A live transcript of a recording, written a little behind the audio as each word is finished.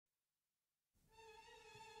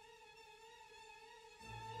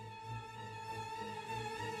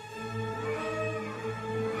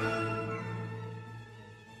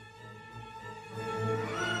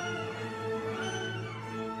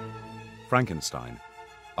Frankenstein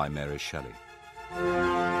by Mary Shelley.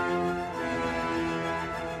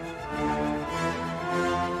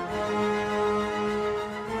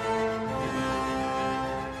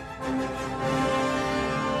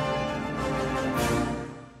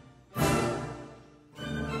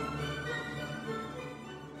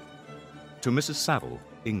 To Mrs. Saville,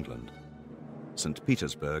 England. St.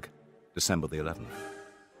 Petersburg, December the 11th.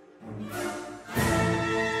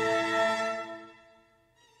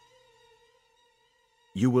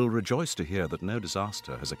 You will rejoice to hear that no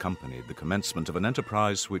disaster has accompanied the commencement of an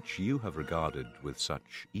enterprise which you have regarded with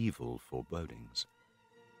such evil forebodings.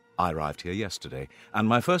 I arrived here yesterday, and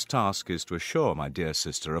my first task is to assure my dear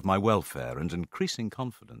sister of my welfare and increasing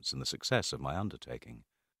confidence in the success of my undertaking.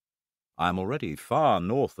 I am already far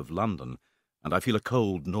north of London, and I feel a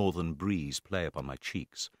cold northern breeze play upon my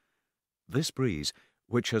cheeks. This breeze,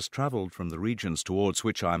 which has travelled from the regions towards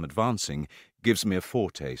which I am advancing, gives me a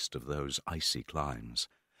foretaste of those icy climes.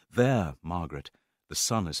 There, Margaret, the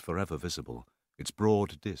sun is forever visible, its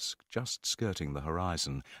broad disk just skirting the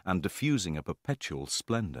horizon and diffusing a perpetual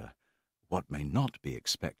splendour, what may not be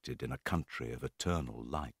expected in a country of eternal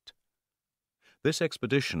light. This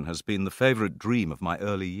expedition has been the favourite dream of my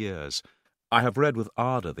early years. I have read with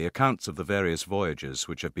ardour the accounts of the various voyages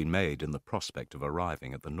which have been made in the prospect of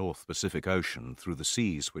arriving at the North Pacific Ocean through the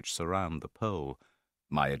seas which surround the pole.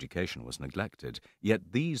 My education was neglected,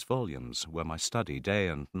 yet these volumes were my study day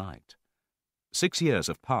and night. 6 years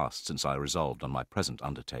have passed since I resolved on my present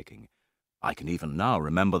undertaking. I can even now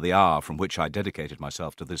remember the hour from which I dedicated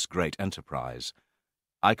myself to this great enterprise.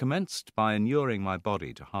 I commenced by inuring my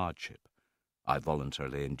body to hardship. I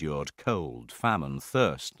voluntarily endured cold, famine,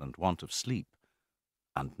 thirst, and want of sleep.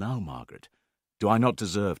 And now, Margaret, do I not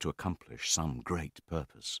deserve to accomplish some great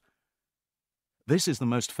purpose? This is the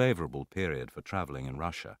most favourable period for travelling in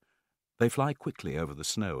Russia. They fly quickly over the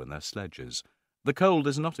snow in their sledges. The cold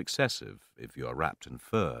is not excessive if you are wrapped in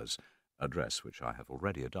furs, a dress which I have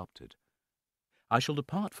already adopted. I shall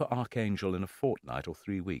depart for Archangel in a fortnight or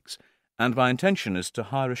 3 weeks, and my intention is to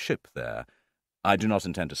hire a ship there. I do not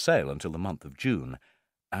intend to sail until the month of June.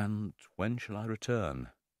 And when shall I return?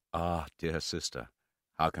 Ah, dear sister,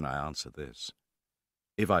 how can I answer this?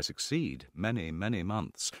 If I succeed, many, many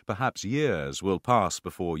months, perhaps years, will pass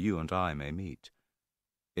before you and I may meet.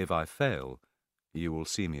 If I fail, you will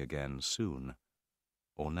see me again soon,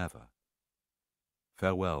 or never.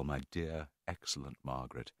 Farewell, my dear, excellent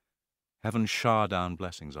Margaret. Heaven shower down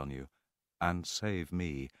blessings on you, and save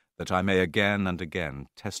me, that I may again and again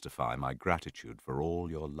testify my gratitude for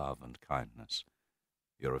all your love and kindness.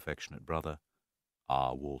 Your affectionate brother,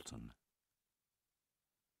 R. Walton.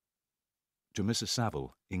 To Mrs.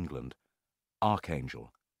 Saville, England.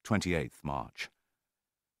 Archangel, 28th March.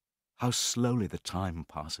 How slowly the time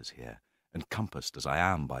passes here, encompassed as I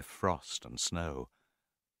am by frost and snow.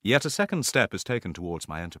 Yet a second step is taken towards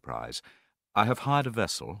my enterprise. I have hired a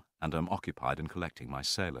vessel, and am occupied in collecting my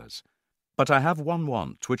sailors. But I have one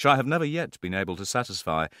want which I have never yet been able to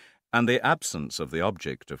satisfy, and the absence of the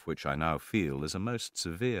object of which I now feel is a most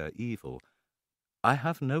severe evil. I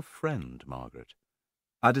have no friend, Margaret.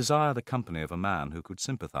 I desire the company of a man who could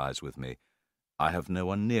sympathize with me. I have no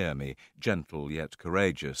one near me, gentle yet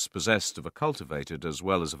courageous, possessed of a cultivated as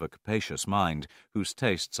well as of a capacious mind, whose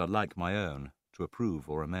tastes are like my own, to approve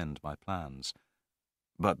or amend my plans.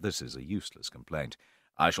 But this is a useless complaint.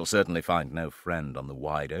 I shall certainly find no friend on the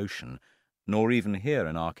wide ocean, nor even here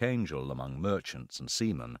in Archangel among merchants and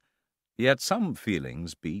seamen. Yet some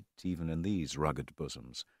feelings beat even in these rugged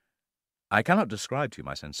bosoms. I cannot describe to you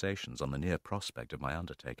my sensations on the near prospect of my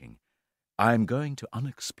undertaking. I am going to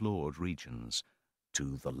unexplored regions,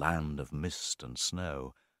 to the land of mist and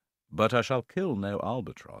snow, but I shall kill no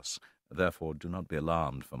albatross, therefore do not be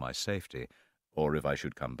alarmed for my safety, or if I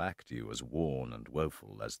should come back to you as worn and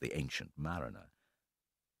woeful as the ancient mariner.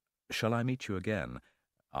 Shall I meet you again,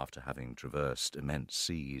 after having traversed immense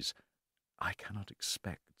seas? I cannot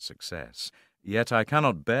expect success, yet I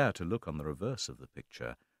cannot bear to look on the reverse of the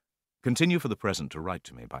picture. Continue for the present to write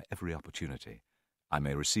to me by every opportunity. I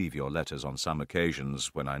may receive your letters on some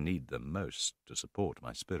occasions when I need them most to support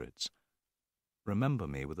my spirits. Remember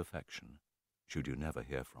me with affection, should you never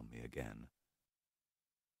hear from me again.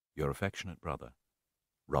 Your affectionate brother,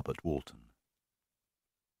 Robert Walton.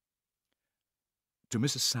 To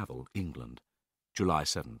Mrs. Saville, England, July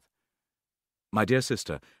 7th. My dear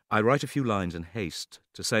sister, I write a few lines in haste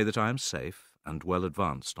to say that I am safe and well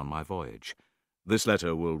advanced on my voyage. This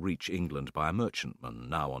letter will reach England by a merchantman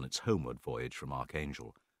now on its homeward voyage from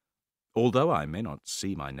Archangel. Although I may not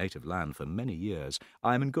see my native land for many years,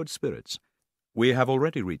 I am in good spirits. We have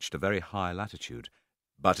already reached a very high latitude,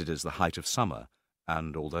 but it is the height of summer,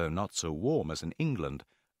 and although not so warm as in England,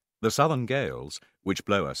 the southern gales, which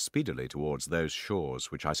blow us speedily towards those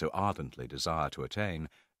shores which I so ardently desire to attain,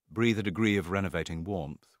 breathe a degree of renovating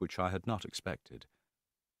warmth which I had not expected.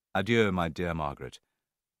 Adieu, my dear Margaret.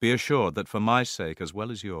 Be assured that for my sake as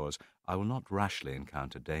well as yours, I will not rashly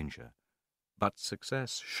encounter danger. But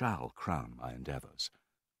success shall crown my endeavours.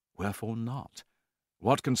 Wherefore not?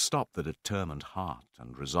 What can stop the determined heart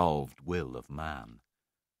and resolved will of man?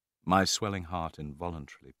 My swelling heart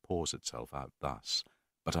involuntarily pours itself out thus,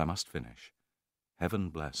 but I must finish. Heaven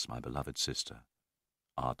bless my beloved sister,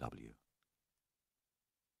 R.W.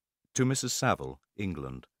 To Mrs. Saville,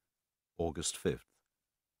 England, August 5th.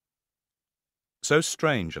 So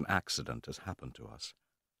strange an accident has happened to us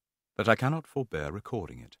that I cannot forbear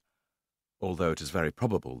recording it, although it is very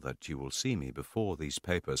probable that you will see me before these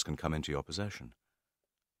papers can come into your possession.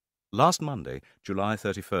 Last Monday, July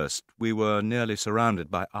 31st, we were nearly surrounded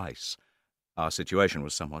by ice. Our situation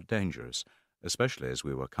was somewhat dangerous, especially as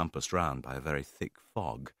we were compassed round by a very thick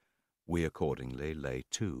fog. We accordingly lay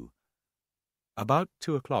to. About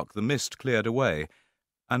 2 o'clock the mist cleared away,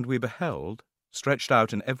 and we beheld, stretched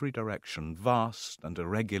out in every direction, vast and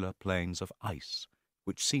irregular plains of ice,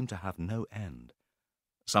 which seemed to have no end.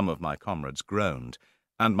 Some of my comrades groaned,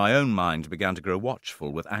 and my own mind began to grow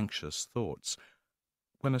watchful with anxious thoughts,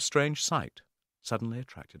 when a strange sight suddenly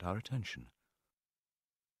attracted our attention.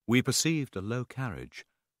 We perceived a low carriage,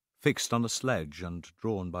 fixed on a sledge and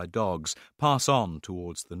drawn by dogs, pass on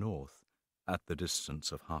towards the north, at the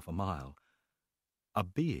distance of 1/2 mile. A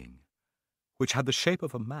being, which had the shape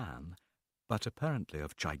of a man, but apparently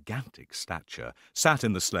of gigantic stature, sat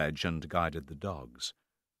in the sledge and guided the dogs.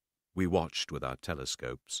 We watched with our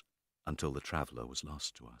telescopes until the traveller was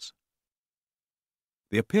lost to us.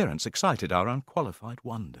 The appearance excited our unqualified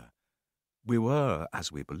wonder. We were,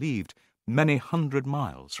 as we believed, many 100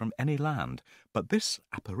 miles from any land, but this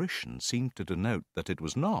apparition seemed to denote that it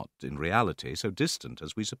was not, in reality, so distant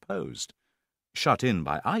as we supposed. Shut in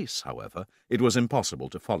by ice, however, it was impossible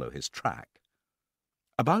to follow his track.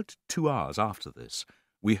 About 2 hours after this,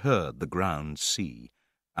 we heard the ground sea,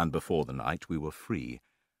 and before the night we were free.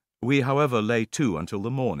 We, however, lay to until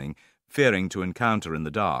the morning, fearing to encounter in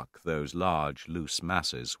the dark those large, loose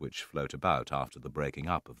masses which float about after the breaking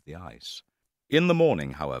up of the ice. In the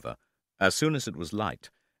morning, however, as soon as it was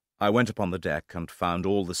light, I went upon the deck and found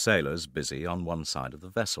all the sailors busy on one side of the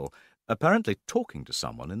vessel, apparently talking to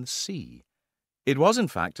someone in the sea. It was, in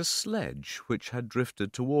fact, a sledge which had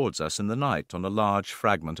drifted towards us in the night on a large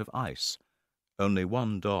fragment of ice. Only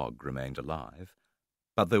one dog remained alive,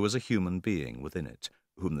 but there was a human being within it,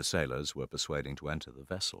 whom the sailors were persuading to enter the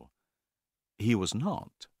vessel. He was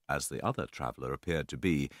not, as the other traveller appeared to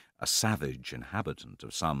be, a savage inhabitant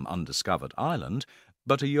of some undiscovered island,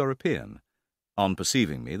 but a European. On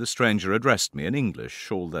perceiving me, the stranger addressed me in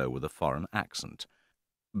English, although with a foreign accent.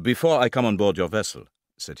 "Before I come on board your vessel,"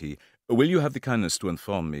 said he, "will you have the kindness to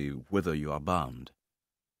inform me whither you are bound?"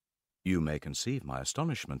 You may conceive my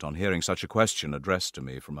astonishment on hearing such a question addressed to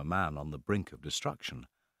me from a man on the brink of destruction.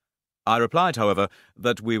 I replied, however,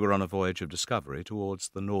 that we were on a voyage of discovery towards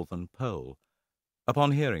the northern pole.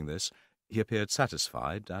 Upon hearing this, he appeared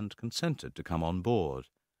satisfied and consented to come on board.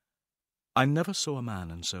 I never saw a man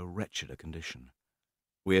in so wretched a condition.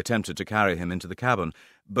 We attempted to carry him into the cabin,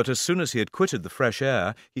 but as soon as he had quitted the fresh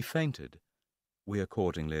air, he fainted. We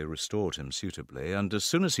accordingly restored him suitably, and as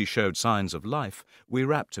soon as he showed signs of life, we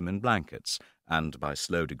wrapped him in blankets, and by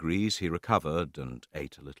slow degrees he recovered and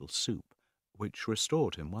ate a little soup, which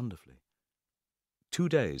restored him wonderfully. 2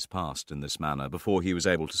 days passed in this manner before he was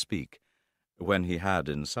able to speak. When he had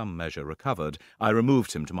in some measure recovered, I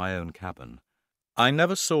removed him to my own cabin. I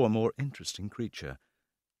never saw a more interesting creature.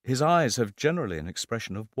 His eyes have generally an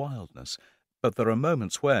expression of wildness, but there are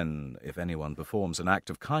moments when, if anyone performs an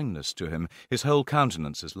act of kindness to him, his whole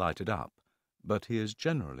countenance is lighted up, but he is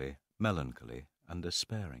generally melancholy and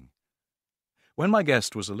despairing. When my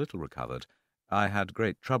guest was a little recovered, I had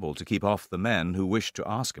great trouble to keep off the men who wished to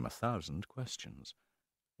ask him 1,000 questions.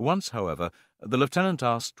 Once, however, the lieutenant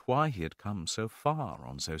asked why he had come so far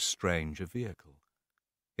on so strange a vehicle.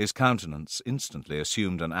 His countenance instantly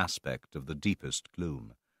assumed an aspect of the deepest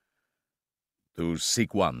gloom. "To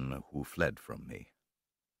seek one who fled from me."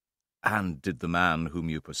 "And did the man whom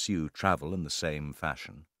you pursue travel in the same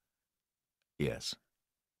fashion?" "Yes."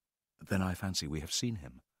 "Then I fancy we have seen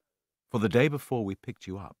him. For the day before we picked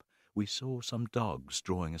you up, we saw some dogs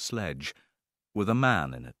drawing a sledge, with a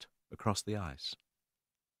man in it, across the ice."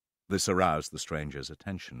 This aroused the stranger's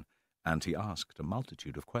attention, and he asked a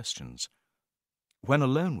multitude of questions. When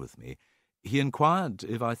alone with me, he inquired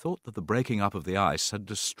if I thought that the breaking up of the ice had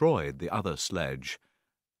destroyed the other sledge.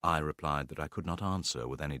 I replied that I could not answer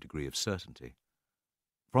with any degree of certainty.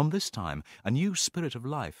 From this time, a new spirit of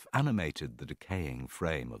life animated the decaying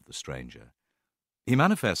frame of the stranger. He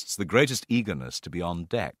manifests the greatest eagerness to be on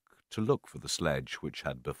deck to look for the sledge which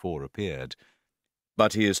had before appeared,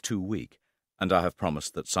 but he is too weak, and I have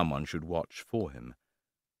promised that someone should watch for him.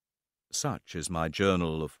 Such is my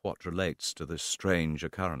journal of what relates to this strange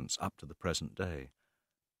occurrence up to the present day.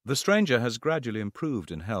 The stranger has gradually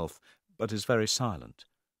improved in health, but is very silent.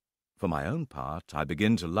 For my own part, I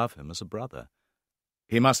begin to love him as a brother.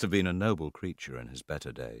 He must have been a noble creature in his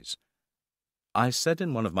better days. I said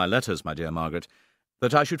in one of my letters, my dear Margaret,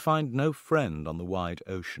 that I should find no friend on the wide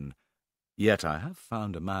ocean. Yet I have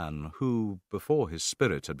found a man who, before his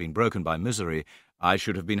spirit had been broken by misery, I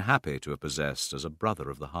should have been happy to have possessed as a brother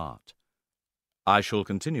of the heart. I shall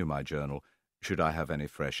continue my journal, should I have any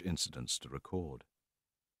fresh incidents to record.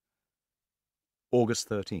 August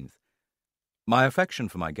 13th. My affection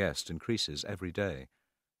for my guest increases every day.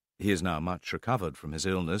 He is now much recovered from his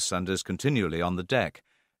illness and is continually on the deck.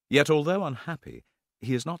 Yet, although unhappy,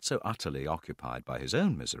 he is not so utterly occupied by his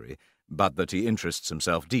own misery, but that he interests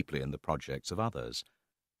himself deeply in the projects of others.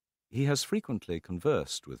 He has frequently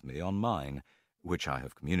conversed with me on mine, which I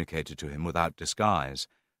have communicated to him without disguise.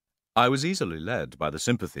 I was easily led by the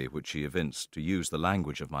sympathy which he evinced to use the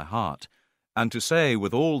language of my heart, and to say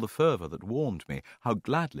with all the fervour that warmed me how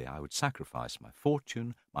gladly I would sacrifice my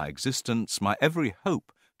fortune, my existence, my every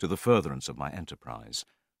hope to the furtherance of my enterprise.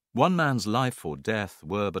 One man's life or death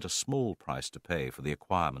were but a small price to pay for the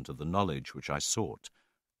acquirement of the knowledge which I sought,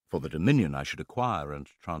 for the dominion I should acquire and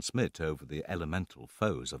transmit over the elemental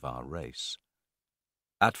foes of our race.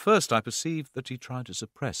 At first I perceived that he tried to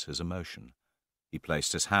suppress his emotion. He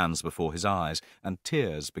placed his hands before his eyes, and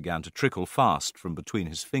tears began to trickle fast from between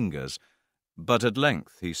his fingers, but at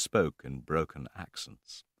length he spoke in broken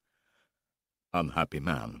accents. "Unhappy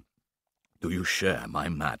man, do you share my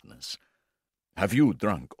madness? Have you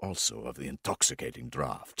drunk also of the intoxicating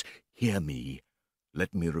draught? Hear me,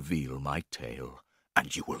 let me reveal my tale,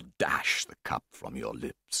 and you will dash the cup from your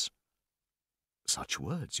lips." Such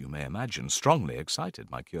words, you may imagine, strongly excited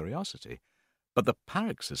my curiosity, but the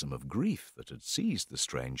paroxysm of grief that had seized the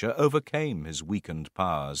stranger overcame his weakened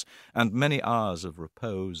powers, and many hours of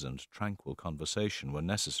repose and tranquil conversation were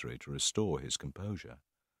necessary to restore his composure.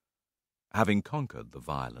 Having conquered the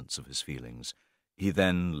violence of his feelings, he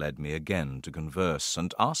then led me again to converse,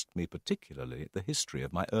 and asked me particularly the history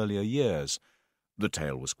of my earlier years. The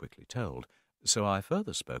tale was quickly told, so I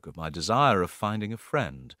further spoke of my desire of finding a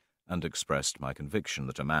friend, and expressed my conviction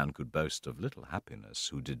that a man could boast of little happiness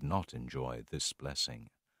who did not enjoy this blessing.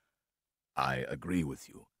 "I agree with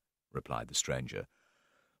you," replied the stranger.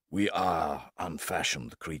 "We are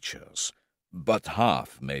unfashioned creatures, but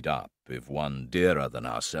half made up if one dearer than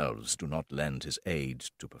ourselves do not lend his aid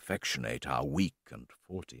to perfectionate our weak and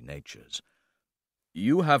faulty natures.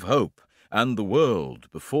 You have hope and the world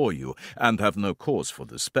before you, and have no cause for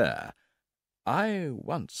despair. I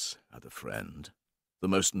once had a friend, the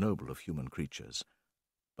most noble of human creatures,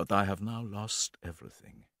 but I have now lost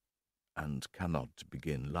everything, and cannot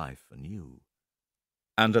begin life anew."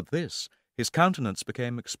 And at this his countenance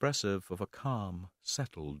became expressive of a calm,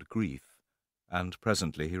 settled grief, and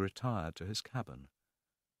presently he retired to his cabin.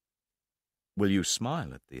 Will you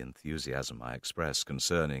smile at the enthusiasm I express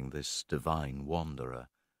concerning this divine wanderer?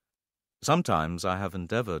 Sometimes I have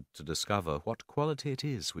endeavoured to discover what quality it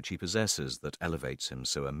is which he possesses that elevates him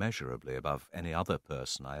so immeasurably above any other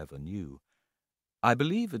person I ever knew. I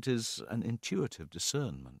believe it is an intuitive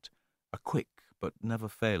discernment, a quick but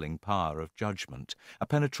never-failing power of judgment, a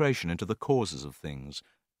penetration into the causes of things,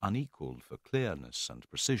 unequalled for clearness and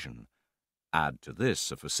precision. Add to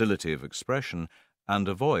this a facility of expression, and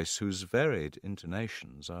a voice whose varied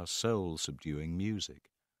intonations are soul-subduing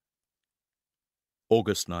music.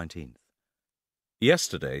 August 19th.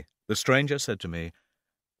 Yesterday the stranger said to me,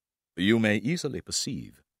 "You may easily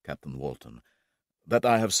perceive, Captain Walton, that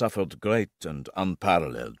I have suffered great and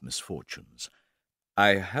unparalleled misfortunes.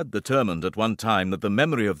 I had determined at one time that the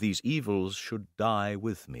memory of these evils should die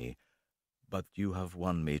with me, but you have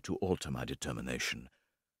won me to alter my determination.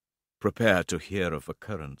 Prepare to hear of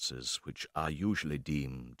occurrences which are usually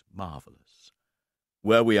deemed marvellous.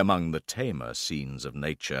 Were we among the tamer scenes of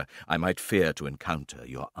nature, I might fear to encounter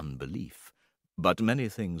your unbelief. But many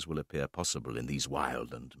things will appear possible in these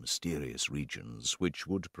wild and mysterious regions, which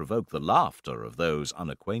would provoke the laughter of those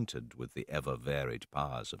unacquainted with the ever-varied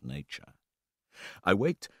powers of nature. I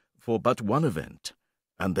wait for but one event,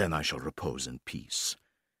 and then I shall repose in peace.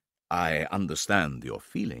 I understand your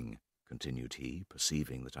feeling," continued he,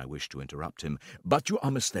 perceiving that I wished to interrupt him, "but you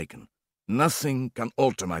are mistaken. Nothing can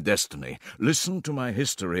alter my destiny. Listen to my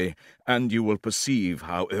history, and you will perceive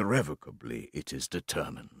how irrevocably it is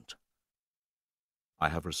determined. I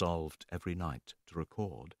have resolved every night to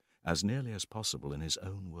record, as nearly as possible in his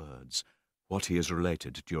own words, what he has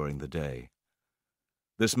related during the day.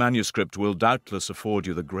 This manuscript will doubtless afford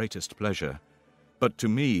you the greatest pleasure, but to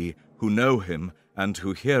me, who know him and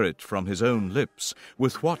who hear it from his own lips,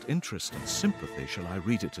 with what interest and sympathy shall I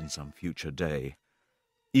read it in some future day?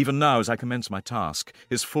 Even now, as I commence my task,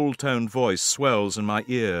 his full-toned voice swells in my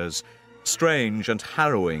ears. Strange and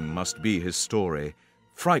harrowing must be his story,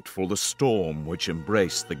 frightful the storm which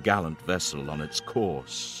embraced the gallant vessel on its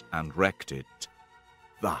course and wrecked it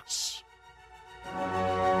thus.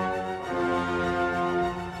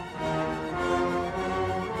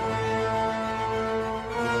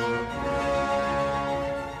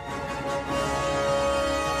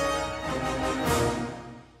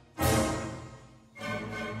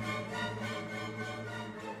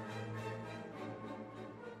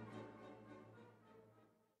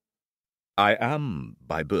 I am,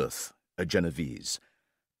 by birth, a Genevese,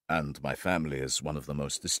 and my family is one of the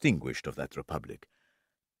most distinguished of that republic.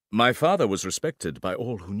 My father was respected by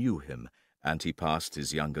all who knew him, and he passed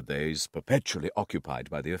his younger days perpetually occupied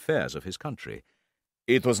by the affairs of his country.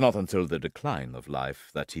 It was not until the decline of life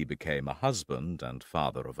that he became a husband and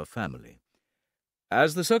father of a family.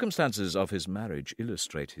 As the circumstances of his marriage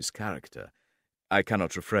illustrate his character, I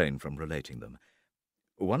cannot refrain from relating them.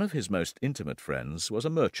 One of his most intimate friends was a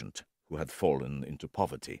merchant who had fallen into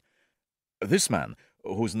poverty. This man,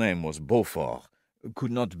 whose name was Beaufort,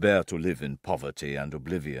 could not bear to live in poverty and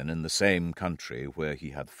oblivion in the same country where he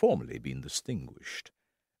had formerly been distinguished.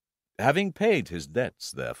 Having paid his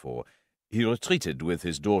debts, therefore, he retreated with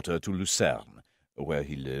his daughter to Lucerne, where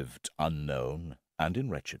he lived unknown and in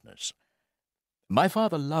wretchedness. My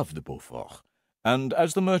father loved Beaufort, and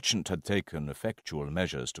as the merchant had taken effectual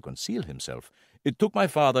measures to conceal himself, it took my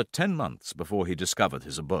father 10 months before he discovered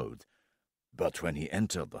his abode. But when he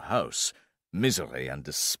entered the house, misery and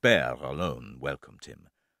despair alone welcomed him.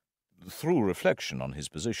 Through reflection on his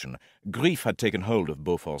position, grief had taken hold of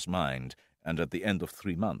Beaufort's mind, and at the end of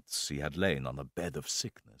 3 months he had lain on a bed of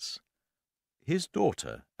sickness. His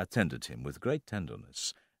daughter attended him with great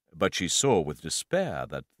tenderness, but she saw with despair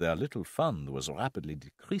that their little fund was rapidly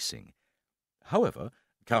decreasing. However,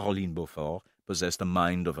 Caroline Beaufort possessed a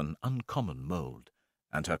mind of an uncommon mould,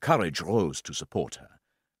 and her courage rose to support her.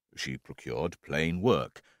 She procured plain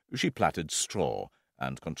work, she plaited straw,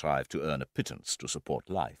 and contrived to earn a pittance to support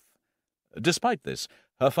life. Despite this,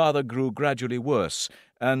 her father grew gradually worse,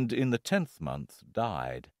 and in the 10th month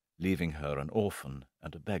died, leaving her an orphan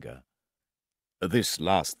and a beggar. This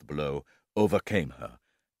last blow overcame her,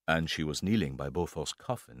 and she was kneeling by Beaufort's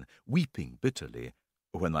coffin, weeping bitterly,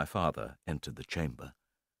 when my father entered the chamber.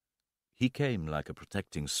 He came like a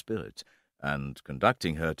protecting spirit, and,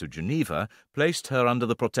 conducting her to Geneva, placed her under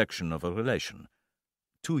the protection of a relation.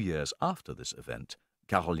 2 years after this event,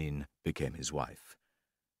 Caroline became his wife.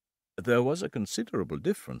 There was a considerable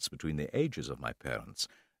difference between the ages of my parents,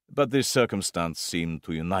 but this circumstance seemed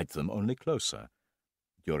to unite them only closer.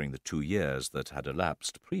 During the 2 years that had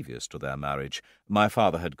elapsed previous to their marriage, my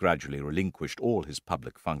father had gradually relinquished all his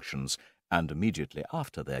public functions, and immediately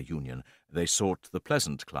after their union they sought the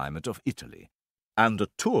pleasant climate of Italy, and a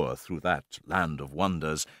tour through that land of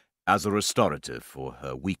wonders as a restorative for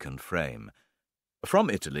her weakened frame. From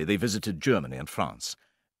Italy they visited Germany and France.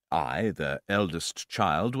 I, their eldest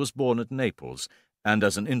child, was born at Naples, and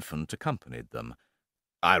as an infant accompanied them.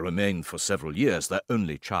 I remained for several years their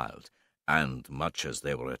only child, and much as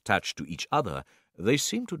they were attached to each other, they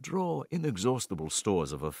seemed to draw inexhaustible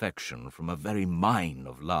stores of affection from a very mine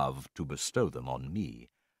of love to bestow them on me.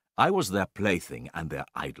 I was their plaything and their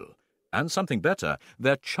idol, and something better,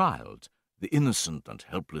 their child, the innocent and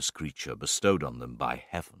helpless creature bestowed on them by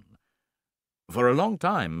heaven. For a long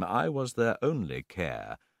time I was their only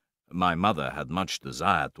care. My mother had much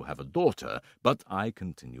desired to have a daughter, but I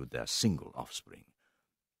continued their single offspring.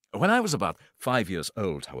 When I was about 5 years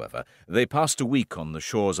old, however, they passed a week on the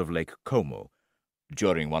shores of Lake Como.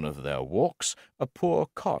 During one of their walks, a poor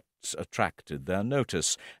cot attracted their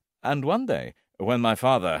notice, and one day, when my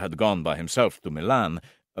father had gone by himself to Milan,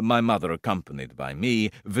 my mother, accompanied by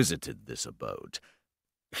me, visited this abode.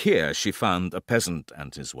 Here she found a peasant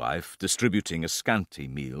and his wife distributing a scanty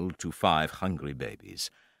meal to 5 hungry babies.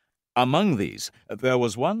 Among these, there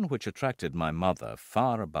was one which attracted my mother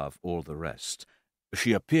far above all the rest.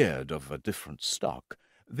 She appeared of a different stock.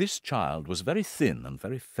 This child was very thin and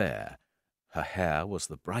very fair. Her hair was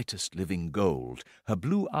the brightest living gold, her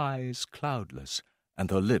blue eyes cloudless, and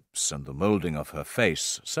her lips and the moulding of her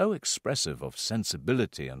face so expressive of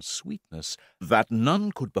sensibility and sweetness that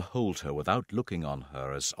none could behold her without looking on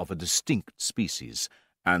her as of a distinct species,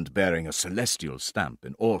 and bearing a celestial stamp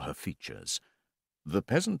in all her features. The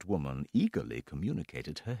peasant woman eagerly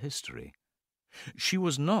communicated her history. She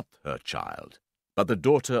was not her child, but the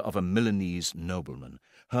daughter of a Milanese nobleman.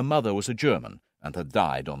 Her mother was a German, and had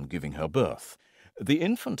died on giving her birth. The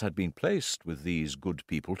infant had been placed with these good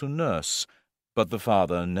people to nurse, but the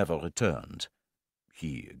father never returned.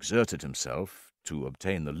 He exerted himself to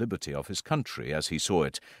obtain the liberty of his country as he saw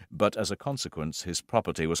it, but as a consequence his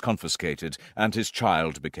property was confiscated, and his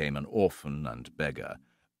child became an orphan and beggar.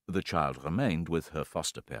 The child remained with her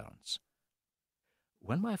foster parents.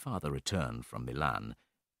 When my father returned from Milan,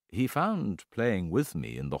 he found playing with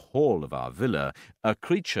me in the hall of our villa a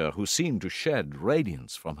creature who seemed to shed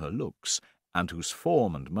radiance from her looks, and whose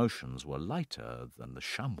form and motions were lighter than the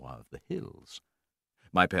chamois of the hills.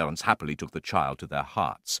 My parents happily took the child to their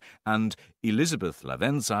hearts, and Elizabeth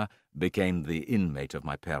Lavenza became the inmate of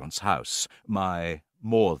my parents' house, my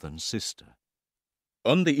more-than-sister.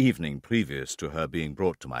 On the evening previous to her being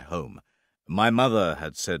brought to my home, my mother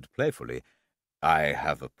had said playfully, "I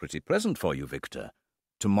have a pretty present for you, Victor.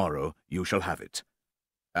 Tomorrow you shall have it."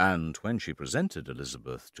 And when she presented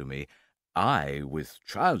Elizabeth to me, I, with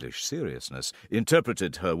childish seriousness,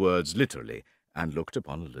 interpreted her words literally, and looked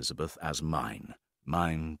upon Elizabeth as mine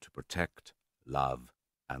to protect, love,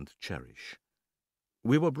 and cherish.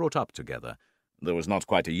 We were brought up together. There was not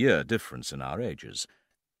quite a year difference in our ages.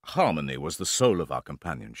 Harmony was the soul of our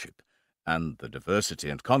companionship, and the diversity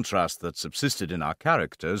and contrast that subsisted in our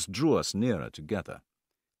characters drew us nearer together.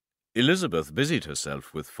 Elizabeth busied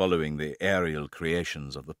herself with following the aerial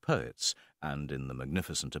creations of the poets, and in the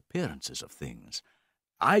magnificent appearances of things.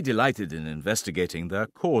 I delighted in investigating their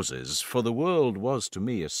causes, for the world was to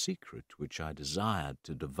me a secret which I desired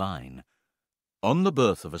to divine. On the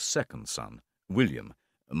birth of a second son, William,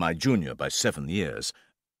 my junior by 7 years,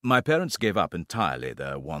 my parents gave up entirely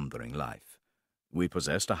their wandering life. We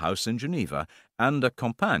possessed a house in Geneva, and a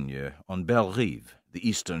campagne on Belle Rive, the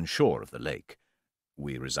eastern shore of the lake.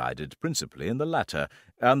 We resided principally in the latter,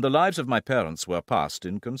 and the lives of my parents were passed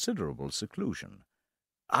in considerable seclusion.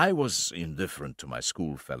 I was indifferent to my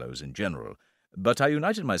schoolfellows in general, but I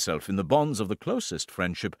united myself in the bonds of the closest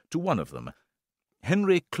friendship to one of them.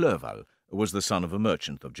 Henry Clerval was the son of a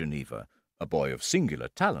merchant of Geneva, a boy of singular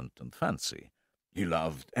talent and fancy. He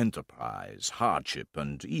loved enterprise, hardship,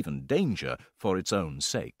 and even danger for its own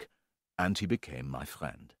sake, and he became my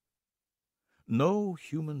friend. No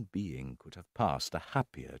human being could have passed a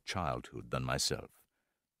happier childhood than myself.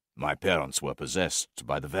 My parents were possessed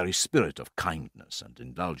by the very spirit of kindness and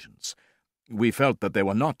indulgence. We felt that they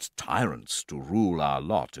were not tyrants to rule our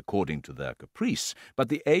lot according to their caprice, but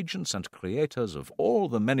the agents and creators of all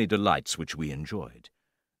the many delights which we enjoyed.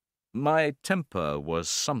 My temper was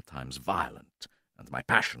sometimes violent, and my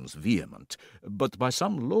passions vehement, but by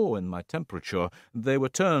some law in my temperature they were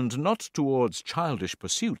turned not towards childish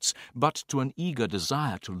pursuits, but to an eager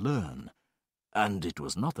desire to learn. And it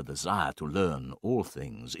was not a desire to learn all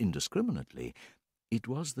things indiscriminately. It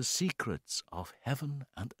was the secrets of heaven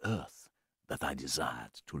and earth that I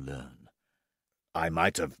desired to learn. I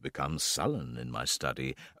might have become sullen in my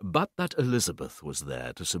study, but that Elizabeth was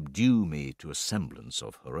there to subdue me to a semblance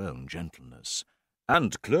of her own gentleness.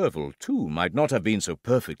 And Clerval, too, might not have been so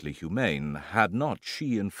perfectly humane, had not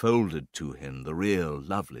she enfolded to him the real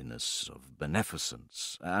loveliness of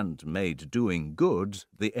beneficence, and made doing good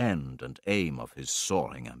the end and aim of his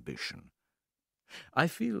soaring ambition. I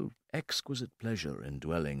feel exquisite pleasure in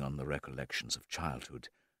dwelling on the recollections of childhood,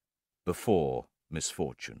 before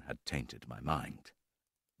misfortune had tainted my mind.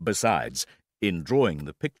 Besides, in drawing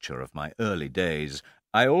the picture of my early days,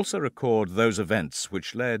 I also record those events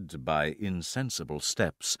which led, by insensible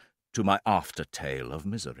steps, to my after-tale of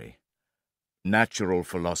misery. Natural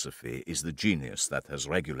philosophy is the genius that has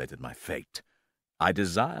regulated my fate. I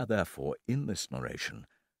desire, therefore, in this narration,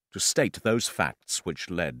 to state those facts which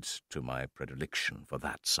led to my predilection for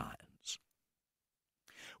that science.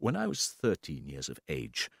 When I was 13 years of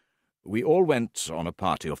age, we all went on a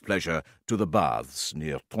party of pleasure to the baths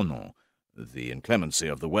near Tonon. The inclemency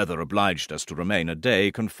of the weather obliged us to remain a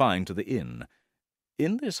day confined to the inn.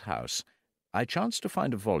 In this house I chanced to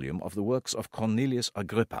find a volume of the works of Cornelius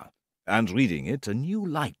Agrippa, and reading it a new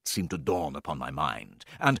light seemed to dawn upon my mind,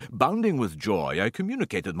 and, bounding with joy, I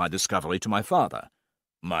communicated my discovery to my father.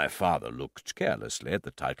 My father looked carelessly at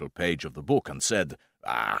the title page of the book and said,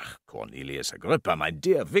 "Ah, Cornelius Agrippa, my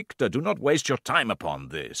dear Victor, do not waste your time upon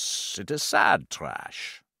this. It is sad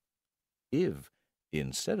trash." If,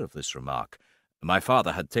 instead of this remark, My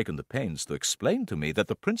father had taken the pains to explain to me that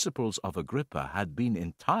the principles of Agrippa had been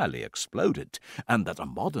entirely exploded, and that a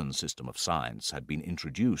modern system of science had been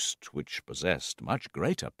introduced which possessed much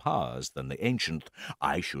greater powers than the ancient.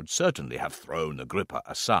 I should certainly have thrown Agrippa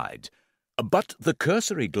aside. But the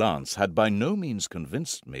cursory glance had by no means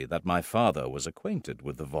convinced me that my father was acquainted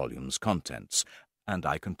with the volume's contents, and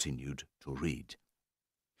I continued to read.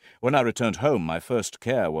 When I returned home, my first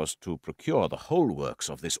care was to procure the whole works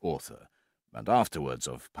of this author, and afterwards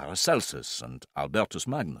of Paracelsus and Albertus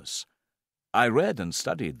Magnus. I read and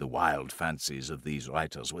studied the wild fancies of these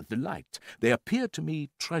writers with delight. They appeared to me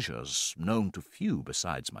treasures known to few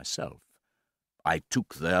besides myself. I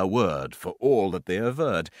took their word for all that they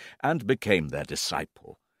averred, and became their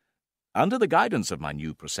disciple. Under the guidance of my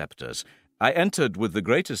new preceptors, I entered with the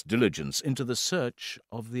greatest diligence into the search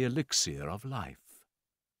of the elixir of life.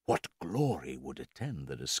 What glory would attend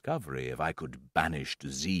the discovery if I could banish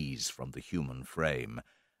disease from the human frame,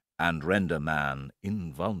 and render man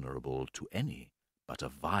invulnerable to any but a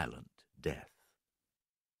violent death?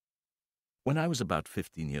 When I was about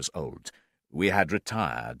 15 years old, we had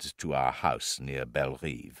retired to our house near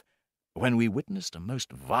Bellerive, when we witnessed a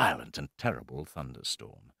most violent and terrible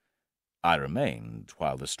thunderstorm. I remained,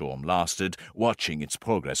 while the storm lasted, watching its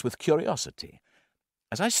progress with curiosity.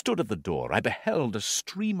 As I stood at the door, I beheld a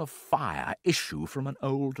stream of fire issue from an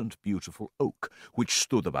old and beautiful oak, which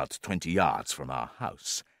stood about 20 yards from our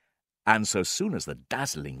house. And so soon as the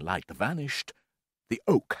dazzling light vanished, the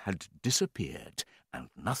oak had disappeared, and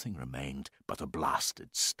nothing remained but a blasted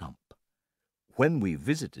stump. When we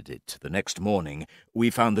visited it the next morning, we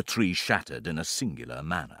found the tree shattered in a singular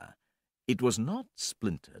manner. It was not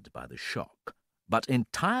splintered by the shock, but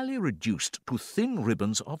entirely reduced to thin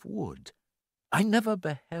ribbons of wood. I never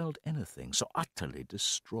beheld anything so utterly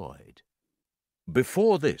destroyed.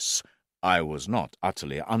 Before this, I was not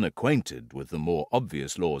utterly unacquainted with the more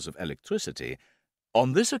obvious laws of electricity.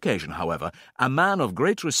 On this occasion, however, a man of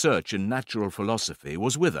great research in natural philosophy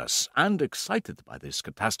was with us, and, excited by this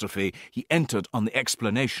catastrophe, he entered on the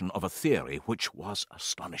explanation of a theory which was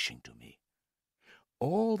astonishing to me.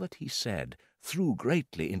 All that he said threw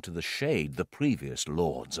greatly into the shade the previous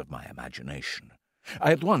lords of my imagination.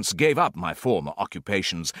 I at once gave up my former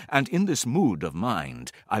occupations, and in this mood of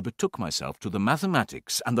mind I betook myself to the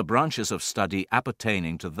mathematics and the branches of study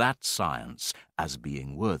appertaining to that science as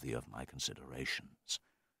being worthy of my considerations.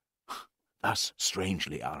 Thus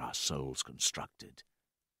strangely are our souls constructed.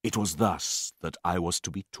 It was thus that I was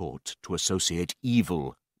to be taught to associate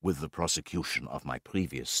evil with the prosecution of my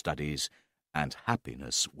previous studies, and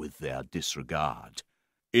happiness with their disregard.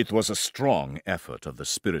 It was a strong effort of the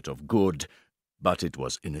spirit of good, but it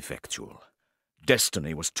was ineffectual.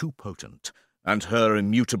 Destiny was too potent, and her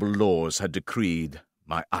immutable laws had decreed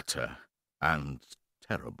my utter and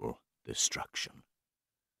terrible destruction.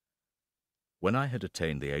 When I had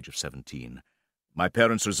attained the age of 17, my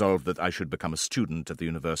parents resolved that I should become a student at the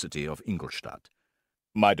University of Ingolstadt.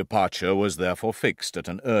 My departure was therefore fixed at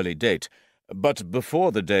an early date, but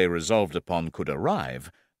before the day resolved upon could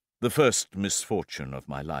arrive, the first misfortune of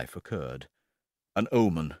my life occurred. An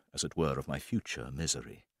omen, as it were, of my future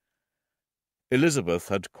misery. Elizabeth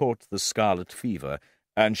had caught the scarlet fever,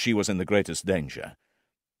 and she was in the greatest danger.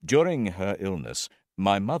 During her illness,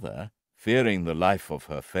 my mother, fearing the life of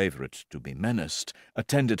her favourite to be menaced,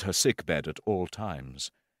 attended her sick bed at all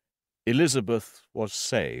times. Elizabeth was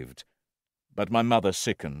saved, but my mother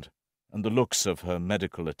sickened, and the looks of her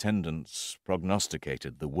medical attendants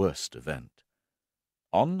prognosticated the worst event.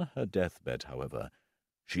 On her deathbed, however,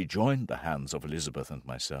 she joined the hands of Elizabeth and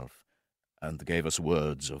myself, and gave us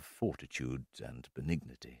words of fortitude and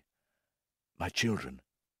benignity. "My children,"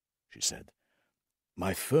 she said,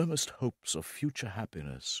 "my firmest hopes of future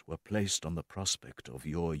happiness were placed on the prospect of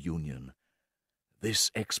your union.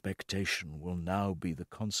 This expectation will now be the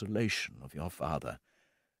consolation of your father.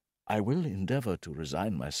 I will endeavour to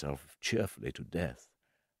resign myself cheerfully to death,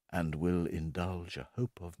 and will indulge a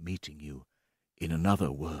hope of meeting you in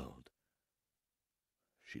another world."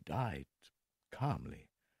 She died calmly,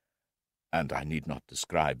 and I need not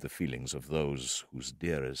describe the feelings of those whose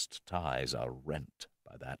dearest ties are rent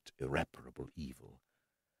by that irreparable evil.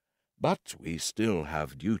 But we still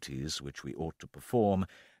have duties which we ought to perform,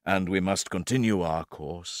 and we must continue our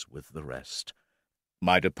course with the rest.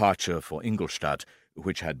 My departure for Ingolstadt,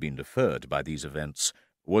 which had been deferred by these events,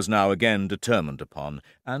 was now again determined upon,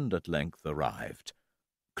 and at length arrived.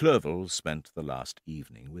 Clerval spent the last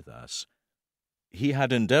evening with us. He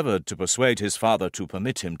had endeavoured to persuade his father to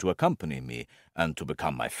permit him to accompany me and to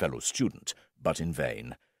become my fellow student, but in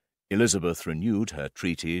vain. Elizabeth renewed her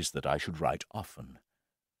entreaties that I should write often.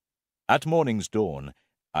 At morning's dawn,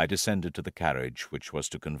 I descended to the carriage which was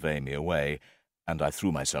to convey me away, and I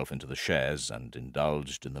threw myself into the chaise and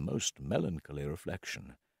indulged in the most melancholy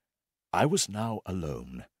reflection. I was now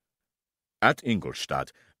alone. At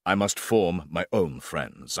Ingolstadt I must form my own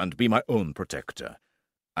friends and be my own protector,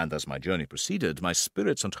 and as my journey proceeded, my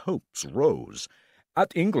spirits and hopes rose.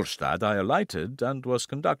 At Ingolstadt I alighted and was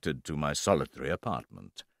conducted to my solitary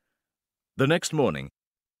apartment. The next morning,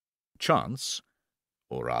 chance,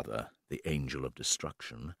 or rather the angel of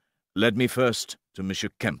destruction, led me first to Monsieur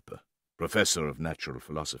Kemper, professor of natural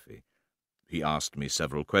philosophy. He asked me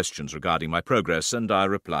several questions regarding my progress, and I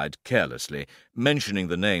replied carelessly, mentioning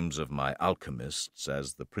the names of my alchemists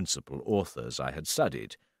as the principal authors I had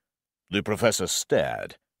studied. The professor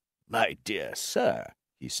stared. "My dear sir,"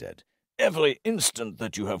 he said, "every instant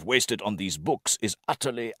that you have wasted on these books is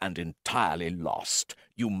utterly and entirely lost.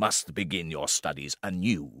 You must begin your studies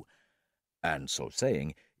anew." And so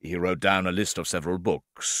saying, he wrote down a list of several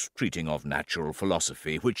books treating of natural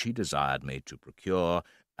philosophy, which he desired me to procure,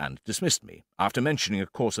 and dismissed me, after mentioning a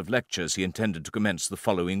course of lectures he intended to commence the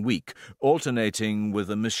following week, alternating with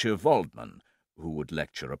a Monsieur Waldman, who would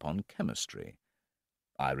lecture upon chemistry.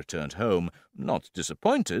 I returned home, not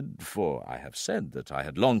disappointed, for I have said that I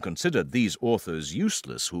had long considered these authors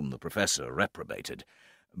useless whom the professor reprobated,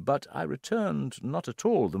 but I returned not at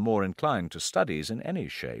all the more inclined to studies in any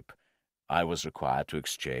shape. I was required to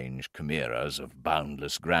exchange chimeras of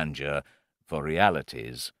boundless grandeur for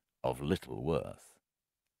realities of little worth.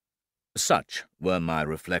 Such were my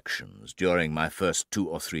reflections during my first 2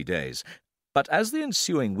 or 3 days, but as the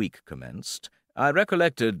ensuing week commenced, I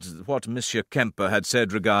recollected what Monsieur Kemper had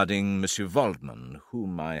said regarding Monsieur Waldman,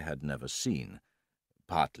 whom I had never seen.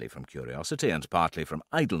 Partly from curiosity and partly from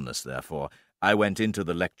idleness, therefore, I went into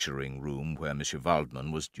the lecturing room where Monsieur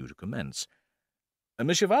Waldman was due to commence.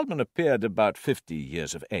 Monsieur Waldman appeared about 50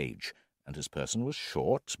 years of age, and his person was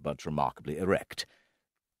short but remarkably erect.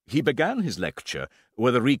 He began his lecture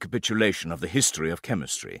with a recapitulation of the history of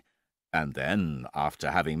chemistry, and then, after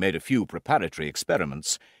having made a few preparatory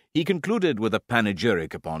experiments, he concluded with a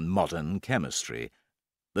panegyric upon modern chemistry,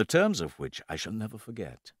 the terms of which I shall never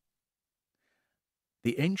forget.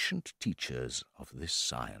 "The ancient teachers of this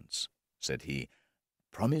science," said he,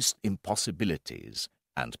 "promised impossibilities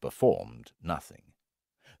and performed nothing.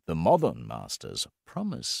 The modern masters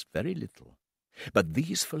promise very little, but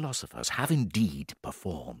these philosophers have indeed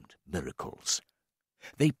performed miracles.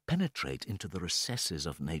 They penetrate into the recesses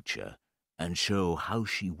of nature and show how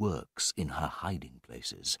she works in her hiding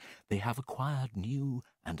places. They have acquired new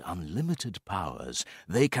and unlimited powers.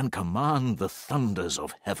 They can command the thunders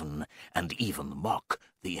of heaven and even mock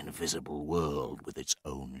the invisible world with its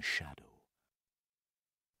own shadow."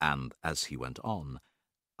 And as he went on,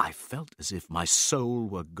 I felt as if my soul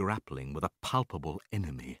were grappling with a palpable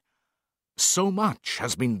enemy. "So much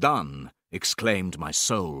has been done," exclaimed my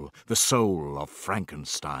soul, the soul of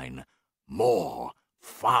Frankenstein. "More,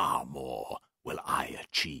 far more, will I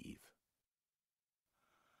achieve."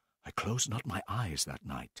 I closed not my eyes that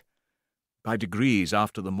night. By degrees,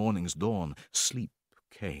 after the morning's dawn, sleep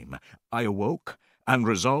came. I awoke, and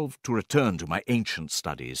resolved to return to my ancient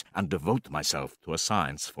studies and devote myself to a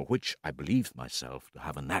science for which I believed myself to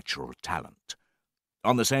have a natural talent.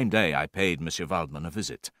 On the same day I paid Monsieur Waldman a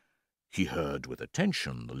visit. He heard with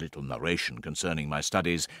attention the little narration concerning my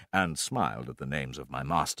studies, and smiled at the names of my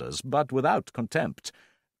masters, but without contempt.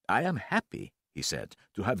 "I am happy," he said,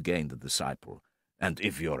 "to have gained a disciple, and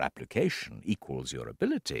if your application equals your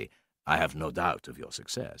ability, I have no doubt of your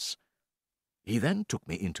success." He then took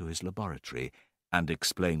me into his laboratory, and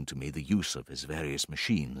explained to me the use of his various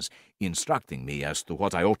machines, instructing me as to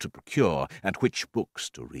what I ought to procure and which books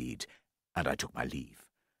to read, and I took my leave.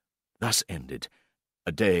 Thus ended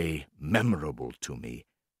a day memorable to me,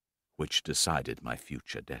 which decided my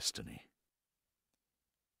future destiny.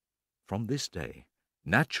 From this day,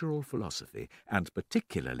 natural philosophy, and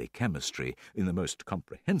particularly chemistry, in the most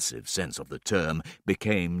comprehensive sense of the term,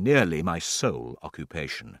 became nearly my sole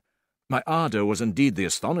occupation. My ardour was indeed the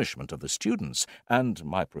astonishment of the students, and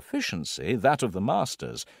my proficiency that of the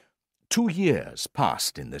masters. 2 years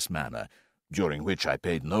passed in this manner, during which I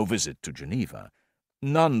paid no visit to Geneva.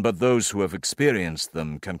 None but those who have experienced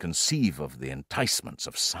them can conceive of the enticements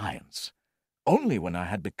of science. Only when I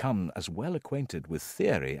had become as well acquainted with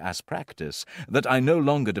theory as practice, that I no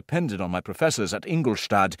longer depended on my professors at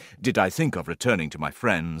Ingolstadt, did I think of returning to my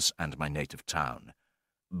friends and my native town.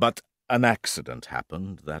 But an accident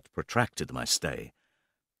happened that protracted my stay.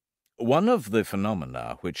 One of the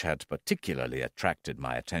phenomena which had particularly attracted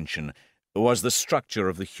my attention was the structure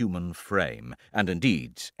of the human frame, and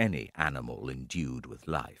indeed any animal endued with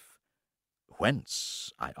life.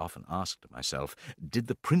 whence, I often asked myself, did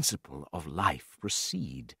the principle of life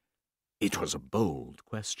proceed? It was a bold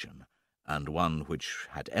question, and one which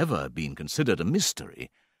had ever been considered a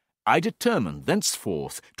mystery. I determined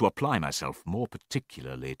thenceforth to apply myself more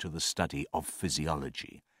particularly to the study of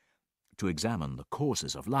physiology. To examine the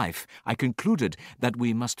causes of life, I concluded that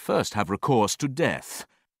we must first have recourse to death.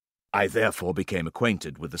 I therefore became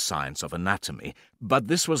acquainted with the science of anatomy, but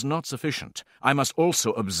this was not sufficient. I must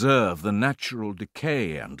also observe the natural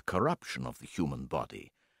decay and corruption of the human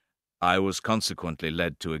body. I was consequently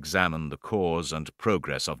led to examine the cause and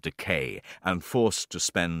progress of decay, and forced to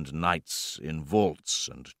spend nights in vaults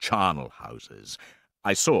and charnel houses.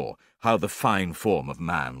 I saw how the fine form of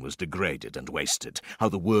man was degraded and wasted, how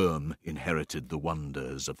the worm inherited the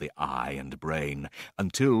wonders of the eye and brain,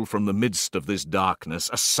 until from the midst of this darkness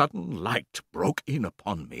a sudden light broke in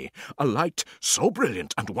upon me, a light so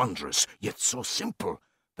brilliant and wondrous, yet so simple,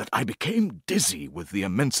 that I became dizzy with the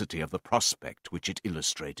immensity of the prospect which it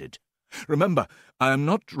illustrated. Remember, I am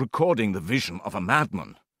not recording the vision of a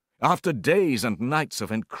madman. After days and nights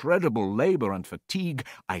of incredible labor and fatigue,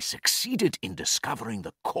 I succeeded in discovering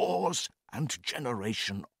the cause and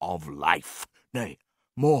generation of life. Nay,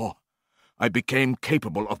 more, I became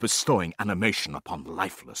capable of bestowing animation upon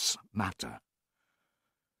lifeless matter.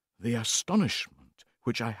 The astonishment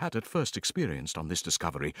which I had at first experienced on this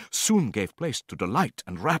discovery soon gave place to delight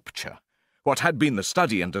and rapture. What had been the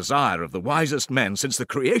study and desire of the wisest men since the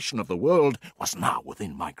creation of the world was now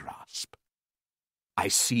within my grasp. I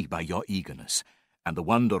see by your eagerness, and the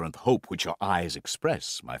wonder and hope which your eyes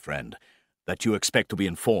express, my friend, that you expect to be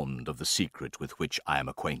informed of the secret with which I am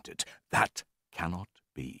acquainted. That cannot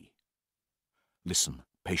be. Listen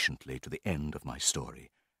patiently to the end of my story,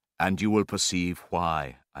 and you will perceive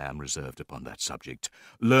why I am reserved upon that subject.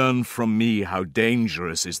 Learn from me how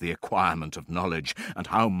dangerous is the acquirement of knowledge, and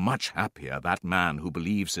how much happier that man who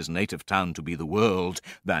believes his native town to be the world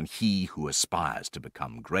than he who aspires to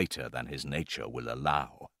become greater than his nature will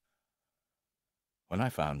allow. When I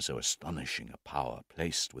found so astonishing a power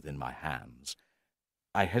placed within my hands,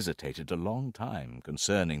 I hesitated a long time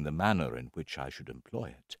concerning the manner in which I should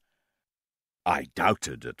employ it. I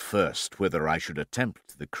doubted at first whether I should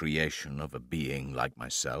attempt the creation of a being like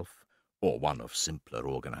myself, or one of simpler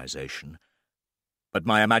organization. But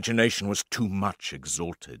my imagination was too much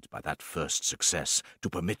exalted by that first success to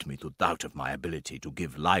permit me to doubt of my ability to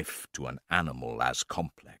give life to an animal as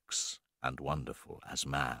complex and wonderful as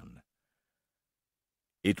man.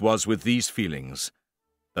 It was with these feelings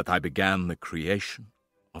that I began the creation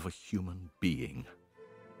of a human being.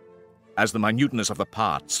 As the minuteness of the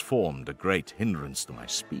parts formed a great hindrance to my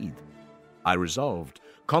speed, I resolved,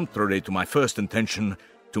 contrary to my first intention,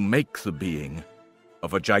 to make the being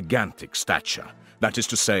of a gigantic stature, that is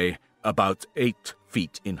to say, about 8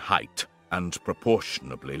 feet in height and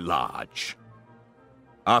proportionably large.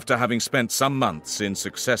 After having spent some months in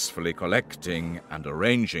successfully collecting and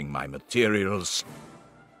arranging my materials,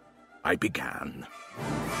 I began.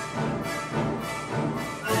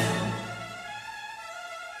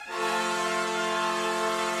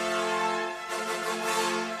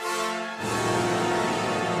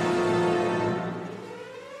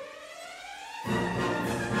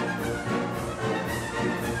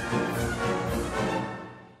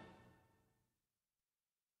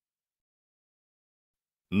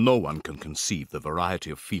 No one can conceive the variety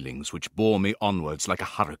of feelings which bore me onwards like a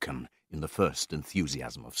hurricane in the first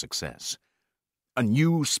enthusiasm of success. A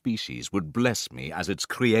new species would bless me as its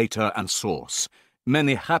creator and source.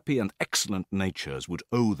 Many happy and excellent natures would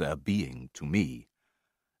owe their being to me.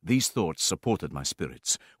 These thoughts supported my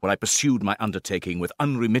spirits, while I pursued my undertaking with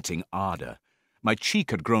unremitting ardor. My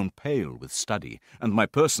cheek had grown pale with study, and my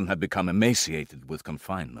person had become emaciated with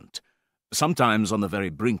confinement. Sometimes on the very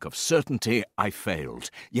brink of certainty I failed,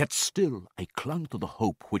 yet still I clung to the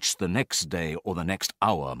hope which the next day or the next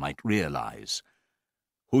hour might realize.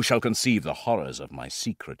 Who shall conceive the horrors of my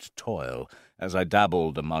secret toil, as I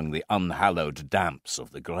dabbled among the unhallowed damps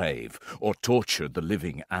of the grave, or tortured the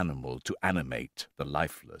living animal to animate the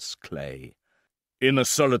lifeless clay? In a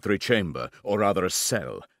solitary chamber, or rather a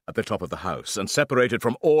cell, at the top of the house, and separated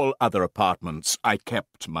from all other apartments, I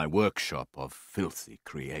kept my workshop of filthy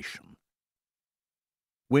creation.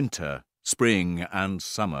 Winter, spring, and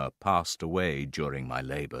summer passed away during my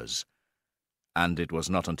labors, and it was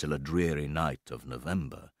not until a dreary night of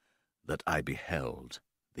November that I beheld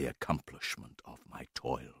the accomplishment of my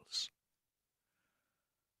toils.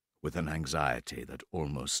 With an anxiety that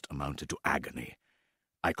almost amounted to agony,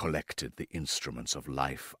 I collected the instruments of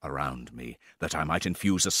life around me, that I might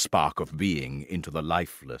infuse a spark of being into the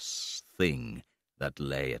lifeless thing that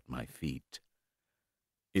lay at my feet.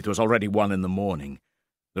 It was already 1 in the morning.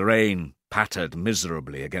 The rain pattered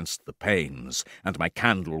miserably against the panes, and my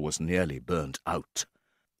candle was nearly burnt out,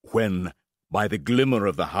 when, by the glimmer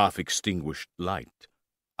of the half-extinguished light,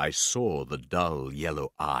 I saw the dull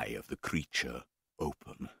yellow eye of the creature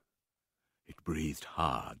open. It breathed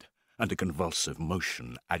hard, and a convulsive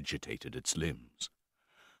motion agitated its limbs.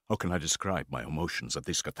 How can I describe my emotions at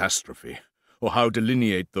this catastrophe, or how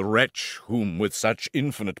delineate the wretch whom, with such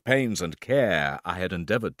infinite pains and care, I had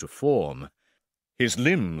endeavoured to form? His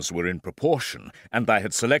limbs were in proportion, and I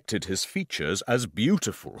had selected his features as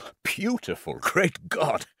beautiful. Beautiful, great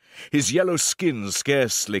God! His yellow skin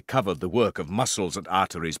scarcely covered the work of muscles and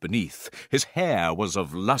arteries beneath. His hair was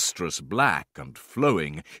of lustrous black and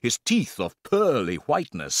flowing, his teeth of pearly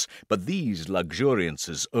whiteness, but these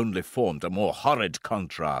luxuriances only formed a more horrid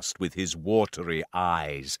contrast with his watery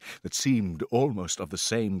eyes, that seemed almost of the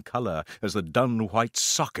same colour as the dun-white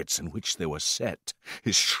sockets in which they were set,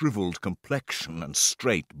 his shrivelled complexion and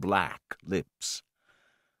straight black lips.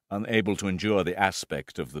 Unable to endure the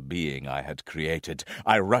aspect of the being I had created,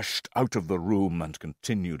 I rushed out of the room and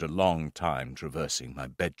continued a long time traversing my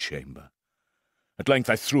bedchamber. At length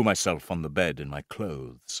I threw myself on the bed in my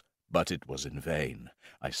clothes, but it was in vain.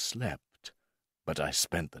 I slept, but I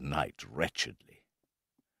spent the night wretchedly.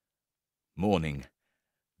 Morning,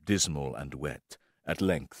 dismal and wet, at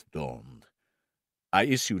length dawned. I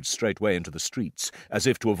issued straightway into the streets, as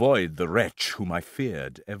if to avoid the wretch whom I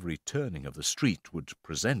feared every turning of the street would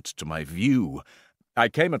present to my view. I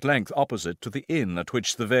came at length opposite to the inn at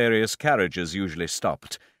which the various carriages usually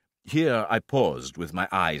stopped. Here I paused, with my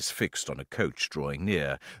eyes fixed on a coach drawing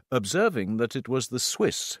near, observing that it was the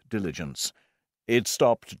Swiss diligence. It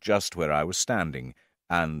stopped just where I was standing,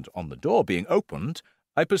 and on the door being opened,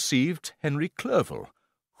 I perceived Henry Clerval,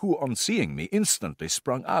 who, on seeing me, instantly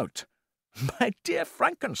sprung out. "My dear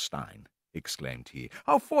Frankenstein," exclaimed he,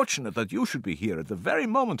 "how fortunate that you should be here at the very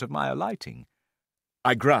moment of my alighting."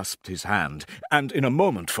 I grasped his hand, and in a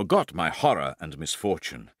moment forgot my horror and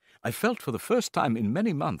misfortune. I felt for the first time in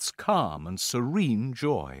many months calm and serene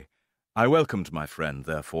joy. I welcomed my friend,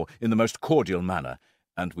 therefore, in the most cordial manner,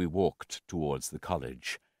 and we walked towards the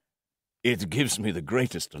college. "It gives me the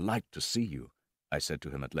greatest delight to see you," I said to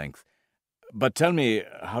him at length. "But tell me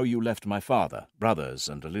how you left my father, brothers,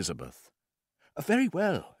 and Elizabeth." "Very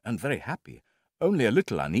well, and very happy, only a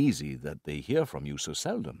little uneasy that they hear from you so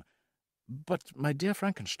seldom. But, my dear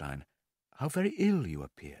Frankenstein, how very ill you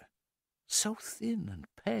appear, so thin and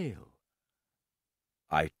pale."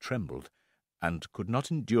 I trembled, and could not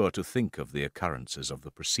endure to think of the occurrences of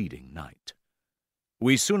the preceding night.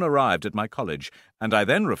 We soon arrived at my college, and I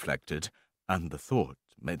then reflected, and the thought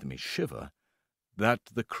made me shiver, that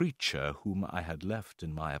the creature whom I had left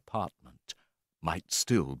in my apartment might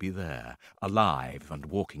still be there, alive and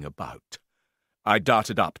walking about. I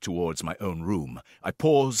darted up towards my own room. I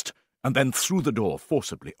paused, and then threw the door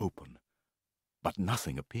forcibly open. But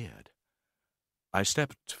nothing appeared. I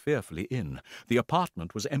stepped fearfully in. The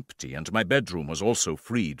apartment was empty, and my bedroom was also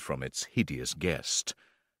freed from its hideous guest.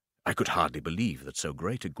 I could hardly believe that so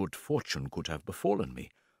great a good fortune could have befallen me.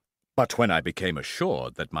 But when I became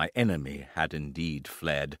assured that my enemy had indeed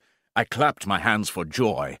fled, I clapped my hands for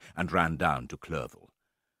joy and ran down to Clerval.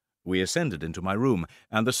 We ascended into my room,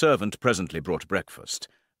 and the servant presently brought breakfast.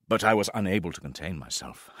 But I was unable to contain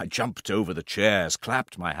myself. I jumped over the chairs,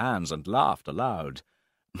 clapped my hands, and laughed aloud.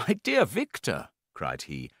 "My dear Victor," cried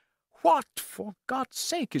he, "what, for God's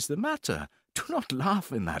sake, is the matter? Do not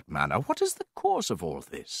laugh in that manner. What is the cause of all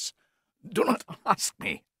this?" "Do not ask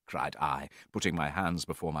me," cried I, putting my hands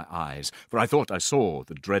before my eyes, for I thought I saw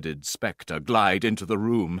the dreaded spectre glide into the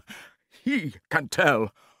room. "He can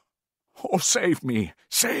tell. Oh, save me,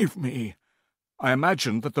 save me!" I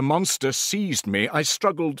imagined that the monster seized me. I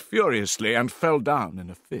struggled furiously and fell down in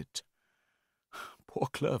a fit. Poor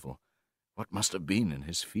Clerval, what must have been in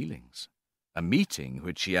his feelings? A meeting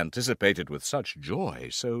which he anticipated with such joy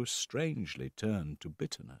so strangely turned to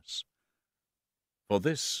bitterness. For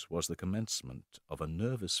this was the commencement of a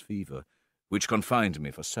nervous fever which confined me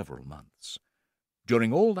for several months.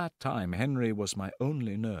 During all that time Henry was my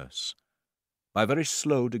only nurse. By very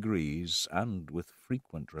slow degrees, and with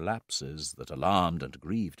frequent relapses that alarmed and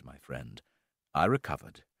grieved my friend, I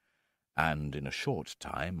recovered, and in a short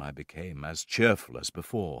time I became as cheerful as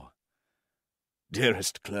before.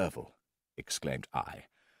 "Dearest Clerval," exclaimed I,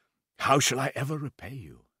 "how shall I ever repay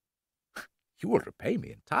you?" "You will repay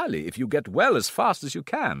me entirely if you get well as fast as you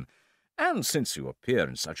can, and since you appear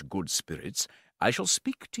in such good spirits, I shall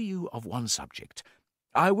speak to you of one subject.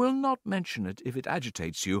 I will not mention it if it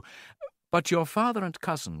agitates you, but your father and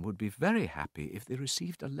cousin would be very happy if they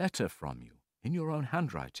received a letter from you in your own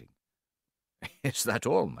handwriting." Is that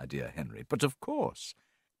all, my dear Henry? But of course.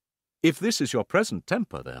 If this is your present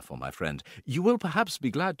temper, therefore, my friend, you will perhaps be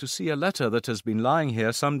glad to see a letter that has been lying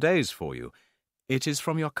here some days for you. It is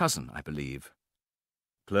from your cousin, I believe.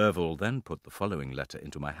 Clerval then put the following letter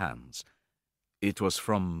into my hands. It was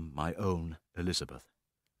from my own Elizabeth.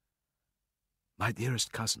 My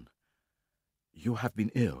dearest cousin, you have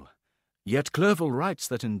been ill, yet Clerval writes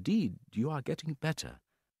that indeed you are getting better.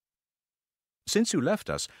 Since you left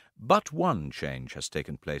us, but one change has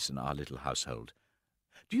taken place in our little household.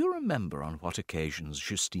 Do you remember on what occasions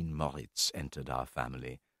Justine Moritz entered our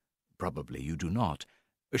family? Probably you do not.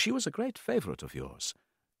 She was a great favourite of yours.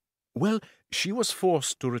 Well, she was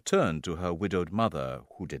forced to return to her widowed mother,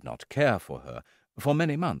 who did not care for her, for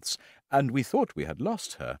many months, and we thought we had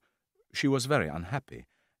lost her. She was very unhappy.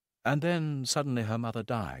 And then suddenly her mother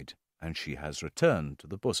died, and she has returned to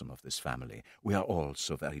the bosom of this family. We are all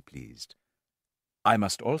so very pleased. I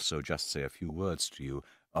must also just say a few words to you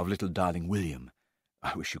of little darling William.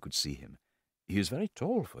 I wish you could see him. He is very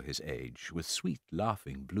tall for his age, with sweet,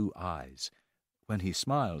 laughing blue eyes. When he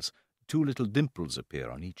smiles, 2 little dimples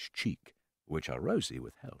appear on each cheek, which are rosy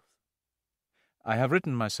with health. I have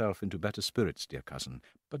written myself into better spirits, dear cousin,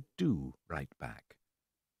 but do write back.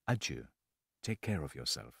 Adieu. Take care of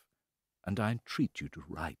yourself, and I entreat you to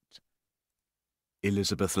write.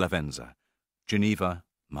 Elizabeth Lavenza, Geneva,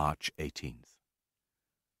 March 18th.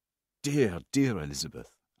 Dear, dear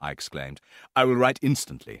Elizabeth, I exclaimed, I will write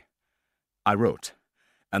instantly. I wrote,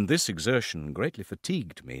 and this exertion greatly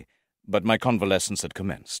fatigued me, but my convalescence had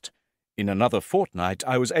commenced. In another fortnight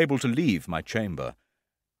I was able to leave my chamber.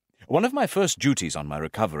 One of my first duties on my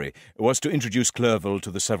recovery was to introduce Clerval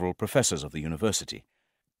to the several professors of the university.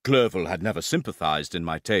 Clerval had never sympathized in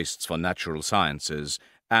my tastes for natural sciences,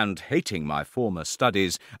 and, hating my former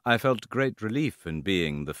studies, I felt great relief in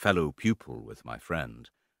being the fellow pupil with my friend.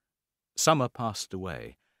 Summer passed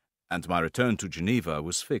away, and my return to Geneva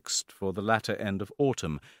was fixed for the latter end of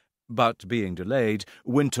autumn, but being delayed,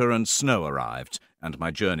 winter and snow arrived, and my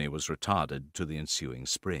journey was retarded to the ensuing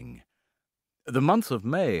spring. The month of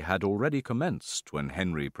May had already commenced when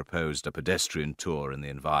Henry proposed a pedestrian tour in the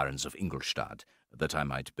environs of Ingolstadt, that I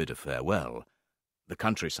might bid a farewell. The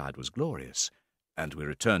countryside was glorious, and we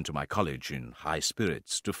returned to my college in high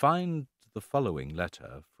spirits to find the following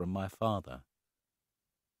letter from my father.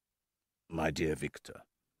 My dear Victor,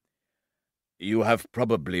 you have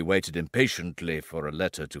probably waited impatiently for a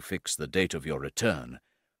letter to fix the date of your return.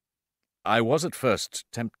 I was at first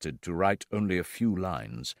tempted to write only a few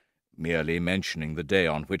lines, merely mentioning the day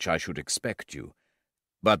on which I should expect you,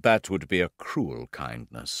 but that would be a cruel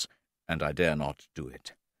kindness, and I dare not do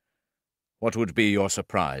it. What would be your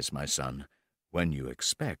surprise, my son, when you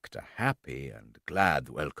expect a happy and glad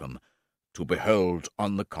welcome, to behold,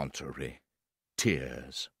 on the contrary,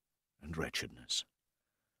 tears and wretchedness?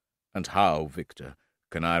 And how, Victor,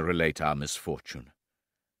 can I relate our misfortune?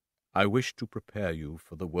 I wish to prepare you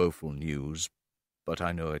for the woeful news, but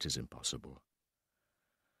I know it is impossible.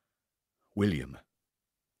 William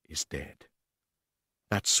is dead.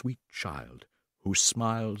 That sweet child, whose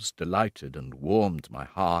smiles delighted and warmed my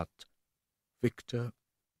heart. Victor,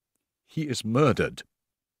 he is murdered.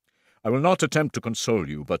 I will not attempt to console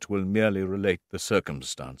you, but will merely relate the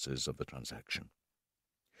circumstances of the transaction.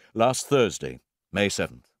 Last Thursday, May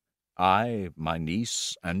 7th, I, my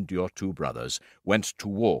niece, and your 2 brothers went to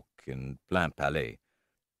walk in Plain-Palais.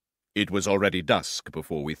 It was already dusk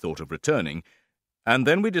before we thought of returning, and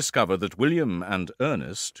then we discovered that William and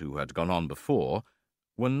Ernest, who had gone on before,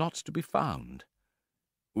 were not to be found.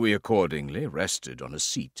 We accordingly rested on a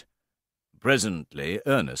seat. Presently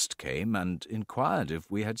Ernest came and inquired if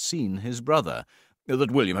we had seen his brother,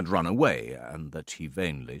 that William had run away, and that he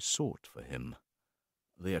vainly sought for him.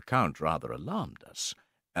 The account rather alarmed us,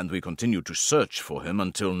 and we continued to search for him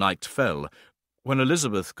until night fell, when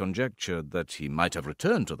Elizabeth conjectured that he might have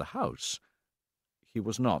returned to the house. He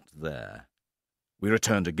was not there. We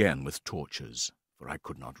returned again with torches, for I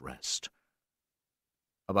could not rest.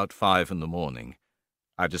 About 5 in the morning,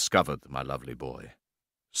 I discovered my lovely boy,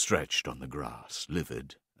 stretched on the grass,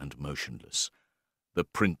 livid and motionless. The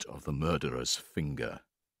print of the murderer's finger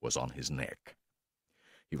was on his neck.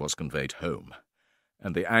 He was conveyed home,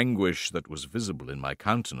 and the anguish that was visible in my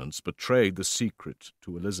countenance betrayed the secret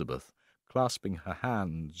to Elizabeth. Clasping her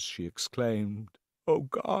hands, she exclaimed, "O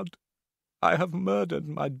God, I have murdered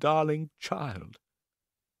my darling child."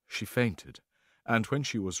 She fainted, and when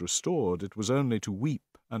she was restored, it was only to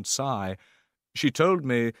weep and sigh. She told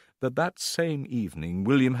me that same evening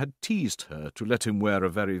William had teased her to let him wear a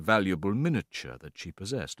very valuable miniature that she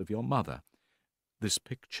possessed of your mother. This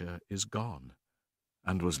picture is gone.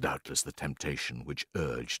 and was doubtless the temptation which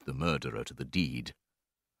urged the murderer to the deed.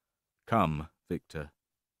 Come, Victor.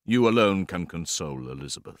 You alone can console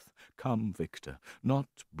Elizabeth. Come, Victor, not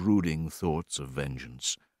brooding thoughts of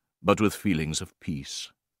vengeance, but with feelings of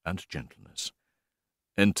peace and gentleness.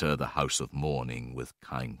 Enter the house of mourning with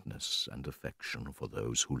kindness and affection for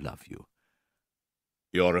those who love you.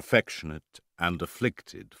 Your affectionate and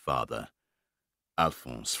afflicted father,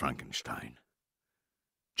 Alphonse Frankenstein.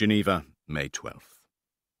 Geneva, May 12th.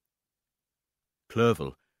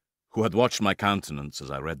 Clerval, who had watched my countenance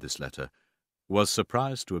as I read this letter, was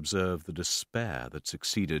surprised to observe the despair that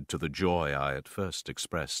succeeded to the joy I at first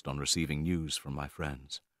expressed on receiving news from my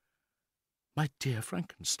friends. "My dear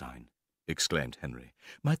Frankenstein," exclaimed Henry,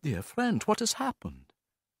 "my dear friend, what has happened?"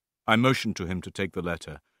 I motioned to him to take the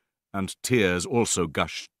letter, and tears also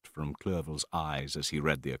gushed from Clerval's eyes as he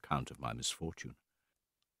read the account of my misfortune.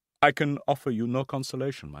 "I can offer you no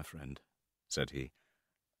consolation, my friend," said he.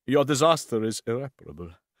 "Your disaster is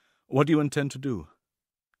irreparable. What do you intend to do?"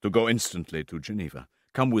 "To go instantly to Geneva.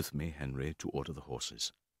 Come with me, Henry, to order the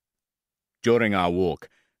horses." During our walk,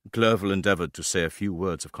 Clerval endeavoured to say a few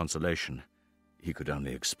words of consolation. He could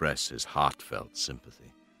only express his heartfelt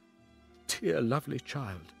sympathy. "Dear, lovely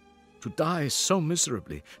child, to die so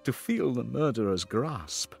miserably, to feel the murderer's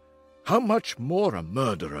grasp. How much more a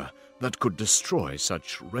murderer that could destroy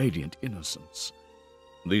such radiant innocence?"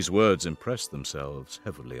 These words impressed themselves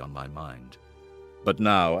heavily on my mind. But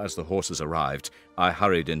now, as the horses arrived, I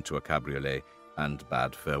hurried into a cabriolet and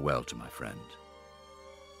bade farewell to my friend.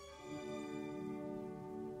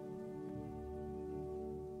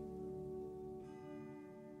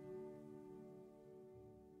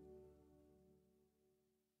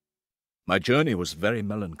 My journey was very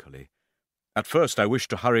melancholy. At first I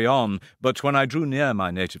wished to hurry on, but when I drew near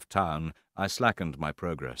my native town, I slackened my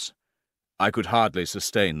progress. I could hardly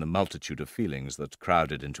sustain the multitude of feelings that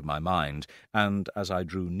crowded into my mind, and as I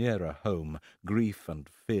drew nearer home, grief and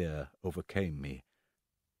fear overcame me.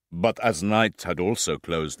 But as night had also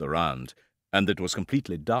closed around, and it was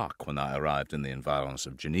completely dark when I arrived in the environs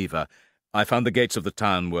of Geneva, I found the gates of the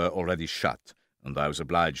town were already shut, and I was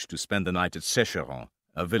obliged to spend the night at Sécheron,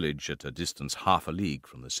 a village at a distance half a league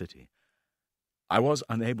from the city. I was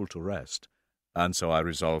unable to rest, and so I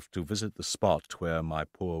resolved to visit the spot where my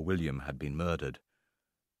poor William had been murdered.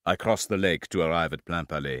 I crossed the lake to arrive at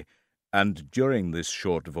Plainpalais, and during this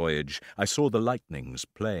short voyage I saw the lightnings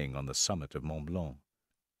playing on the summit of Mont Blanc.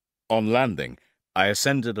 On landing, I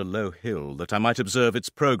ascended a low hill that I might observe its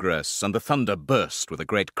progress, and the thunder burst with a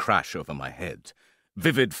great crash over my head.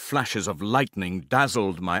 Vivid flashes of lightning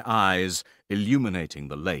dazzled my eyes, illuminating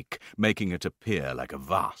the lake, making it appear like a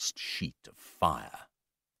vast sheet of fire.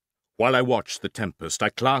 While I watched the tempest, I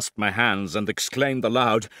clasped my hands and exclaimed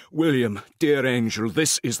aloud, "William, dear angel,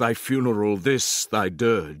 this is thy funeral, this thy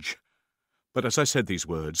dirge." But as I said these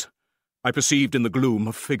words, I perceived in the gloom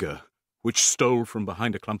a figure, which stole from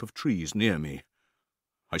behind a clump of trees near me.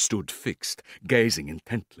 I stood fixed, gazing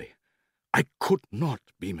intently. I could not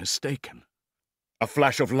be mistaken. A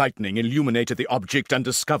flash of lightning illuminated the object and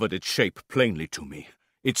discovered its shape plainly to me.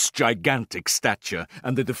 Its gigantic stature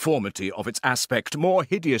and the deformity of its aspect, more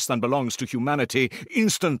hideous than belongs to humanity,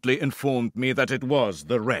 instantly informed me that it was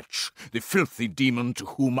the wretch, the filthy demon to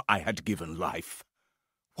whom I had given life.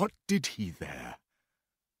 What did he there?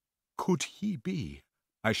 Could he be,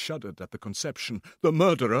 I shuddered at the conception, the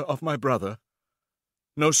murderer of my brother?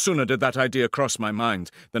 No sooner did that idea cross my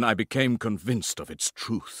mind than I became convinced of its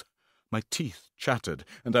truth. My teeth chattered,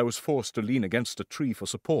 and I was forced to lean against a tree for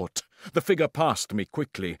support. The figure passed me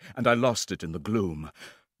quickly, and I lost it in the gloom.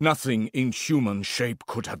 Nothing in human shape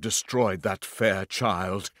could have destroyed that fair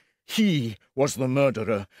child. He was the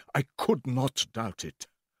murderer. I could not doubt it.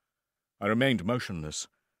 I remained motionless.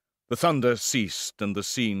 The thunder ceased, and the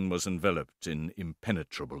scene was enveloped in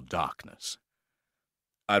impenetrable darkness.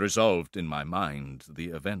 I resolved in my mind the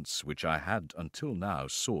events which I had until now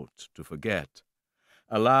sought to forget.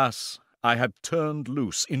 Alas, I had turned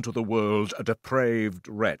loose into the world a depraved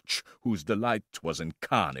wretch whose delight was in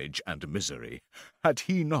carnage and misery. Had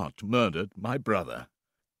he not murdered my brother?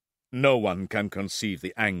 No one can conceive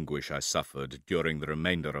the anguish I suffered during the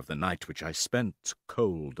remainder of the night which I spent,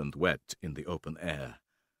 cold and wet, in the open air.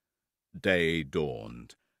 Day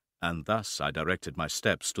dawned, and thus I directed my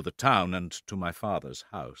steps to the town and to my father's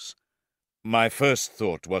house. My first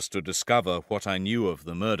thought was to discover what I knew of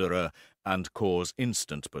the murderer and cause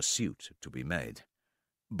instant pursuit to be made.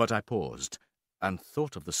 But I paused, and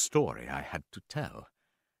thought of the story I had to tell.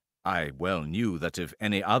 I well knew that if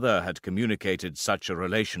any other had communicated such a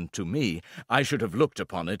relation to me, I should have looked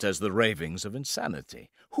upon it as the ravings of insanity.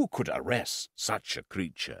 Who could arrest such a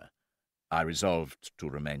creature? I resolved to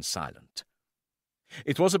remain silent.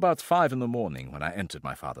 It was about 5 in the morning when I entered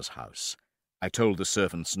my father's house. I told the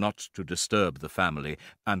servants not to disturb the family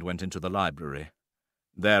and went into the library.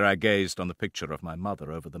 There I gazed on the picture of my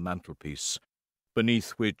mother over the mantelpiece,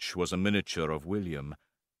 beneath which was a miniature of William,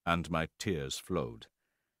 and my tears flowed.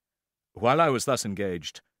 While I was thus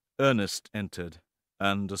engaged, Ernest entered,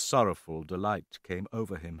 and a sorrowful delight came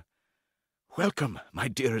over him. "Welcome, my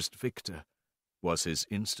dearest Victor," was his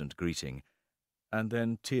instant greeting, and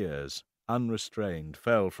then tears, unrestrained,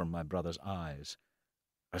 fell from my brother's eyes.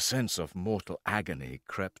 A sense of mortal agony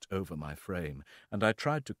crept over my frame, and I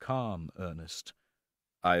tried to calm Ernest.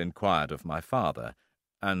 I inquired of my father,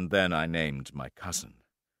 and then I named my cousin.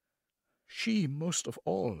 "She, most of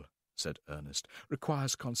all," said Ernest,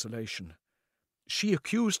 "requires consolation. She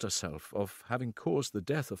accused herself of having caused the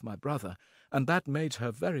death of my brother, and that made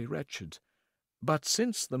her very wretched. But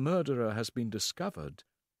since the murderer has been discovered—"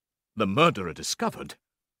 "The murderer discovered?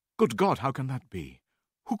 Good God, how can that be?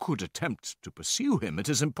 Who could attempt to pursue him? It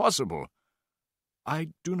is impossible."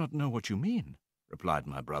 "I do not know what you mean," replied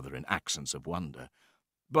my brother in accents of wonder.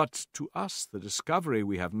 "But to us the discovery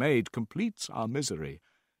we have made completes our misery.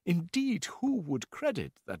 Indeed, who would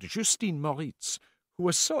credit that Justine Moritz, who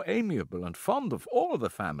was so amiable and fond of all the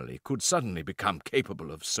family, could suddenly become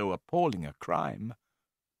capable of so appalling a crime?"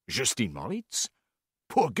 "Justine Moritz?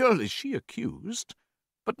 Poor girl, is she accused?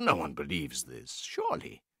 But no one believes this,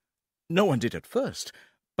 surely." "No one did at first,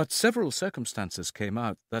 but several circumstances came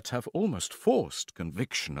out that have almost forced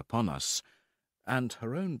conviction upon us, and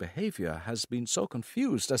her own behaviour has been so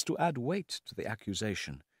confused as to add weight to the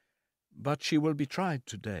accusation. But she will be tried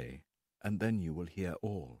today, and then you will hear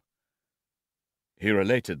all." He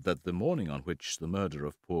related that the morning on which the murder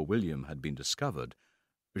of poor William had been discovered,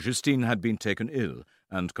 Justine had been taken ill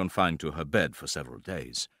and confined to her bed for several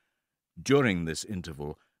days. During this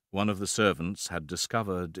interval, one of the servants had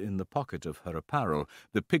discovered in the pocket of her apparel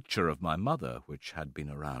the picture of my mother which had been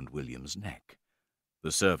around William's neck.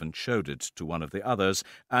 The servant showed it to one of the others,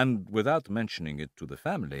 and, without mentioning it to the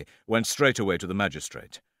family, went straight away to the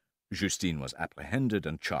magistrate. Justine was apprehended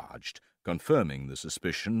and charged, confirming the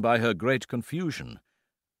suspicion by her great confusion.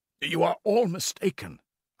 "You are all mistaken,"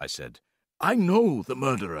 I said. "I know the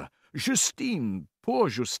murderer. Poor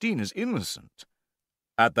Justine is innocent."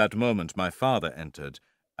 At that moment my father entered,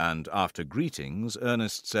 and after greetings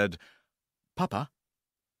Ernest said, "Papa,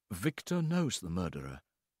 Victor knows the murderer.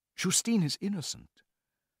 Justine is innocent."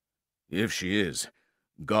 "If she is,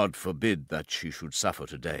 God forbid that she should suffer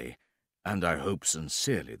today, and I hope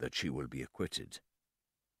sincerely that she will be acquitted."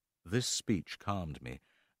 This speech calmed me.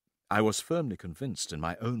 I was firmly convinced in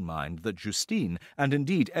my own mind that Justine, and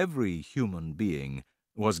indeed every human being,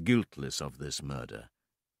 was guiltless of this murder.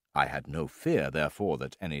 I had no fear, therefore,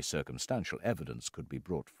 that any circumstantial evidence could be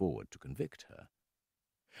brought forward to convict her.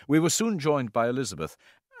 We were soon joined by Elizabeth,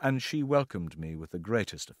 and she welcomed me with the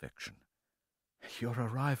greatest affection. "Your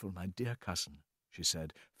arrival, my dear cousin," she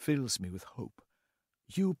said, "fills me with hope.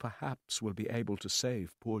 You, perhaps, will be able to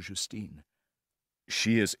save poor Justine."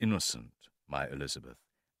 "She is innocent, my Elizabeth,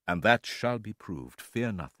 and that shall be proved.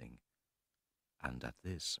 Fear nothing." And at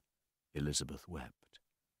this Elizabeth wept.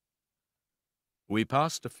 We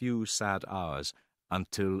passed a few sad hours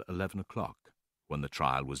until 11 o'clock, when the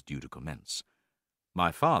trial was due to commence.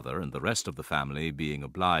 My father and the rest of the family being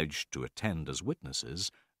obliged to attend as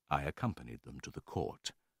witnesses, I accompanied them to the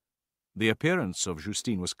court. The appearance of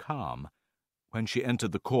Justine was calm. When she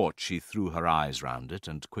entered the court, she threw her eyes round it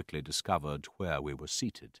and quickly discovered where we were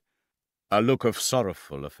seated. A look of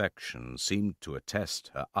sorrowful affection seemed to attest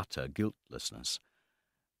her utter guiltlessness.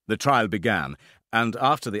 The trial began, and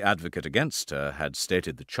after the advocate against her had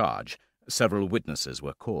stated the charge, several witnesses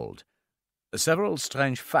were called. Several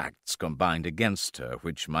strange facts combined against her,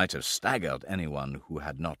 which might have staggered anyone who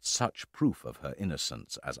had not such proof of her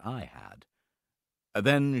innocence as I had.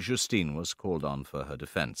 Then Justine was called on for her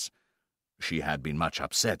defence. She had been much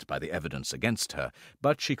upset by the evidence against her,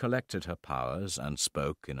 but she collected her powers and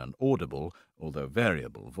spoke in an audible, although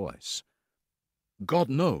variable voice. "God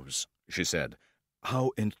knows," she said, "how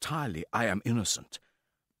entirely I am innocent.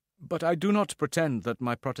 But I do not pretend that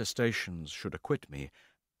my protestations should acquit me.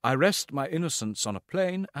 I rest my innocence on a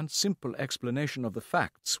plain and simple explanation of the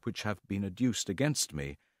facts which have been adduced against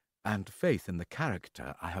me, and faith in the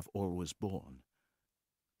character I have always borne."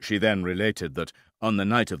 She then related that, on the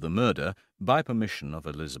night of the murder, by permission of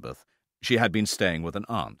Elizabeth, she had been staying with an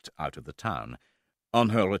aunt out of the town. On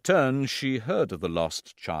her return, she heard of the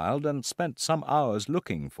lost child and spent some hours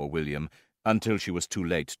looking for William, until she was too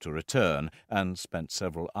late to return, and spent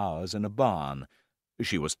several hours in a barn.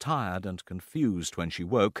 She was tired and confused when she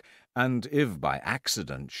woke, and if by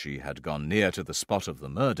accident she had gone near to the spot of the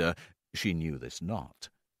murder, she knew this not.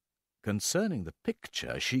 Concerning the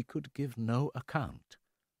picture she could give no account.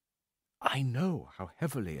 "I know how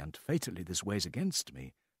heavily and fatally this weighs against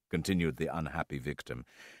me," continued the unhappy victim,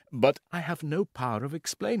 "but I have no power of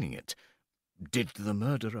explaining it. Did the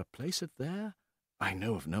murderer place it there? I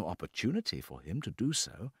know of no opportunity for him to do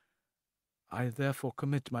so. I therefore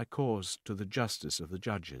commit my cause to the justice of the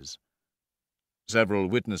judges." Several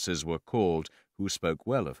witnesses were called who spoke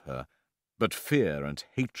well of her, but fear and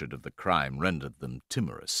hatred of the crime rendered them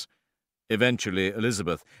timorous. Eventually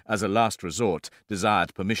Elizabeth, as a last resort,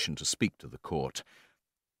 desired permission to speak to the court.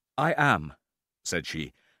 "I am," said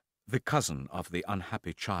she, "the cousin of the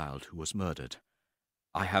unhappy child who was murdered.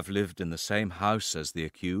 I have lived in the same house as the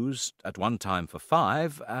accused, at one time for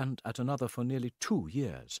 5, and at another for nearly 2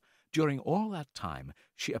 years. During all that time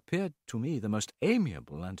she appeared to me the most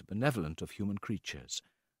amiable and benevolent of human creatures.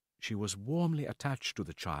 She was warmly attached to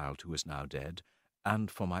the child who is now dead, and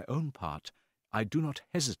for my own part I do not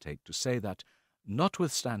hesitate to say that,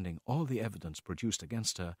 notwithstanding all the evidence produced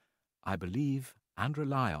against her, I believe and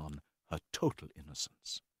rely on her total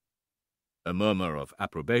innocence." A murmur of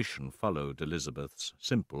approbation followed Elizabeth's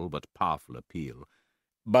simple but powerful appeal,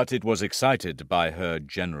 but it was excited by her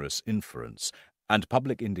generous inference, and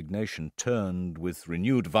public indignation turned with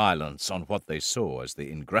renewed violence on what they saw as the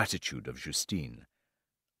ingratitude of Justine.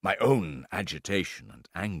 My own agitation and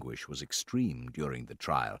anguish was extreme during the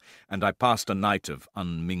trial, and I passed a night of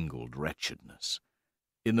unmingled wretchedness.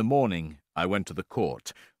 In the morning I went to the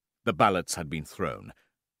court. The ballots had been thrown.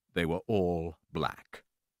 They were all black,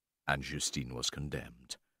 and Justine was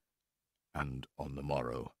condemned. And on the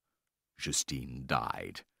morrow Justine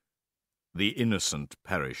died. The innocent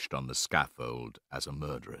perished on the scaffold as a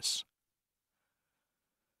murderess.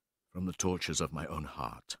 From the tortures of my own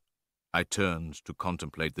heart, I turned to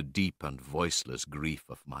contemplate the deep and voiceless grief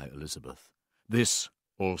of my Elizabeth. This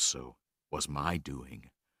also was my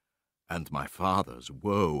doing, and my father's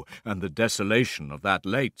woe, and the desolation of that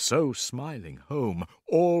late so smiling home,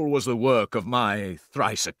 all was the work of my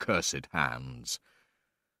thrice accursed hands.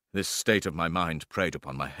 This state of my mind preyed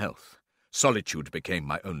upon my health. Solitude became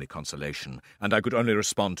my only consolation, and I could only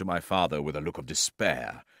respond to my father with a look of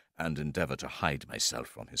despair, and endeavour to hide myself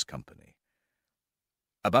from his company.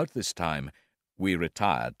 About this time we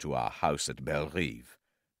retired to our house at Bellerive.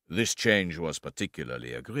 This change was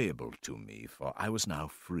particularly agreeable to me, for I was now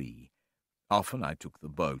free. Often I took the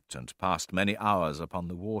boat and passed many hours upon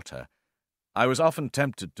the water. I was often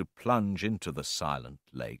tempted to plunge into the silent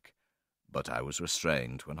lake, but I was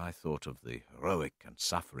restrained when I thought of the heroic and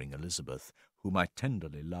suffering Elizabeth, whom I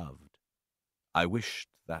tenderly loved. I wished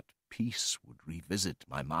that peace would revisit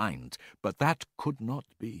my mind, but that could not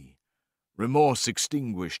be. Remorse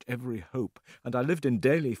extinguished every hope, and I lived in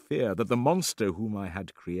daily fear that the monster whom I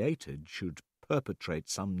had created should perpetrate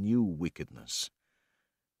some new wickedness.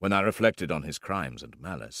 When I reflected on his crimes and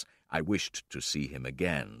malice, I wished to see him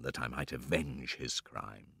again, that I might avenge his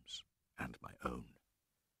crimes and my own.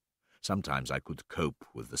 Sometimes I could cope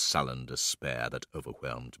with the sullen despair that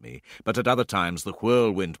overwhelmed me, but at other times the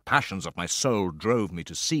whirlwind passions of my soul drove me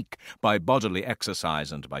to seek, by bodily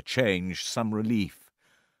exercise and by change, some relief.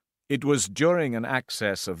 It was during an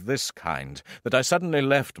access of this kind that I suddenly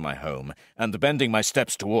left my home, and bending my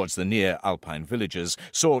steps towards the near Alpine villages,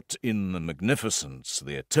 sought in the magnificence,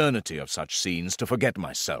 the eternity of such scenes, to forget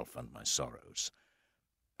myself and my sorrows.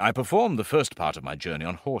 I performed the first part of my journey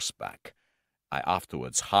on horseback. I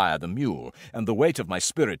afterwards hired a mule, and the weight of my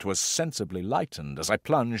spirit was sensibly lightened as I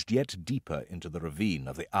plunged yet deeper into the ravine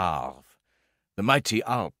of the Arve. The mighty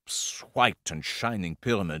Alps, white and shining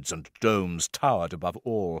pyramids and domes, towered above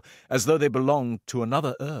all, as though they belonged to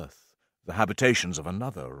another earth, the habitations of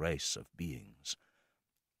another race of beings.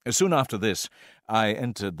 Soon after this, I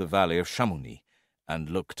entered the valley of Chamonix, and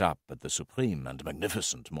looked up at the supreme and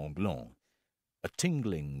magnificent Mont Blanc. A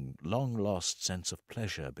tingling, long-lost sense of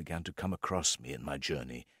pleasure began to come across me in my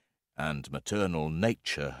journey, and maternal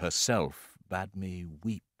nature herself bade me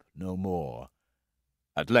weep no more.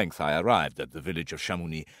 At length I arrived at the village of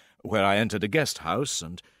Chamonix, where I entered a guest-house,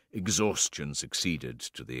 and exhaustion succeeded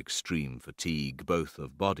to the extreme fatigue both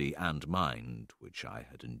of body and mind which I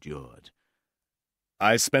had endured.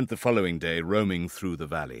 I spent the following day roaming through the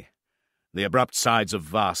valley. The abrupt sides of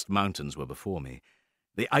vast mountains were before me.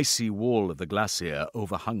 The icy wall of the glacier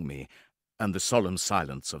overhung me, and the solemn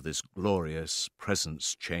silence of this glorious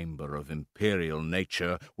presence-chamber of imperial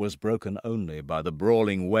nature was broken only by the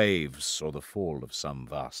brawling waves or the fall of some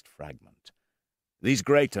vast fragment. These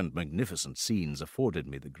great and magnificent scenes afforded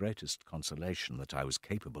me the greatest consolation that I was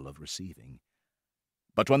capable of receiving.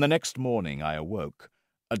 But when the next morning I awoke,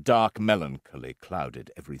 a dark melancholy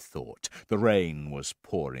clouded every thought. The rain was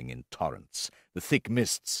pouring in torrents. The thick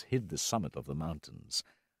mists hid the summit of the mountains.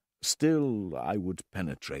 Still I would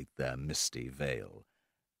penetrate their misty veil.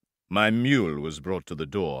 My mule was brought to the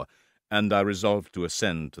door, and I resolved to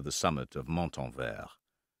ascend to the summit of Montanvert.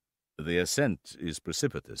 The ascent is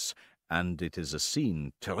precipitous, and it is a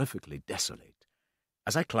scene terrifically desolate.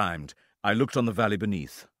 As I climbed, I looked on the valley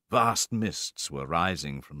beneath. Vast mists were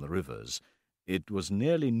rising from the rivers. It was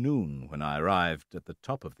nearly noon when I arrived at the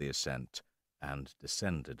top of the ascent and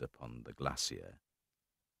descended upon the glacier.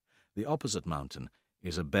 The opposite mountain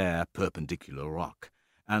is a bare, perpendicular rock,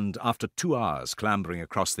 and after 2 hours clambering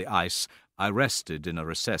across the ice, I rested in a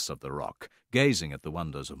recess of the rock, gazing at the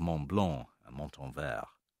wonders of Mont Blanc and Montanvert.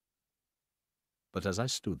 But as I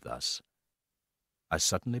stood thus, I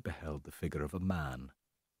suddenly beheld the figure of a man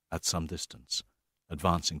at some distance,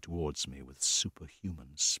 advancing towards me with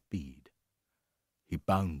superhuman speed. He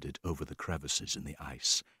bounded over the crevices in the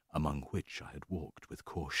ice, among which I had walked with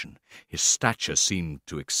caution. His stature seemed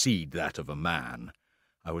to exceed that of a man.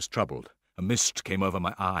 I was troubled. A mist came over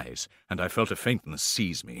my eyes, and I felt a faintness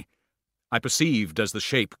seize me. I perceived, as the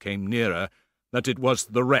shape came nearer, that it was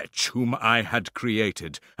the wretch whom I had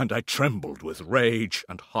created, and I trembled with rage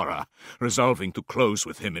and horror, resolving to close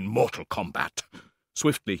with him in mortal combat.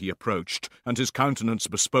 Swiftly he approached, and his countenance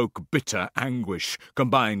bespoke bitter anguish,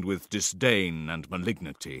 combined with disdain and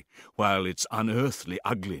malignity, while its unearthly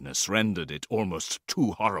ugliness rendered it almost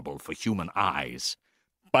too horrible for human eyes.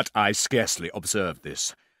 But I scarcely observed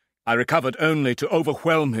this. I recovered only to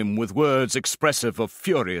overwhelm him with words expressive of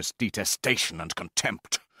furious detestation and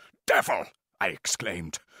contempt. "Devil!" I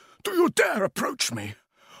exclaimed. "Do you dare approach me?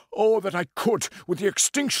 Oh, that I could, with the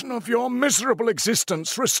extinction of your miserable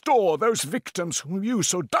existence, restore those victims whom you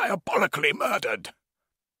so diabolically murdered."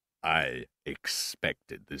 "I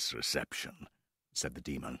expected this reception," said the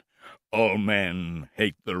demon. "All men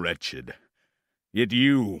hate the wretched. Yet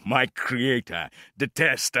you, my creator,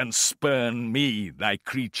 detest and spurn me, thy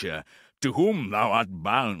creature, to whom thou art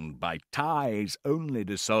bound by ties only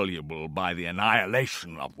dissoluble by the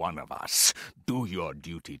annihilation of one of us. Do your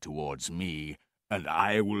duty towards me, and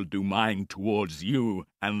I will do mine towards you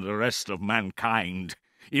and the rest of mankind.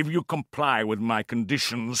 If you comply with my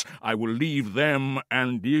conditions, I will leave them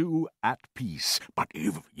and you at peace. But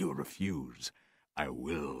if you refuse, I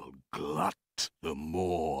will glut the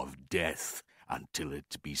maw of death until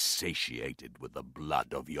it be satiated with the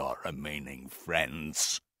blood of your remaining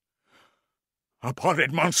friends."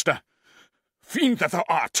 "Abhorred monster! Fiend that thou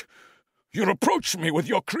art! You reproach me with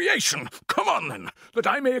your creation. Come on, then, that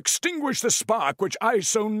I may extinguish the spark which I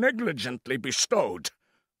so negligently bestowed."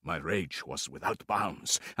 My rage was without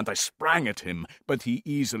bounds, and I sprang at him, but he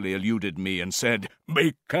easily eluded me and said,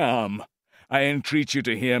 "Be calm. I entreat you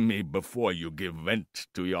to hear me before you give vent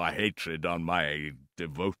to your hatred on my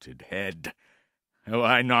devoted head. Have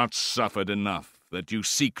I not suffered enough that you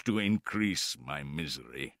seek to increase my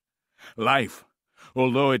misery? Life,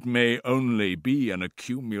 although it may only be an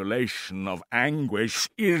accumulation of anguish,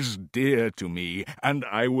 is dear to me, and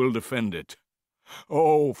I will defend it.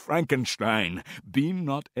 Oh, Frankenstein, be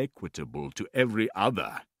not equitable to every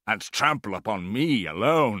other, and trample upon me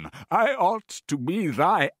alone. I ought to be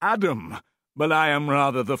thy Adam, but I am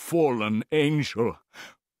rather the fallen angel.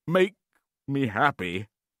 Make me happy,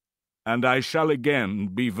 and I shall again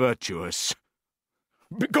be virtuous."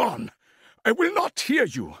 "Begone! I will not hear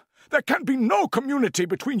you. There can be no community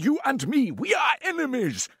between you and me. We are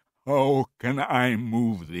enemies." "Oh, can I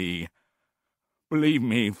move thee? Believe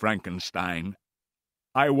me, Frankenstein,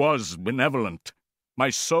 I was benevolent. My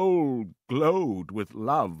soul glowed with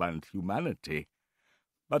love and humanity.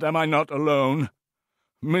 But am I not alone?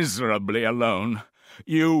 Miserably alone.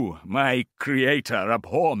 You, my creator,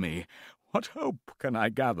 abhor me. What hope can I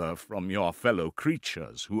gather from your fellow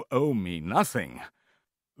creatures who owe me nothing?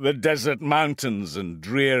 The desert mountains and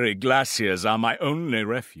dreary glaciers are my only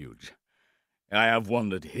refuge. I have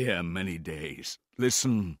wandered here many days.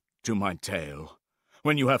 Listen to my tale.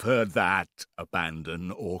 When you have heard that, abandon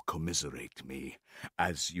or commiserate me,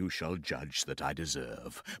 as you shall judge that I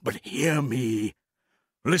deserve. But hear me.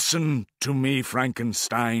 Listen to me,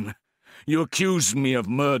 Frankenstein. You accuse me of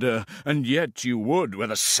murder, and yet you would,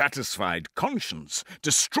 with a satisfied conscience,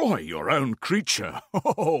 destroy your own creature.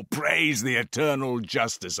 Oh, praise the eternal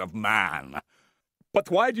justice of man."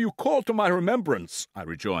 "But why do you call to my remembrance," I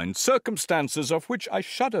rejoined, "circumstances of which I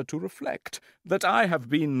shudder to reflect, that I have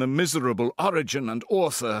been the miserable origin and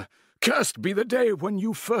author? Cursed be the day when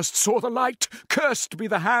you first saw the light! Cursed be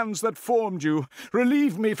the hands that formed you!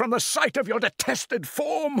 Relieve me from the sight of your detested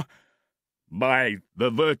form!" By the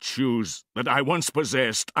virtues that I once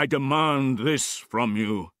possessed, I demand this from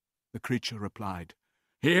you," the creature replied.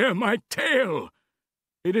 "Hear my tale.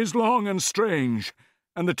 It is long and strange,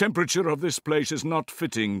 and the temperature of this place is not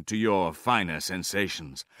fitting to your finer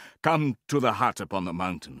sensations. Come to the hut upon the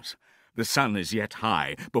mountains. The sun is yet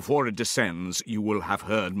high. Before it descends, you will have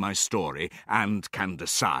heard my story, and can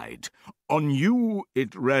decide. On you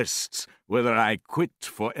it rests whether I quit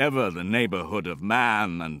forever the neighborhood of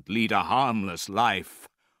man and lead a harmless life,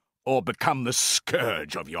 or become the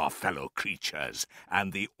scourge of your fellow creatures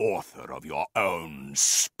and the author of your own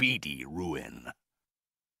speedy ruin."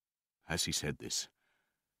 As he said this,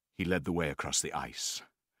 he led the way across the ice.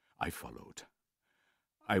 I followed.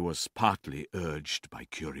 I was partly urged by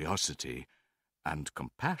curiosity, and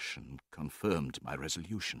compassion confirmed my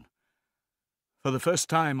resolution. For the first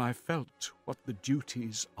time I felt what the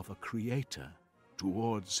duties of a creator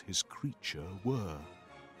towards his creature were,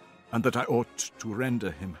 and that I ought to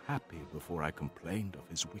render him happy before I complained of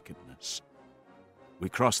his wickedness. We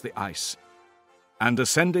crossed the ice, and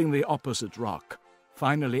ascending the opposite rock,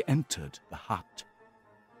 finally entered the hut.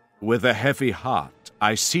 With a heavy heart,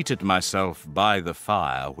 I seated myself by the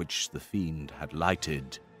fire which the fiend had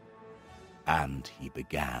lighted, and he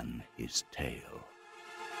began his tale.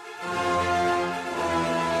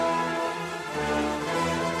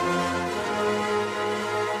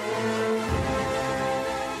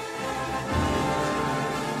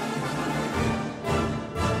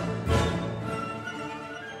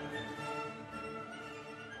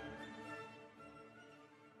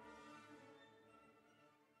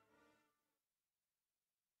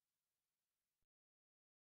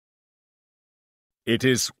 It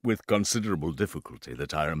is with considerable difficulty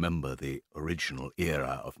that I remember the original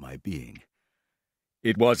era of my being.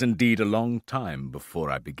 It was indeed a long time before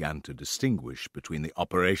I began to distinguish between the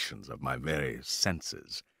operations of my various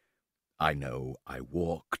senses. I know I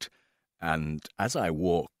walked, and as I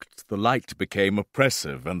walked, the light became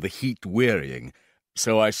oppressive and the heat wearying,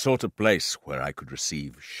 so I sought a place where I could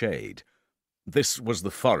receive shade. This was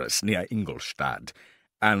the forest near Ingolstadt,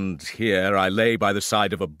 and here I lay by the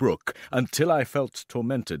side of a brook until I felt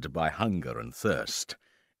tormented by hunger and thirst.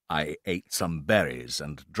 I ate some berries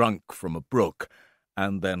and drank from a brook,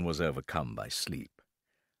 and then was overcome by sleep.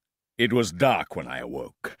 It was dark when I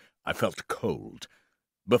awoke. I felt cold.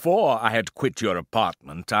 Before I had quit your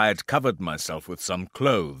apartment, I had covered myself with some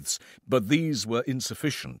clothes, but these were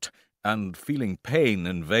insufficient, and feeling pain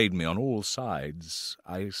invade me on all sides,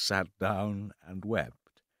 I sat down and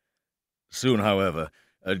wept. Soon, however,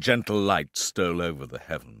 a gentle light stole over the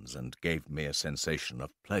heavens and gave me a sensation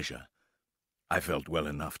of pleasure. I felt well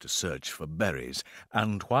enough to search for berries,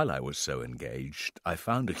 and while I was so engaged, I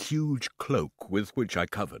found a huge cloak with which I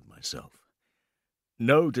covered myself.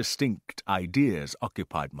 No distinct ideas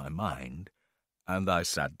occupied my mind, and I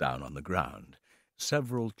sat down on the ground.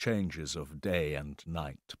 Several changes of day and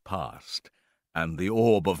night passed, and the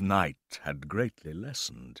orb of night had greatly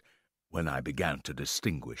lessened, when I began to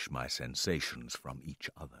distinguish my sensations from each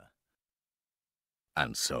other.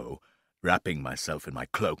 And so, wrapping myself in my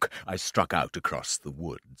cloak, I struck out across the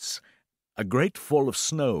woods. A great fall of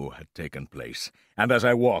snow had taken place, and as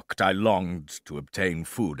I walked I longed to obtain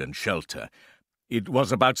food and shelter. It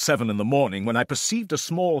was about 7 in the morning when I perceived a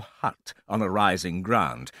small hut on a rising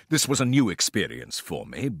ground. This was a new experience for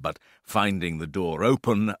me, but finding the door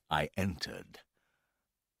open, I entered.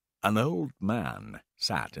 An old man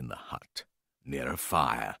sat in the hut, near a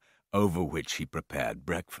fire, over which he prepared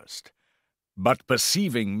breakfast. But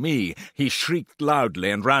perceiving me, he shrieked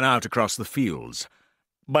loudly and ran out across the fields.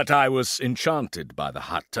 But I was enchanted by the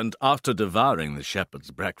hut, and after devouring the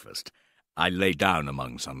shepherd's breakfast, I lay down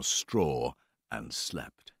among some straw and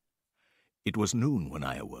slept. It was noon when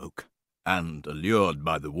I awoke, and, allured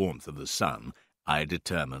by the warmth of the sun, I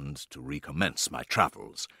determined to recommence my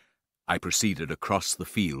travels. I proceeded across the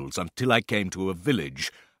fields until I came to a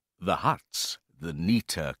village. The huts, the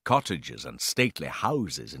neater cottages and stately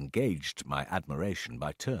houses engaged my admiration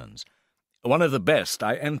by turns. One of the best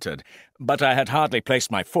I entered, but I had hardly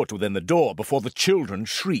placed my foot within the door before the children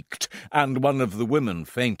shrieked, and one of the women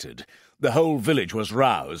fainted. The whole village was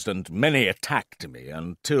roused, and many attacked me,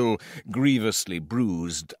 until, grievously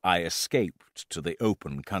bruised, I escaped to the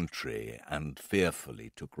open country and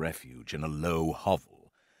fearfully took refuge in a low hovel.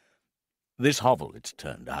 This hovel, it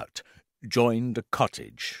turned out, joined a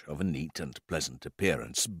cottage of a neat and pleasant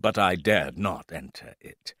appearance, but I dared not enter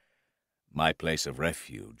it. My place of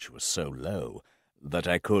refuge was so low that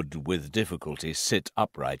I could with difficulty sit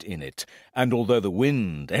upright in it, and although the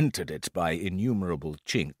wind entered it by innumerable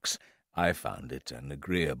chinks, I found it an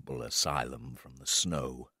agreeable asylum from the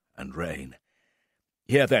snow and rain.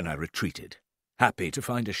 Here then I retreated, happy to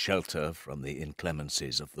find a shelter from the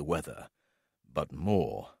inclemencies of the weather, but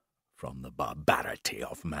more from the barbarity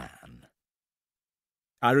of man.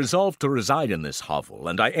 I resolved to reside in this hovel,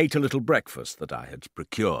 and I ate a little breakfast that I had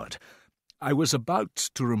procured. I was about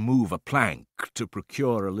to remove a plank to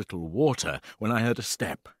procure a little water when I heard a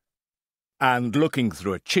step, and looking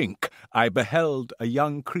through a chink, I beheld a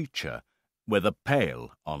young creature with a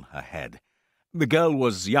pail on her head. The girl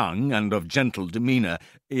was young and of gentle demeanour,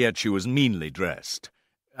 yet she was meanly dressed.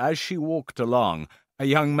 As she walked along, a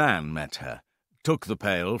young man met her, took the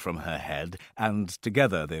pail from her head, and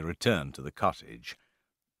together they returned to the cottage.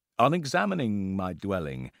 On examining my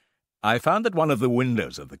dwelling, I found that one of the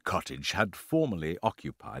windows of the cottage had formerly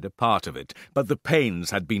occupied a part of it, but the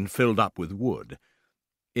panes had been filled up with wood.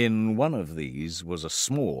 In one of these was a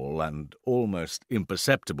small and almost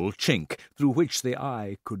imperceptible chink through which the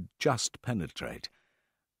eye could just penetrate.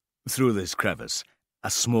 Through this crevice a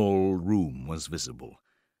small room was visible,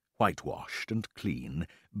 whitewashed and clean,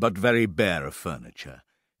 but very bare of furniture.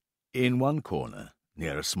 In one corner,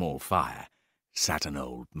 near a small fire, sat an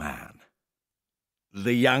old man.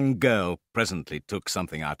 The young girl presently took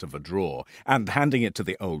something out of a drawer, and handing it to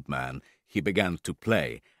the old man, he began to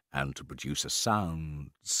play, and to produce a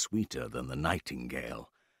sound sweeter than the nightingale.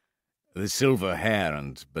 The silver hair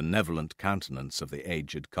and benevolent countenance of the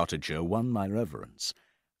aged cottager won my reverence,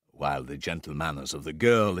 while the gentle manners of the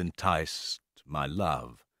girl enticed my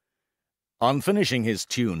love. On finishing his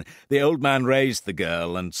tune, the old man raised the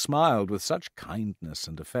girl and smiled with such kindness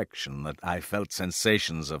and affection that I felt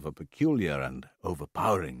sensations of a peculiar and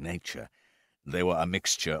overpowering nature. They were a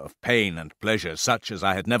mixture of pain and pleasure such as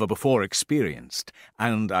I had never before experienced,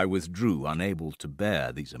 and I withdrew unable to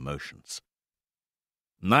bear these emotions.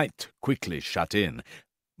 Night quickly shut in,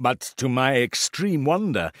 but to my extreme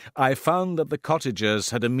wonder I found that the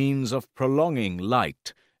cottagers had a means of prolonging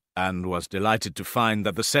light, and was delighted to find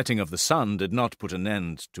that the setting of the sun did not put an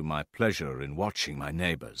end to my pleasure in watching my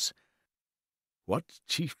neighbours. What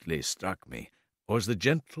chiefly struck me was the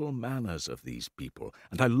gentle manners of these people,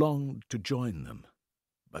 and I longed to join them,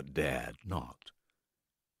 but dared not.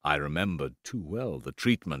 I remembered too well the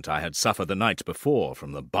treatment I had suffered the night before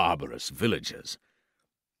from the barbarous villagers.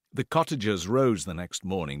 The cottagers rose the next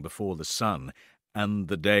morning before the sun, and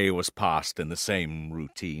the day was passed in the same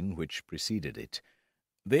routine which preceded it.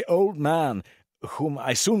 The old man, whom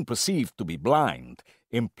I soon perceived to be blind,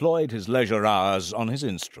 employed his leisure hours on his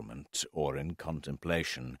instrument or in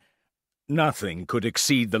contemplation. Nothing could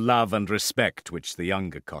exceed the love and respect which the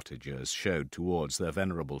younger cottagers showed towards their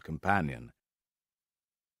venerable companion.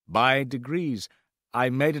 By degrees, I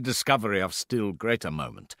made a discovery of still greater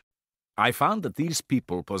moment. I found that these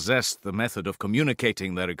people possessed the method of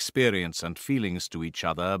communicating their experience and feelings to each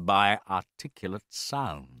other by articulate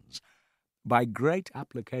sounds. By great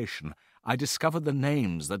application, I discovered the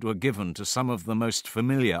names that were given to some of the most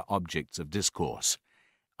familiar objects of discourse.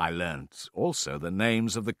 I learnt also the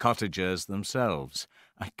names of the cottagers themselves.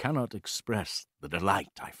 I cannot express the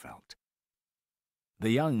delight I felt. The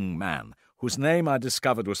young man, whose name I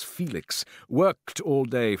discovered was Felix, worked all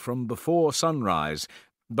day from before sunrise,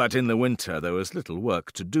 but in the winter there was little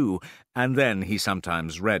work to do, and then he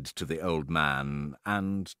sometimes read to the old man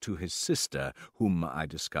and to his sister, whom I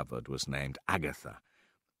discovered was named Agatha.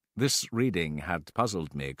 This reading had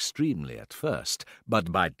puzzled me extremely at first,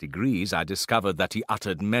 but by degrees I discovered that he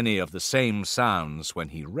uttered many of the same sounds when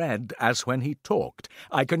he read as when he talked.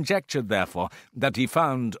 I conjectured, therefore, that he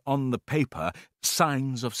found on the paper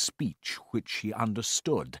signs of speech which he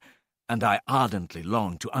understood, and I ardently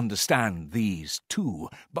longed to understand these too,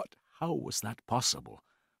 but how was that possible?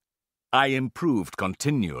 I improved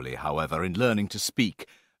continually, however, in learning to speak,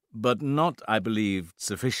 but not, I believed,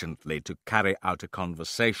 sufficiently to carry out a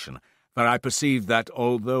conversation, for I perceived that,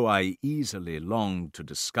 although I easily longed to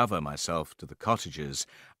discover myself to the cottagers,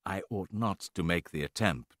 I ought not to make the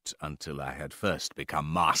attempt until I had first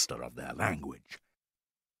become master of their language.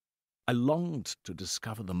 I longed to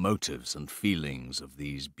discover the motives and feelings of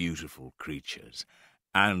these beautiful creatures,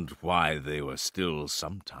 and why they were still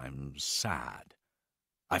sometimes sad.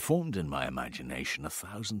 I formed in my imagination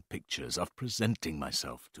 1,000 pictures of presenting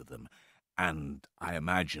myself to them, and I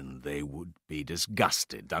imagined they would be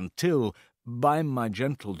disgusted until, by my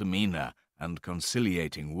gentle demeanour and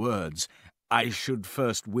conciliating words, I should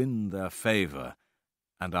first win their favour,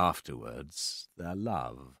 and afterwards their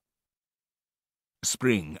love.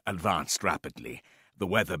 Spring advanced rapidly. The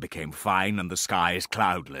weather became fine and the skies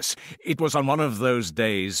cloudless. It was on one of those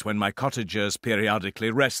days when my cottagers periodically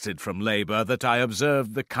rested from labour that I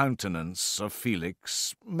observed the countenance of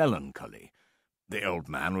Felix melancholy. The old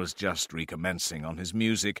man was just recommencing on his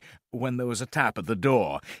music when there was a tap at the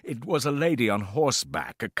door. It was a lady on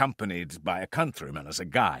horseback, accompanied by a countryman as a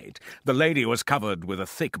guide. The lady was covered with a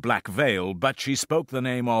thick black veil, but she spoke the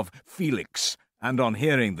name of Felix, and on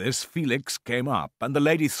hearing this, Felix came up, and the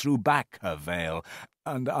lady threw back her veil,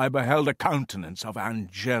 and I beheld a countenance of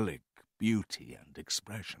angelic beauty and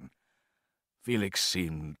expression. Felix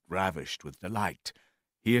seemed ravished with delight.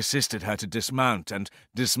 He assisted her to dismount, and,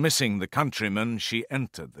 dismissing the countryman, she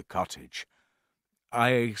entered the cottage.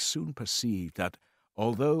 I soon perceived that,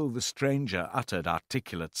 although the stranger uttered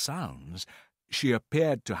articulate sounds, she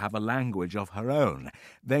appeared to have a language of her own.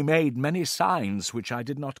 They made many signs which I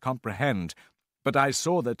did not comprehend, but I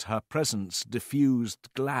saw that her presence diffused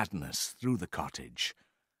gladness through the cottage.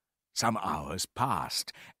 Some hours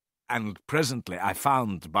passed, and presently I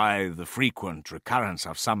found, by the frequent recurrence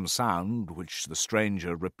of some sound which the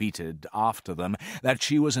stranger repeated after them, that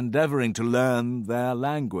she was endeavouring to learn their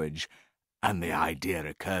language, and the idea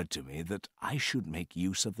occurred to me that I should make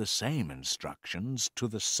use of the same instructions to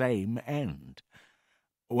the same end.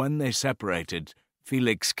 When they separated,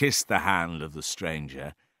 Felix kissed the hand of the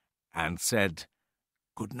stranger, and said,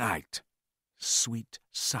 "Good night, sweet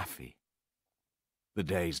Safie." The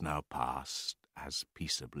days now passed as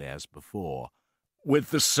peaceably as before, with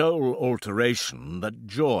the sole alteration that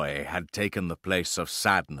joy had taken the place of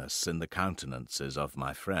sadness in the countenances of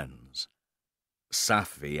my friends.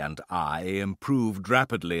 Safie and I improved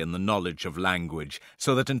rapidly in the knowledge of language,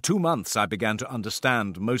 so that in 2 months I began to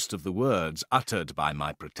understand most of the words uttered by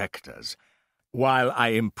my protectors. While I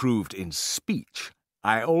improved in speech,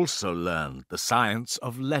 I also learned the science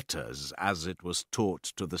of letters as it was taught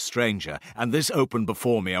to the stranger, and this opened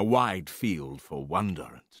before me a wide field for wonder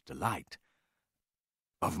and delight.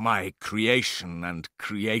 Of my creation and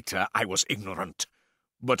creator I was ignorant,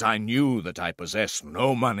 but I knew that I possessed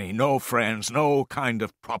no money, no friends, no kind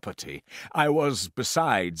of property. I was,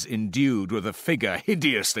 besides, endued with a figure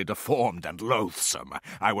hideously deformed and loathsome.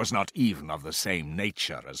 I was not even of the same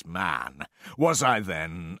nature as man. Was I,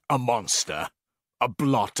 then, a monster? A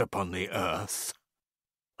blot upon the earth?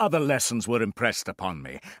 Other lessons were impressed upon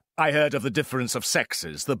me. I heard of the difference of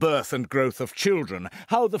sexes, the birth and growth of children,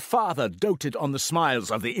 how the father doted on the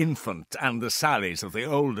smiles of the infant and the sallies of the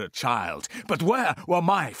older child. But where were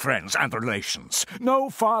my friends and relations?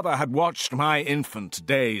 No father had watched my infant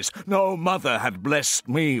days, no mother had blessed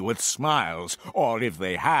me with smiles, or if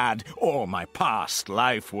they had, all my past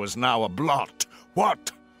life was now a blot.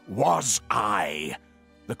 What was I?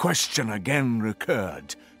 The question again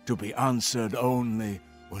recurred, to be answered only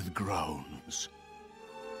with groans.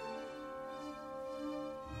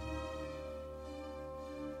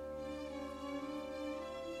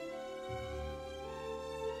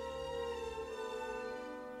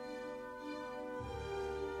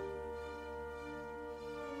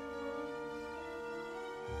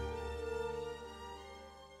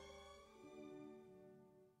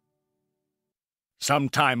 Some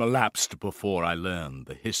time elapsed before I learned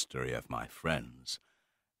the history of my friends,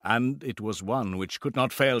 and it was one which could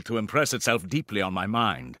not fail to impress itself deeply on my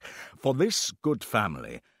mind, for this good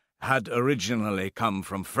family had originally come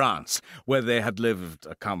from France, where they had lived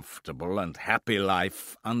a comfortable and happy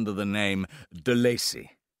life under the name de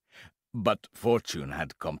Lacy. But fortune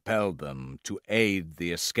had compelled them to aid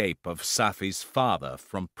the escape of Safie's father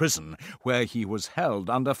from prison, where he was held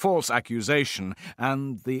under false accusation,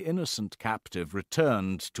 and the innocent captive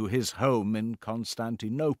returned to his home in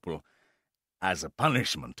Constantinople. As a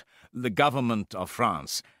punishment, the government of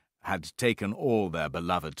France had taken all their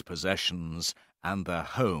beloved possessions and their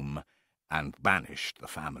home, and banished the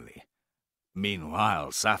family.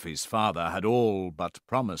 Meanwhile, Safie's father had all but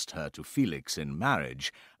promised her to Felix in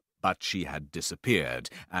marriage, but she had disappeared,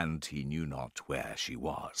 and he knew not where she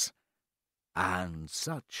was. And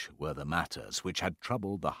such were the matters which had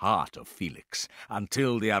troubled the heart of Felix,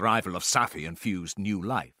 until the arrival of Safie infused new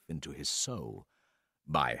life into his soul.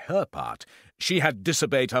 By her part, she had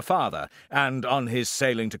disobeyed her father, and on his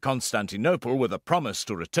sailing to Constantinople with a promise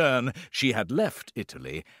to return, she had left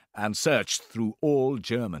Italy and searched through all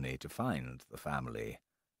Germany to find the family.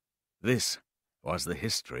 This was the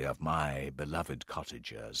history of my beloved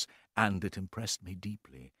cottagers, and it impressed me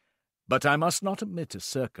deeply. But I must not omit a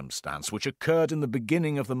circumstance which occurred in the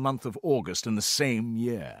beginning of the month of August in the same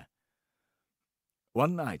year.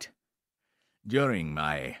 One night, during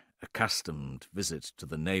my accustomed visit to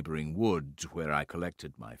the neighbouring wood where I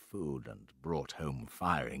collected my food and brought home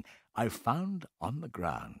firing, I found on the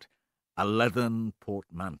ground a leathern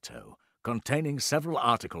portmanteau containing several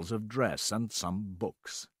articles of dress and some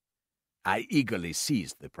books. I eagerly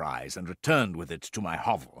seized the prize and returned with it to my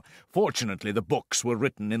hovel. Fortunately, the books were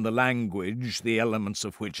written in the language, the elements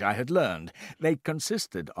of which I had learned. They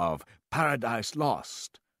consisted of Paradise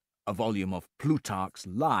Lost, a volume of Plutarch's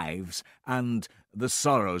Lives, and The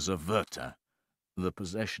Sorrows of Werther. The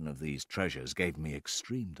possession of these treasures gave me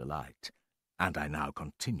extreme delight, and I now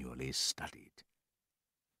continually studied.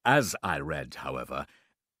 As I read, however,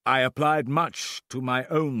 I applied much to my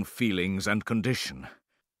own feelings and condition.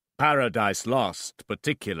 Paradise Lost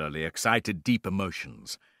particularly excited deep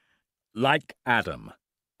emotions. Like Adam,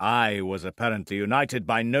 I was apparently united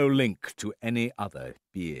by no link to any other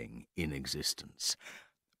being in existence.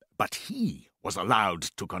 But he was allowed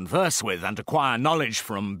to converse with and acquire knowledge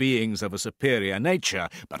from beings of a superior nature,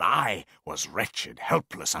 but I was wretched,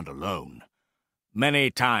 helpless, and alone.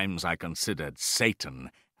 Many times I considered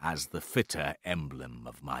Satan as the fitter emblem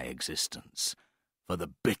of my existence, for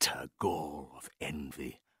the bitter gall of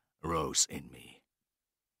envy rose in me.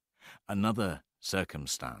 Another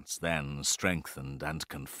circumstance then strengthened and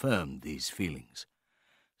confirmed these feelings.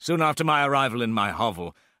 Soon after my arrival in my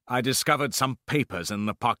hovel, I discovered some papers in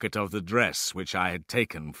the pocket of the dress which I had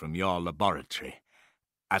taken from your laboratory.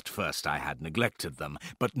 At first I had neglected them,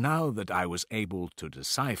 but now that I was able to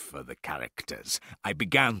decipher the characters, I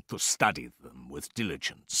began to study them with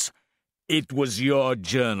diligence. It was your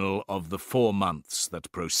journal of the 4 months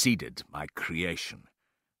that preceded my creation.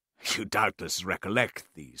 You doubtless recollect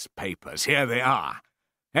these papers. Here they are.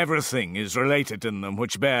 Everything is related in them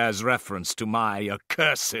which bears reference to my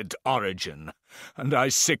accursed origin, and I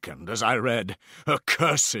sickened as I read,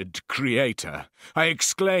 "Accursed Creator." I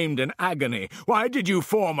exclaimed in agony, "Why did you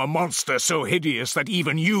form a monster so hideous that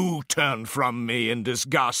even you turned from me in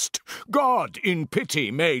disgust? God, in pity,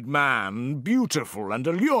 made man beautiful and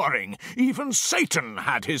alluring. Even Satan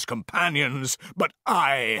had his companions, but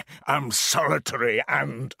I am solitary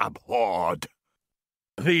and abhorred."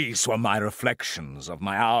 These were my reflections of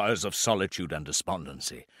my hours of solitude and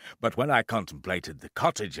despondency, but when I contemplated the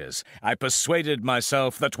cottagers, I persuaded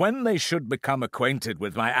myself that when they should become acquainted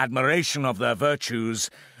with my admiration of their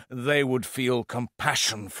virtues, they would feel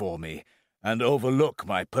compassion for me and overlook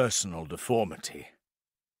my personal deformity.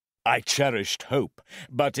 I cherished hope,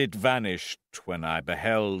 but it vanished when I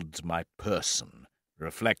beheld my person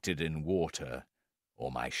reflected in water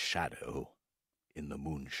or my shadow in the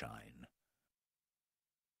moonshine.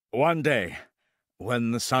 One day,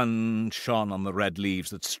 when the sun shone on the red leaves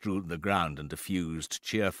that strewed the ground and diffused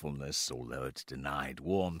cheerfulness, although it denied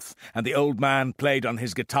warmth, and the old man played on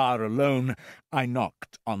his guitar alone, I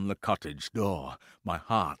knocked on the cottage door. My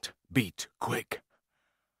heart beat quick.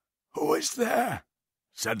 "Who is there?"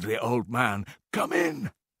 said the old man. "Come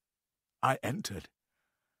in." I entered.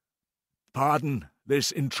 "Pardon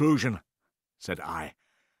this intrusion," said I.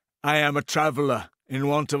 "I am a traveller in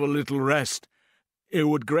want of a little rest. It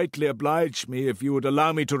would greatly oblige me if you would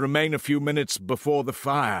allow me to remain a few minutes before the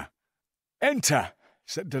fire." "Enter,"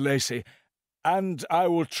 said de Lacy, "and I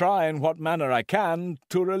will try in what manner I can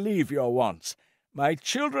to relieve your wants. My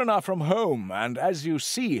children are from home, and as you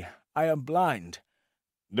see, I am blind."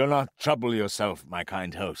 "Do not trouble yourself, my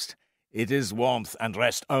kind host. It is warmth and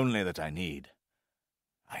rest only that I need."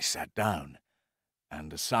 I sat down,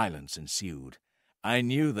 and a silence ensued. I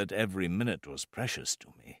knew that every minute was precious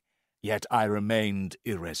to me. Yet I remained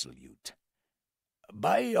irresolute.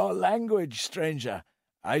 "By your language, stranger,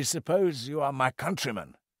 I suppose you are my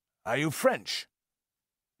countryman. Are you French?"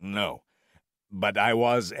 "No, but I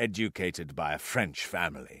was educated by a French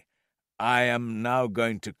family. I am now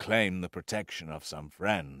going to claim the protection of some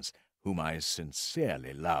friends whom I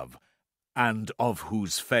sincerely love, and of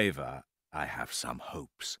whose favor I have some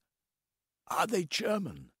hopes." "Are they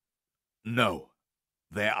German?" "No.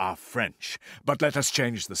 They are French, but let us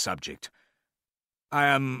change the subject. I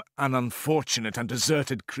am an unfortunate and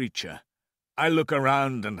deserted creature. I look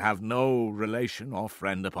around and have no relation or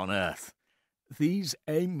friend upon earth. These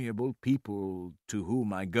amiable people to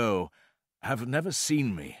whom I go have never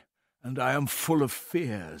seen me, and I am full of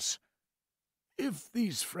fears. If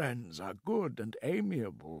these friends are good and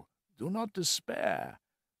amiable, do not despair.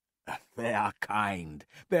 They are kind.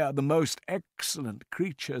 They are the most excellent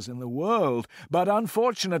creatures in the world, but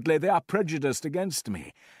unfortunately they are prejudiced against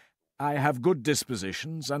me. I have good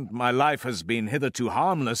dispositions, and my life has been hitherto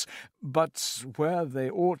harmless, but where they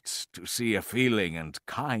ought to see a feeling and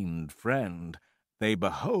kind friend, they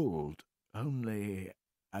behold only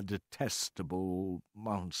a detestable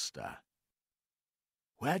monster."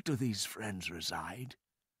 "Where do these friends reside?"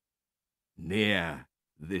 "Near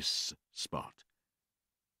this spot."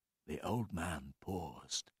 The old man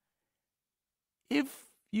paused. "If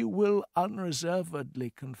you will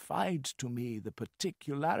unreservedly confide to me the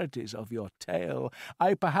particularities of your tale,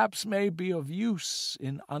 I perhaps may be of use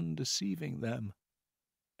in undeceiving them.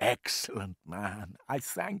 Excellent man, I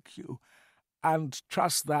thank you, and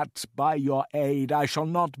trust that, by your aid, I shall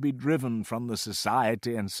not be driven from the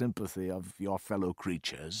society and sympathy of your fellow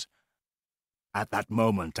creatures. At that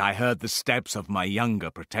moment I heard the steps of my younger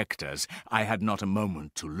protectors. I had not a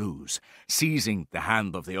moment to lose. Seizing the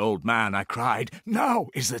hand of the old man, I cried, "Now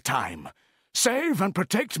is the time! Save and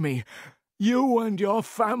protect me! You and your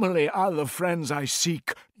family are the friends I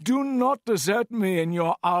seek. Do not desert me in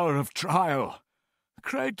your hour of trial."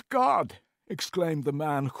 "Great God!" exclaimed the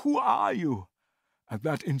man, "who are you?" At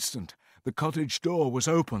that instant the cottage door was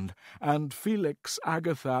opened, and Felix,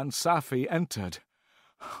 Agatha, and Safie entered.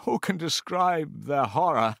 Who can describe their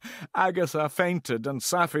horror? Agatha fainted, and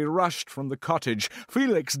Safie rushed from the cottage.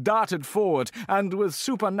 Felix darted forward, and with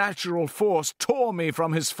supernatural force tore me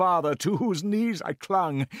from his father, to whose knees I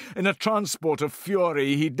clung. In a transport of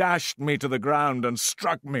fury he dashed me to the ground and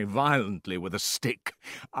struck me violently with a stick.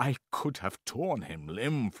 I could have torn him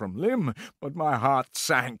limb from limb, but my heart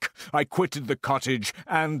sank. I quitted the cottage,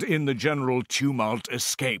 and in the general tumult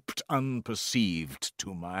escaped unperceived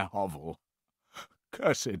to my hovel.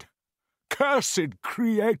 Cursed, cursed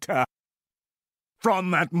Creator!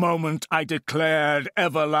 From that moment I declared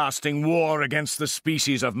everlasting war against the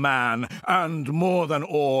species of man, and more than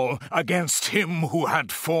all, against him who had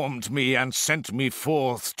formed me and sent me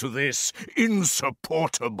forth to this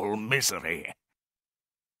insupportable misery.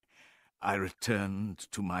 I returned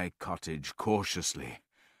to my cottage cautiously,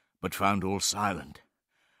 but found all silent.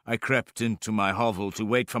 I crept into my hovel to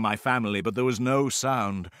wait for my family, but there was no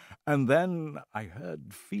sound, and then I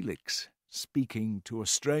heard Felix speaking to a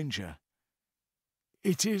stranger.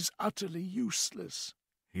 "It is utterly useless,"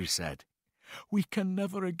 he said. "We can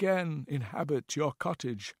never again inhabit your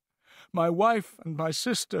cottage. My wife and my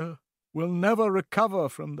sister will never recover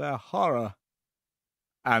from their horror."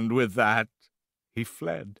 And with that he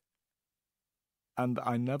fled, and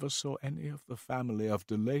I never saw any of the family of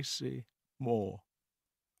de Lacy more.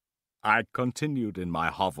 I continued in my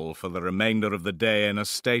hovel for the remainder of the day in a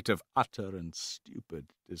state of utter and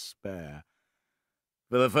stupid despair.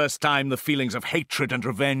 For the first time the feelings of hatred and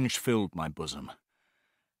revenge filled my bosom.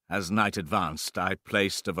 As night advanced, I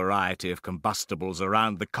placed a variety of combustibles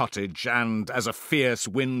around the cottage, and as a fierce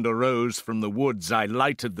wind arose from the woods, I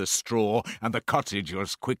lighted the straw, and the cottage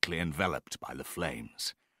was quickly enveloped by the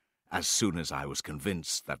flames. As soon as I was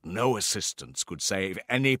convinced that no assistance could save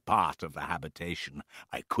any part of the habitation,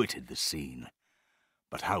 I quitted the scene.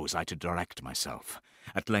 But how was I to direct myself?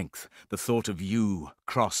 At length the thought of you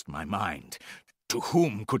crossed my mind. To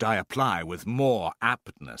whom could I apply with more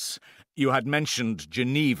aptness? You had mentioned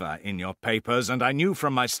Geneva in your papers, and I knew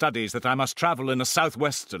from my studies that I must travel in a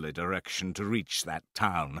southwesterly direction to reach that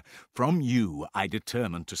town. From you I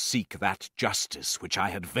determined to seek that justice which I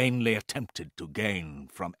had vainly attempted to gain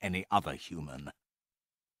from any other human.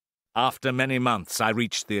 After many months I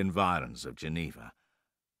reached the environs of Geneva.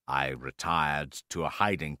 I retired to a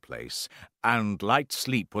hiding place, and light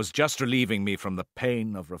sleep was just relieving me from the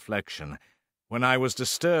pain of reflection, when I was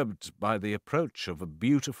disturbed by the approach of a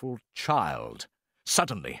beautiful child.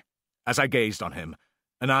 Suddenly, as I gazed on him,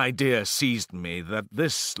 an idea seized me that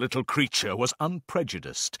this little creature was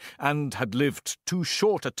unprejudiced, and had lived too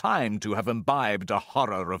short a time to have imbibed a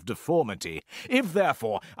horror of deformity. If,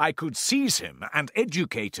 therefore, I could seize him and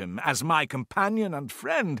educate him as my companion and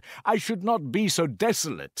friend, I should not be so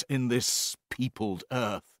desolate in this peopled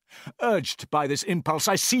earth. Urged by this impulse,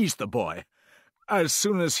 I seized the boy. As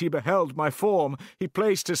soon as he beheld my form, he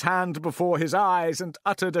placed his hand before his eyes and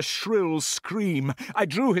uttered a shrill scream. I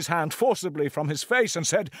drew his hand forcibly from his face and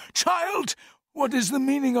said, "Child, what is the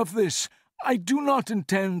meaning of this? I do not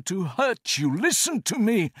intend to hurt you. Listen to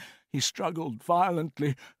me." He struggled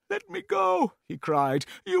violently. "Let me go," he cried.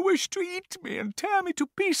 "You wish to eat me and tear me to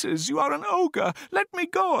pieces. You are an ogre. Let me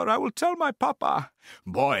go, or I will tell my papa."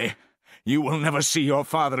 "Boy, you will never see your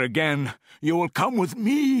father again. You will come with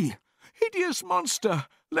me." "Hideous monster!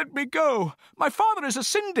 Let me go! My father is a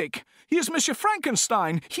syndic. He is Monsieur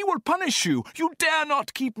Frankenstein. He will punish you. You dare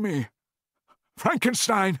not keep me."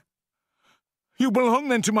 "Frankenstein! You belong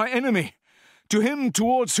then to my enemy, to him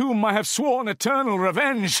towards whom I have sworn eternal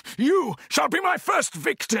revenge. You shall be my first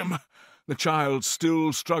victim." The child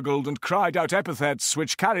still struggled and cried out epithets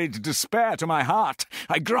which carried despair to my heart.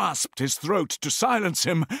 I grasped his throat to silence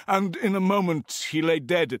him, and in a moment he lay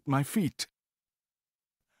dead at my feet.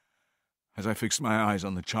 As I fixed my eyes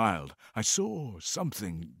on the child, I saw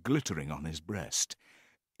something glittering on his breast.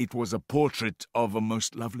 It was a portrait of a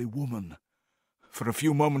most lovely woman. For a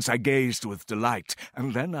few moments I gazed with delight,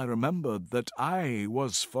 and then I remembered that I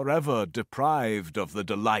was forever deprived of the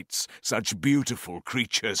delights such beautiful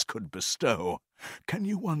creatures could bestow. Can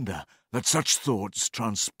you wonder that such thoughts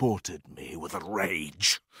transported me with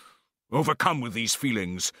rage? Overcome with these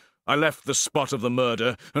feelings, I left the spot of the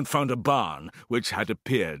murder and found a barn which had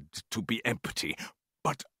appeared to be empty.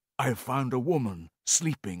 But I found a woman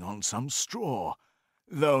sleeping on some straw.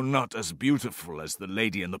 Though not as beautiful as the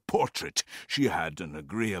lady in the portrait, she had an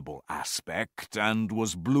agreeable aspect and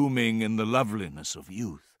was blooming in the loveliness of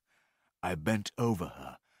youth. I bent over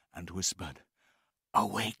her and whispered,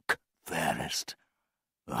 "Awake, fairest.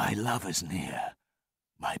 Thy love is near,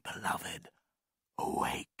 my beloved.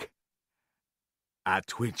 Awake."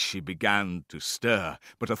 At which she began to stir,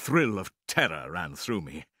 but a thrill of terror ran through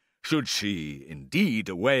me. Should she indeed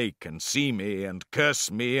awake and see me and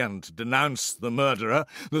curse me and denounce the murderer,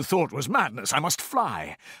 the thought was madness. I must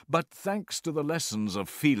fly. But thanks to the lessons of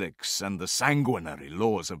Felix and the sanguinary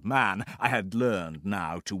laws of man, I had learned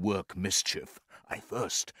now to work mischief. I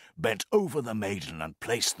first bent over the maiden and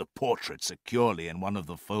placed the portrait securely in one of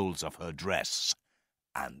the folds of her dress,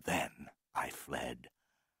 and then I fled.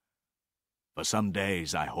 For some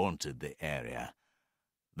days I haunted the area.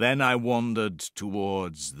 Then I wandered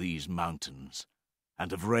towards these mountains,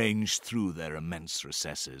 and have ranged through their immense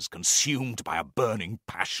recesses, consumed by a burning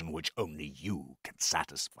passion which only you can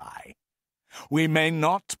satisfy. We may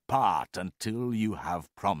not part until you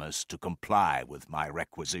have promised to comply with my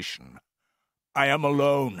requisition. I am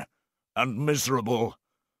alone and miserable.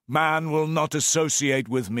 Man will not associate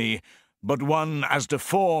with me, but one as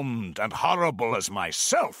deformed and horrible as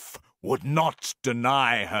myself would not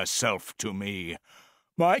deny herself to me.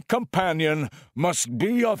 My companion must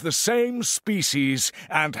be of the same species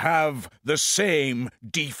and have the same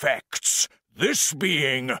defects. This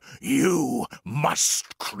being you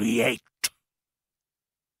must create."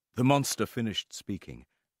 The monster finished speaking,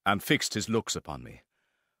 and fixed his looks upon me.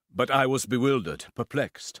 But I was bewildered,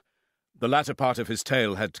 perplexed. The latter part of his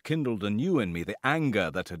tale had kindled anew in me the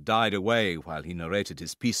anger that had died away while he narrated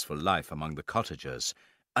his peaceful life among the cottagers,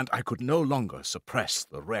 and I could no longer suppress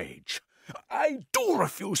the rage. "I do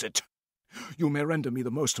refuse it. You may render me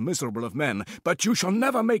the most miserable of men, but you shall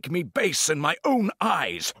never make me base in my own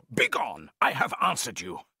eyes. Begone! I have answered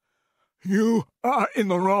you." "You are in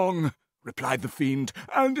the wrong," replied the fiend,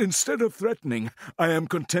 "and instead of threatening, I am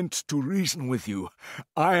content to reason with you.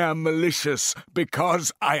 I am malicious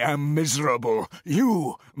because I am miserable.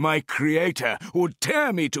 You, my creator, would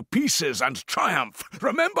tear me to pieces and triumph.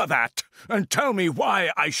 Remember that, and tell me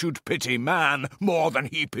why I should pity man more than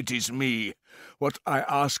he pities me. What I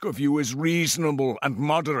ask of you is reasonable and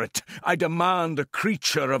moderate. I demand a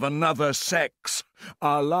creature of another sex.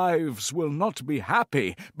 Our lives will not be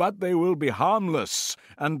happy, but they will be harmless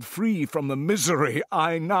and free from the misery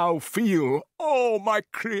I now feel. Oh, my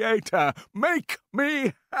Creator, make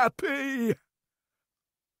me happy!"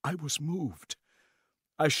 I was moved.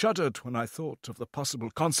 I shuddered when I thought of the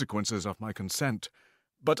possible consequences of my consent,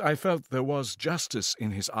 but I felt there was justice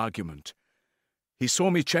in his argument. He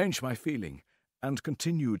saw me change my feeling, and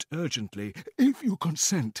continued urgently, "If you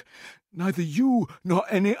consent, neither you nor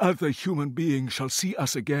any other human being shall see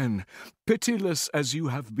us again. Pitiless as you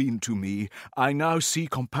have been to me, I now see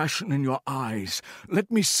compassion in your eyes.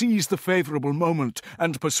 Let me seize the favourable moment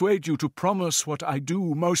and persuade you to promise what I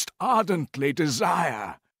do most ardently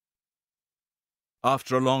desire."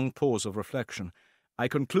 After a long pause of reflection, I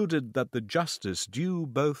concluded that the justice due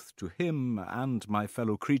both to him and my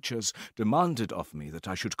fellow creatures demanded of me that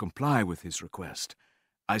I should comply with his request.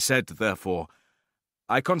 I said, therefore,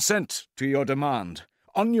 "I consent to your demand,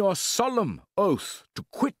 on your solemn oath to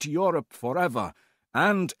quit Europe forever,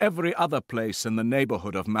 and every other place in the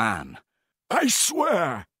neighbourhood of man." "I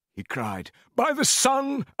swear," he cried, "by the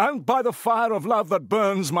sun and by the fire of love that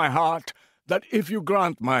burns my heart, that if you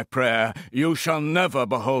grant my prayer, you shall never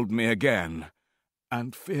behold me again.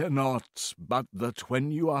 And fear not, but that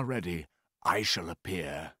when you are ready, I shall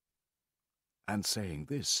appear." And saying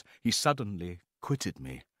this, he suddenly quitted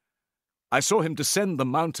me. I saw him descend the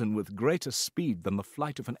mountain with greater speed than the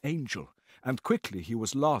flight of an angel, and quickly he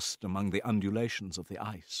was lost among the undulations of the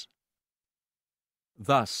ice.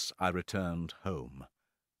 Thus I returned home,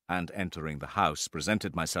 and entering the house,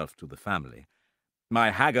 presented myself to the family.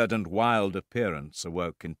 My haggard and wild appearance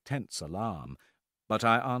awoke intense alarm, but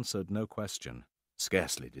I answered no question.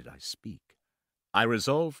 Scarcely did I speak. I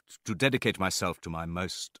resolved to dedicate myself to my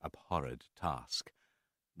most abhorred task.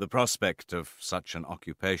 The prospect of such an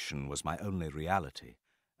occupation was my only reality,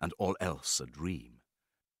 and all else a dream.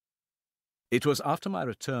 It was after my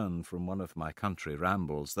return from one of my country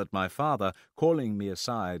rambles that my father, calling me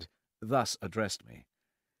aside, thus addressed me.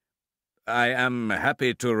 "I am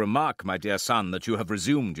happy to remark, my dear son, that you have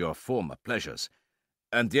resumed your former pleasures,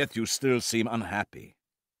 and yet you still seem unhappy.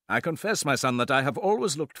 I confess, my son, that I have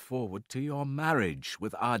always looked forward to your marriage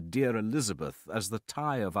with our dear Elizabeth as the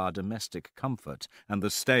tie of our domestic comfort and the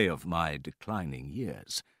stay of my declining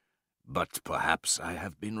years. But perhaps I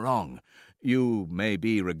have been wrong. You,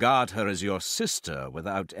 maybe, regard her as your sister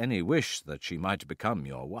without any wish that she might become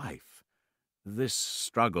your wife. This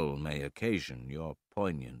struggle may occasion your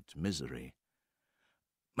poignant misery.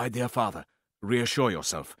 My dear father, reassure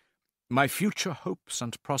yourself. My future hopes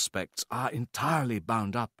and prospects are entirely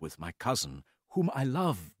bound up with my cousin, whom I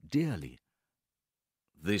love dearly."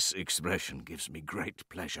 "This expression gives me great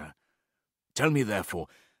pleasure. Tell me, therefore,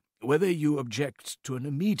 whether you object to an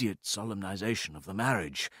immediate solemnization of the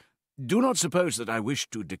marriage. Do not suppose that I wish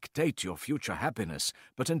to dictate your future happiness,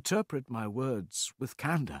 but interpret my words with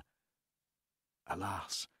candour.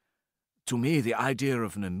 Alas, to me the idea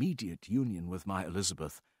of an immediate union with my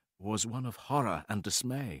Elizabeth was one of horror and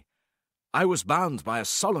dismay. I was bound by a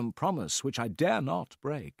solemn promise which I dare not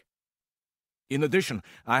break. In addition,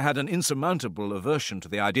 I had an insurmountable aversion to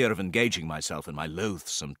the idea of engaging myself in my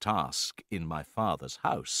loathsome task in my father's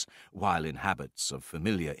house, while in habits of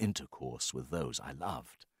familiar intercourse with those I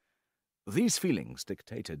loved. These feelings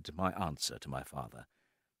dictated my answer to my father.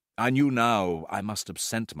 I knew now I must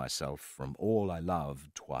absent myself from all I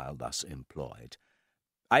loved while thus employed.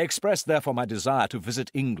 I expressed therefore my desire to visit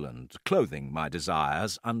England, clothing my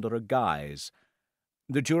desires under a guise.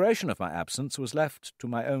 The duration of my absence was left to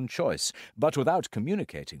my own choice, but without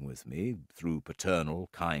communicating with me, through paternal,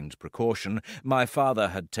 kind precaution, my father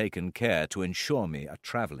had taken care to ensure me a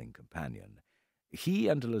travelling companion. He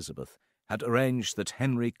and Elizabeth had arranged that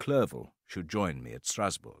Henry Clerval should join me at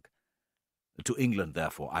Strasbourg. To England,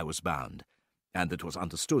 therefore, I was bound, and it was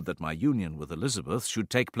understood that my union with Elizabeth should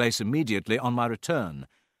take place immediately on my return.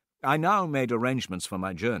 I now made arrangements for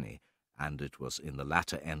my journey, and it was in the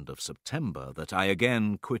latter end of September that I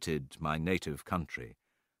again quitted my native country.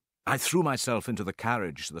 I threw myself into the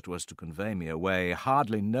carriage that was to convey me away,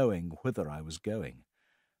 hardly knowing whither I was going.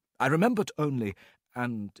 I remembered only,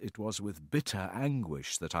 and it was with bitter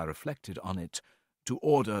anguish that I reflected on it, to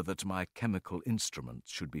order that my chemical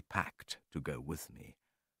instruments should be packed to go with me.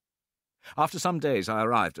 After some days I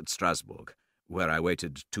arrived at Strasbourg, where I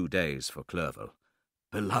waited 2 days for Clerval.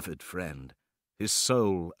 Beloved friend, his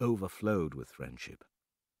soul overflowed with friendship.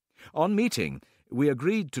 On meeting, we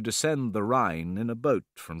agreed to descend the Rhine in a boat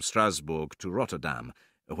from Strasbourg to Rotterdam,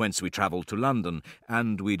 whence we travelled to London,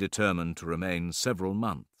 and we determined to remain several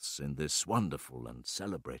months in this wonderful and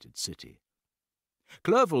celebrated city.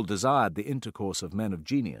 Clerval desired the intercourse of men of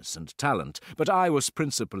genius and talent, but I was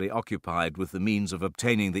principally occupied with the means of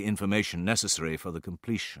obtaining the information necessary for the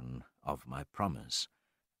completion of my promise.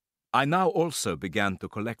 I now also began to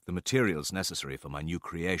collect the materials necessary for my new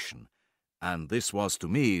creation, and this was to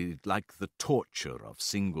me like the torture of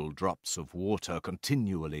single drops of water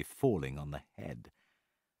continually falling on the head.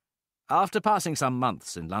 After passing some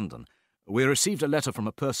months in London, we received a letter from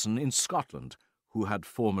a person in Scotland who had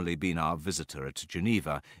formerly been our visitor at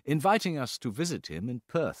Geneva, inviting us to visit him in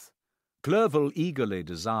Perth. Clerval eagerly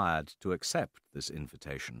desired to accept this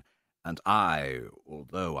invitation, and I,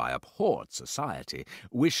 although I abhorred society,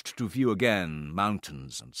 wished to view again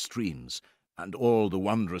mountains and streams, and all the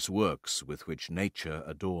wondrous works with which nature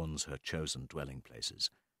adorns her chosen dwelling-places.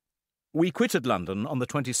 We quitted London on the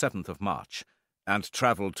 27th of March, and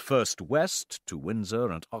travelled first west to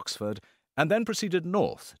Windsor and Oxford, and then proceeded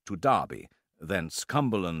north to Derby, thence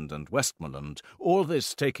Cumberland and Westmoreland, all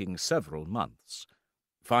this taking several months.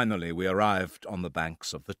 Finally we arrived on the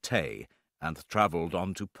banks of the Tay, and travelled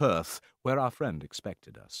on to Perth, where our friend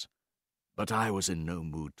expected us. But I was in no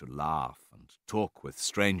mood to laugh and talk with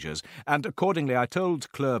strangers, and accordingly I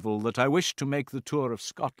told Clerval that I wished to make the tour of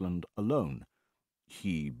Scotland alone.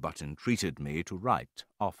 He but entreated me to write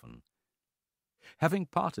often. Having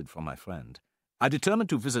parted from my friend, I determined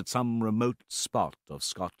to visit some remote spot of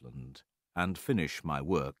Scotland and finish my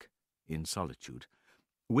work in solitude.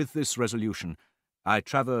 With this resolution, I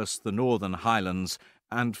traversed the northern highlands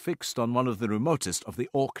and fixed on one of the remotest of the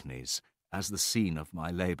Orkneys as the scene of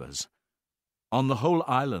my labours. On the whole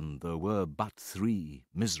island there were but 3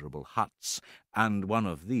 miserable huts, and one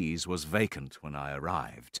of these was vacant when I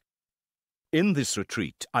arrived. In this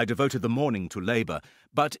retreat I devoted the morning to labour,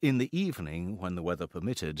 but in the evening, when the weather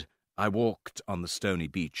permitted, I walked on the stony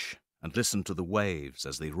beach and listened to the waves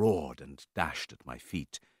as they roared and dashed at my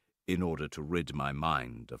feet, in order to rid my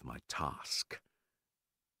mind of my task.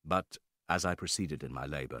 But as I proceeded in my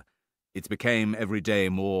labour, it became every day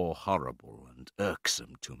more horrible and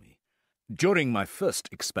irksome to me. During my first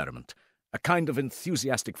experiment, a kind of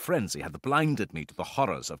enthusiastic frenzy had blinded me to the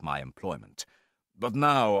horrors of my employment. But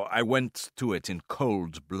now I went to it in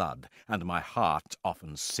cold blood, and my heart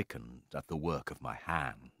often sickened at the work of my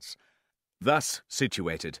hands. Thus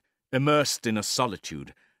situated, immersed in a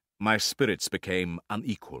solitude, my spirits became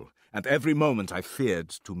unequal, and every moment I feared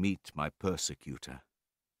to meet my persecutor.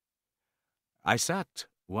 I sat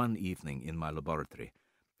one evening in my laboratory,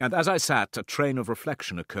 and as I sat, a train of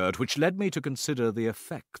reflection occurred which led me to consider the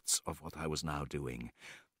effects of what I was now doing.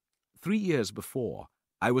 3 years before,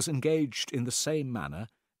 I was engaged in the same manner,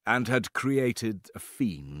 and had created a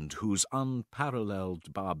fiend whose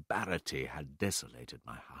unparalleled barbarity had desolated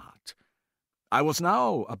my heart. I was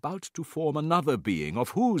now about to form another being,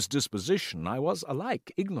 of whose disposition I was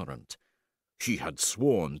alike ignorant. She had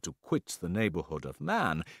sworn to quit the neighbourhood of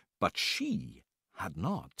man, but she had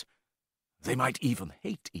not. They might even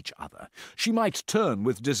hate each other. She might turn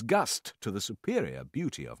with disgust to the superior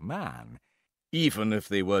beauty of man. Even if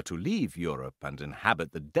they were to leave Europe and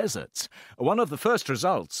inhabit the deserts, one of the first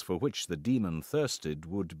results for which the demon thirsted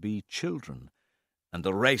would be children, and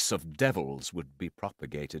a race of devils would be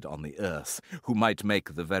propagated on the earth, who might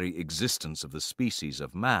make the very existence of the species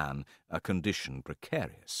of man a condition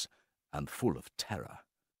precarious and full of terror.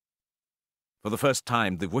 For the first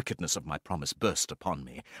time the wickedness of my promise burst upon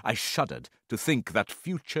me. I shuddered to think that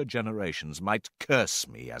future generations might curse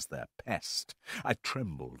me as their pest. I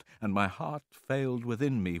trembled, and my heart failed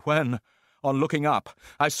within me, when, on looking up,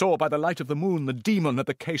 I saw by the light of the moon the demon at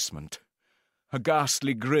the casement. A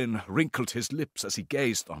ghastly grin wrinkled his lips as he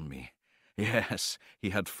gazed on me. Yes,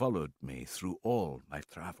 he had followed me through all my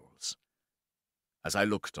travels. As I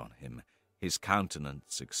looked on him, his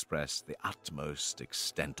countenance expressed the utmost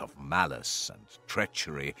extent of malice and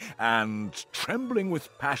treachery, and, trembling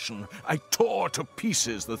with passion, I tore to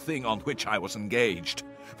pieces the thing on which I was engaged.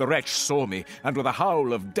 The wretch saw me, and with a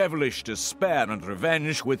howl of devilish despair and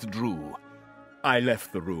revenge withdrew. I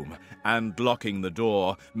left the room, and, locking the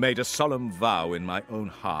door, made a solemn vow in my own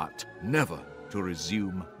heart never to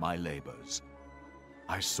resume my labours.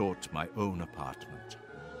 I sought my own apartment.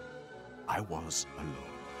 I was alone.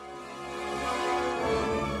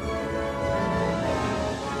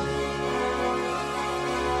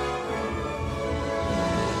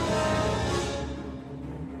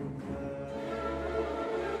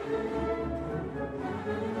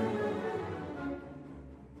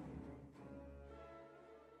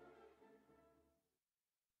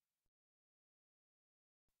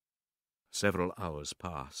 Several hours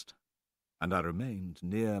passed, and I remained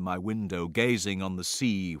near my window, gazing on the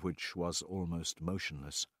sea, which was almost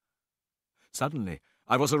motionless. Suddenly,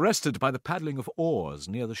 I was arrested by the paddling of oars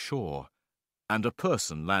near the shore, and a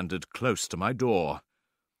person landed close to my door.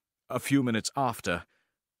 A few minutes after,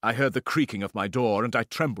 I heard the creaking of my door, and I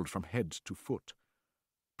trembled from head to foot.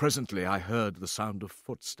 Presently I heard the sound of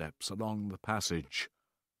footsteps along the passage.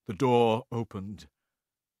 The door opened,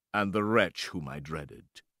 and the wretch whom I dreaded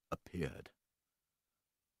appeared.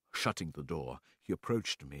 Shutting the door, he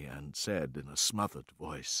approached me and said in a smothered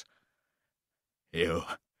voice, "You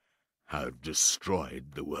have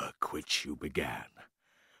destroyed the work which you began.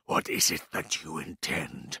 What is it that you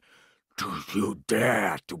intend? Do you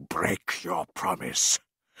dare to break your promise?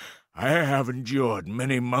 I have endured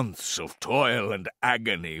many months of toil and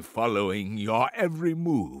agony following your every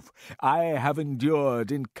move. I have endured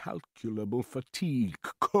incalculable fatigue,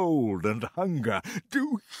 cold, and hunger.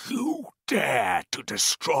 Do you dare to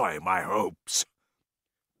destroy my hopes?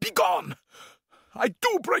 Begone! I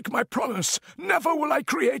do break my promise. Never will I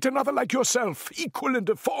create another like yourself, equal in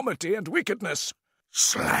deformity and wickedness."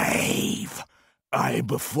 "Slave! I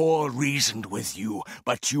before reasoned with you,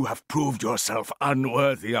 but you have proved yourself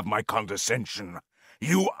unworthy of my condescension.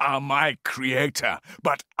 You are my creator,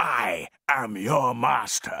 but I am your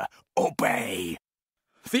master. Obey."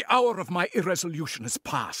 "The hour of my irresolution is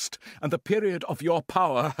past, and the period of your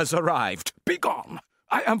power has arrived. Begone!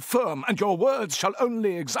 I am firm, and your words shall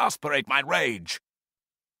only exasperate my rage."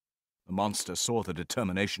 The monster saw the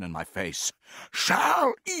determination in my face.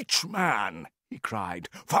 "Shall each man," he cried,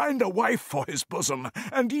 "find a wife for his bosom,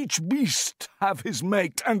 and each beast have his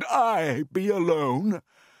mate, and I be alone?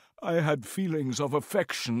 I had feelings of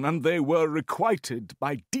affection, and they were requited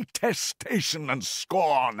by detestation and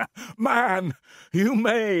scorn. Man, you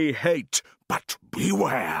may hate, but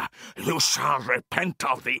beware, you shall repent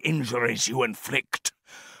of the injuries you inflict.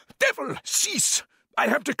 Devil, cease! I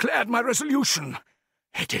have declared my resolution.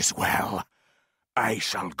 It is well. I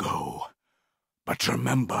shall go. But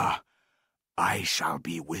remember, I shall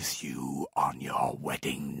be with you on your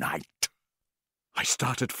wedding night." I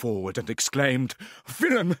started forward and exclaimed,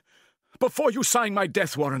 "Villain! Before you sign my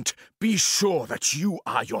death warrant, be sure that you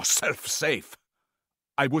are yourself safe."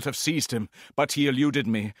 I would have seized him, but he eluded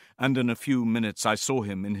me, and in a few minutes I saw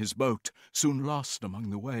him in his boat, soon lost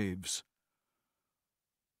among the waves.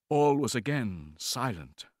 All was again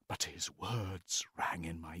silent, but his words rang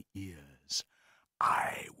in my ears.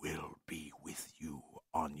 "I will be with you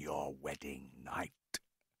on your wedding night."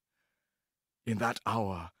 In that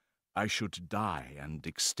hour I should die and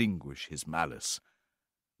extinguish his malice.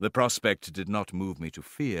 The prospect did not move me to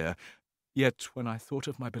fear, yet when I thought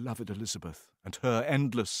of my beloved Elizabeth and her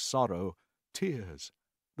endless sorrow, tears,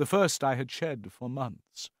 the first I had shed for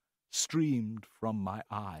months, streamed from my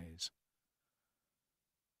eyes.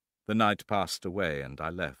 The night passed away, and I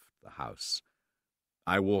left the house.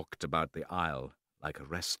 I walked about the aisle like a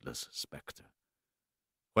restless spectre.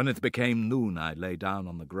 When it became noon, I lay down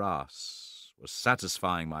on the grass, was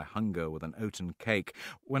satisfying my hunger with an oaten cake,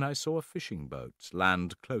 when I saw a fishing boat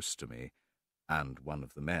land close to me, and one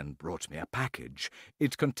of the men brought me a package.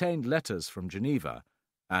 It contained letters from Geneva,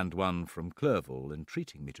 and one from Clerval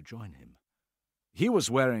entreating me to join him. He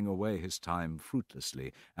was wearing away his time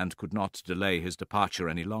fruitlessly, and could not delay his departure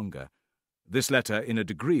any longer. This letter in a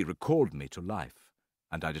degree recalled me to life,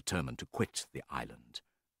 and I determined to quit the island.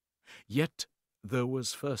 Yet there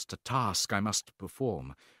was first a task I must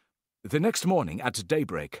perform. The next morning, at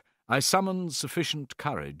daybreak, I summoned sufficient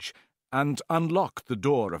courage, and unlocked the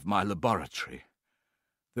door of my laboratory.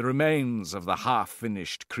 The remains of the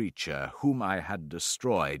half-finished creature whom I had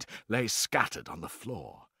destroyed lay scattered on the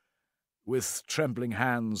floor. With trembling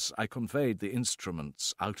hands I conveyed the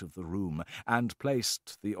instruments out of the room, and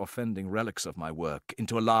placed the offending relics of my work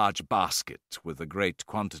into a large basket with a great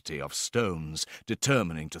quantity of stones,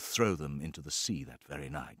 determining to throw them into the sea that very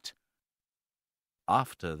night.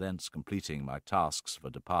 After thence completing my tasks for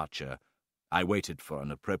departure, I waited for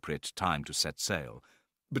an appropriate time to set sail.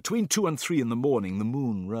 Between 2 and 3 in the morning the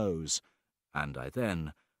moon rose, and I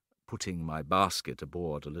then, putting my basket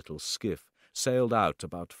aboard a little skiff, sailed out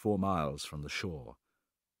about 4 miles from the shore.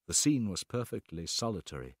 The scene was perfectly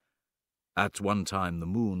solitary. At one time the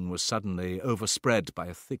moon was suddenly overspread by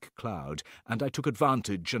a thick cloud, and I took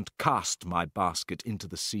advantage and cast my basket into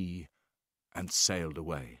the sea and sailed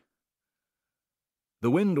away.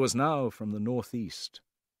 The wind was now from the northeast,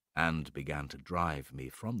 and began to drive me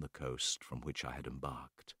from the coast from which I had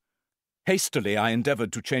embarked. Hastily I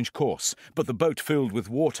endeavoured to change course, but the boat filled with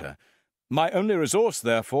water. My only resource,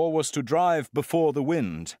 therefore, was to drive before the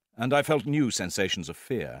wind, and I felt new sensations of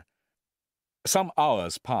fear. Some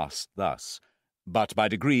hours passed thus, but by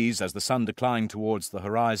degrees, as the sun declined towards the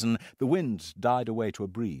horizon, the wind died away to a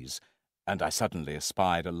breeze, and I suddenly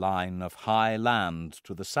espied a line of high land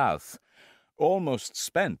to the south. Almost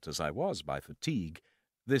spent as I was by fatigue,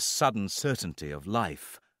 this sudden certainty of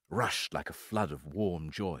life rushed like a flood of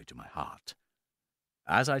warm joy to my heart.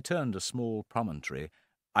 As I turned a small promontory,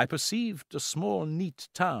 I perceived a small neat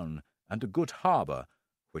town and a good harbour,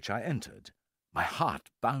 which I entered, my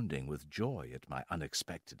heart bounding with joy at my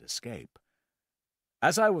unexpected escape.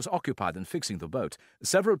 As I was occupied in fixing the boat,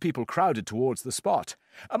 several people crowded towards the spot.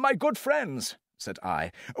 "My good friends," said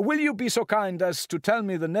I, "will you be so kind as to tell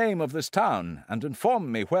me the name of this town, and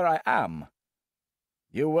inform me where I am?"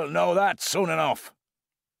 "You will know that soon enough,"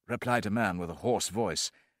 replied a man with a hoarse voice.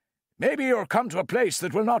 "Maybe you're come to a place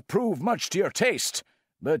that will not prove much to your taste,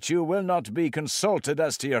 but you will not be consulted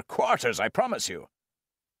as to your quarters, I promise you."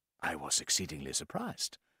 I was exceedingly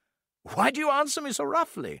surprised. "Why do you answer me so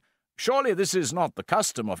roughly? Surely this is not the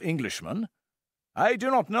custom of Englishmen." "I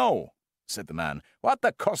do not know," said the man, "what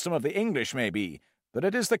the custom of the English may be, but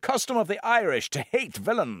it is the custom of the Irish to hate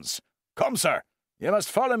villains. Come, sir, you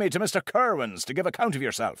must follow me to Mr. Kerwin's to give account of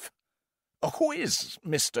yourself." "Who is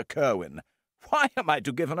Mr. Kerwin? Why am I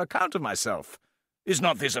to give an account of myself? Is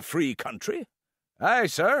not this a free country?" "Aye,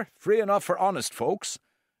 sir, free enough for honest folks.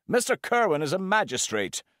 Mr. Kerwin is a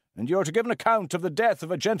magistrate, and you're to give an account of the death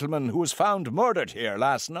of a gentleman who was found murdered here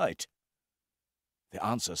last night." The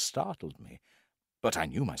answer startled me, but I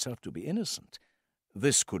knew myself to be innocent.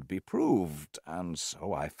 This could be proved, and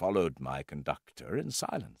so I followed my conductor in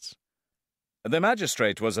silence. The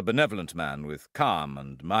magistrate was a benevolent man with calm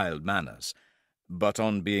and mild manners, but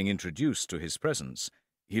on being introduced to his presence,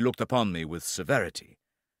 he looked upon me with severity.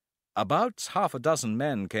 About 6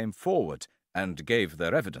 men came forward and gave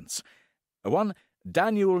their evidence. One,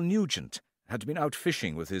 Daniel Nugent, had been out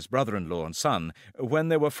fishing with his brother-in-law and son when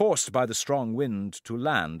they were forced by the strong wind to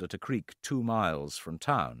land at a creek 2 miles from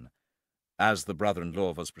town. As the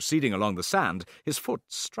brother-in-law was proceeding along the sand, his foot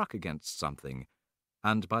struck against something,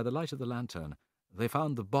 and by the light of the lantern they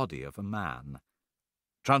found the body of a man.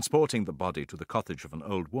 Transporting the body to the cottage of an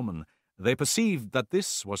old woman, they perceived that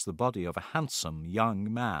this was the body of a handsome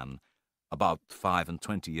young man, about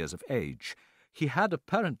 25 years of age. He had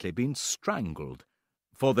apparently been strangled,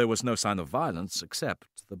 for there was no sign of violence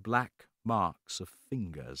except the black marks of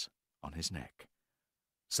fingers on his neck.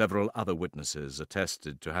 Several other witnesses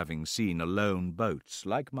attested to having seen a lone boat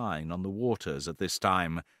like mine on the waters at this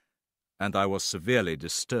time, and I was severely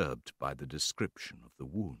disturbed by the description of the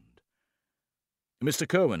wound. Mr.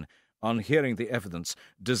 Cohen, on hearing the evidence,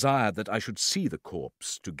 desired that I should see the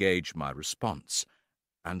corpse to gauge my response,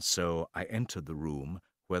 and so I entered the room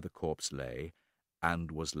where the corpse lay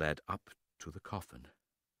and was led up to the coffin.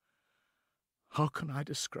 How can I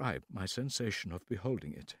describe my sensation of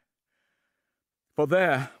beholding it? For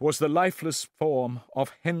there was the lifeless form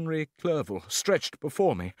of Henry Clerval stretched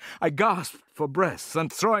before me. I gasped for breath,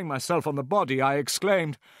 and throwing myself on the body, I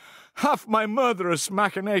exclaimed, "Have my murderous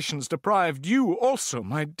machinations deprived you also,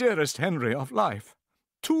 my dearest Henry, of life?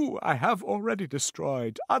 2 I have already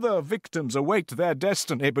destroyed. Other victims await their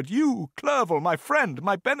destiny, but you, Clerval, my friend,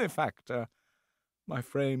 my benefactor." My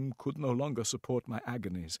frame could no longer support my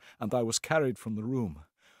agonies, and I was carried from the room.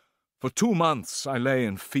 For 2 months I lay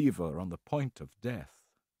in fever on the point of death.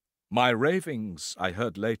 My ravings, I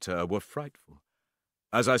heard later, were frightful.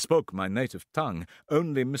 As I spoke my native tongue,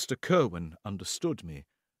 only Mr. Curwen understood me,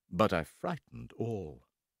 but I frightened all.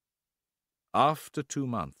 After 2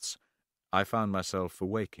 months, I found myself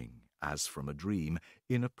awaking, as from a dream,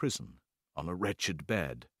 in a prison, on a wretched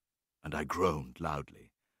bed, and I groaned loudly.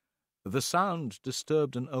 The sound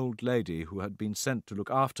disturbed an old lady who had been sent to look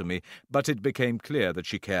after me, but it became clear that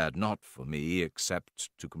she cared not for me except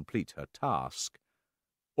to complete her task.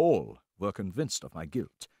 All were convinced of my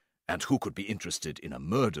guilt, and who could be interested in a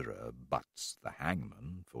murderer but the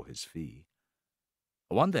hangman for his fee?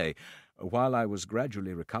 One day, while I was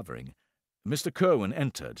gradually recovering, Mr. Curwen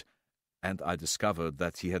entered, and I discovered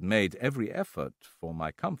that he had made every effort for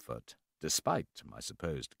my comfort, despite my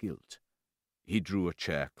supposed guilt. He drew a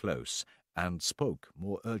chair close, and spoke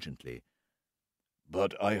more urgently.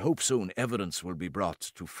 "But I hope soon evidence will be brought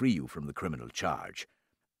to free you from the criminal charge.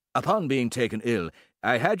 Upon being taken ill,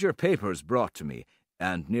 I had your papers brought to me,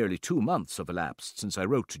 and nearly 2 months have elapsed since I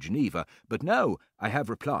wrote to Geneva, but now I have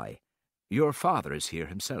reply. Your father is here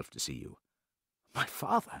himself to see you." "My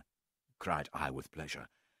father?" cried I with pleasure.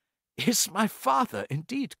 "Is my father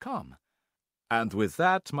indeed come?" And with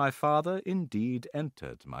that my father indeed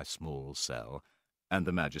entered my small cell, and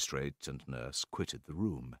the magistrate and nurse quitted the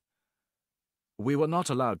room. We were not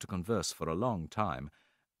allowed to converse for a long time,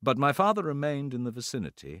 but my father remained in the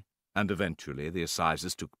vicinity, and eventually the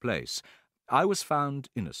assizes took place. I was found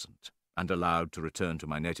innocent, and allowed to return to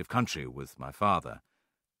my native country with my father.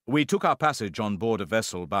 We took our passage on board a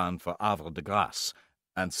vessel bound for Havre de Grace,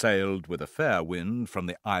 and sailed with a fair wind from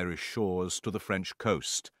the Irish shores to the French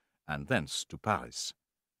coast, and thence to Paris.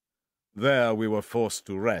 There we were forced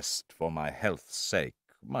to rest for my health's sake,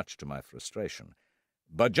 much to my frustration.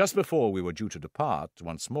 But just before we were due to depart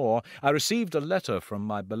once more, I received a letter from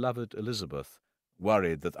my beloved Elizabeth,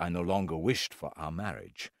 worried that I no longer wished for our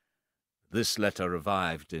marriage. This letter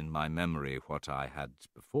revived in my memory what I had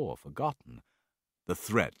before forgotten, the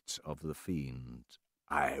threat of the fiend,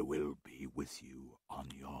 "I will be with you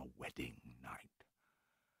on your wedding night."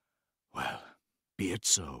 Well, be it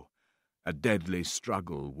so. A deadly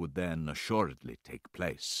struggle would then assuredly take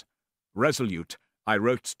place. Resolute, I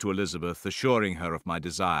wrote to Elizabeth assuring her of my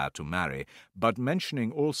desire to marry, but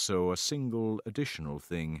mentioning also a single additional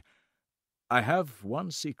thing. "I have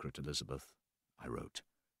one secret, Elizabeth," I wrote.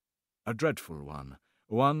 "A dreadful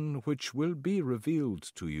one which will be revealed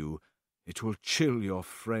to you. It will chill your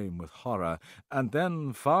frame with horror, and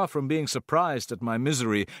then, far from being surprised at my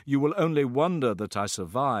misery, you will only wonder that I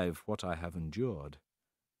survive what I have endured.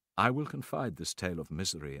 I will confide this tale of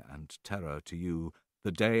misery and terror to you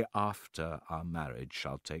the day after our marriage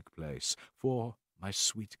shall take place, for, my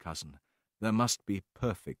sweet cousin, there must be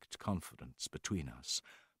perfect confidence between us.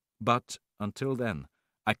 But until then,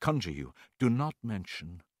 I conjure you, do not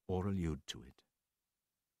mention or allude to it."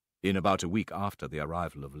 In about a week after the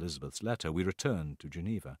arrival of Elizabeth's letter, we returned to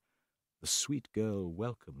Geneva. The sweet girl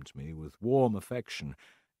welcomed me with warm affection,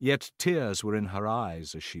 yet tears were in her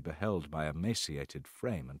eyes as she beheld my emaciated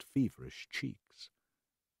frame and feverish cheeks.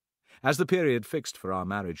 As the period fixed for our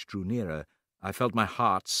marriage drew nearer, I felt my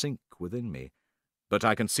heart sink within me, but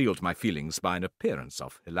I concealed my feelings by an appearance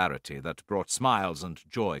of hilarity that brought smiles and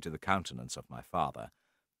joy to the countenance of my father.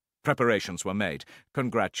 Preparations were made,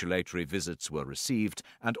 congratulatory visits were received,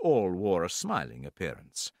 and all wore a smiling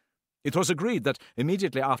appearance. It was agreed that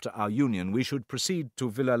immediately after our union we should proceed to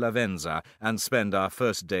Villa Lavenza and spend our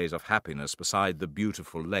first days of happiness beside the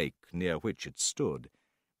beautiful lake near which it stood.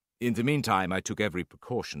 In the meantime, I took every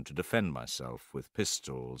precaution to defend myself, with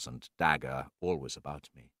pistols and dagger always about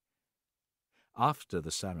me. After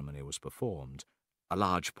the ceremony was performed, a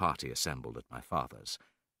large party assembled at my father's,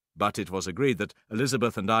 but it was agreed that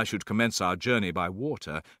Elizabeth and I should commence our journey by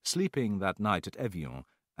water, sleeping that night at Evian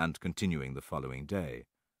and continuing the following day.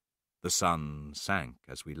 The sun sank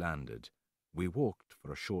as we landed. We walked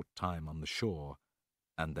for a short time on the shore,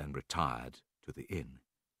 and then retired to the inn.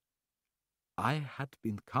 I had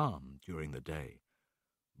been calm during the day,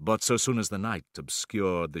 but so soon as the night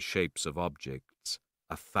obscured the shapes of objects,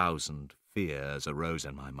 1,000 fears arose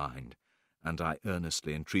in my mind, and I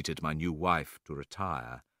earnestly entreated my new wife to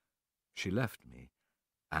retire. She left me,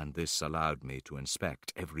 and this allowed me to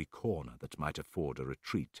inspect every corner that might afford a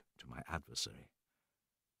retreat to my adversary.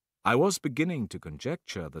 I was beginning to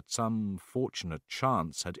conjecture that some fortunate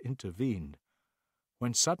chance had intervened,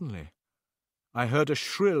 when suddenly I heard a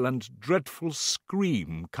shrill and dreadful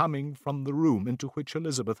scream coming from the room into which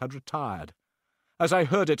Elizabeth had retired. As I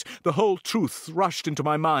heard it, the whole truth rushed into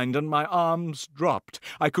my mind, and my arms dropped.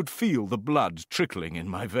 I could feel the blood trickling in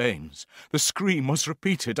my veins. The scream was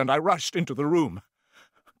repeated, and I rushed into the room.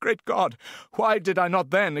 Great God, why did I not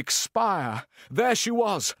then expire? There she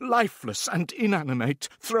was, lifeless and inanimate,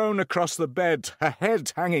 thrown across the bed, her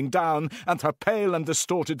head hanging down, and her pale and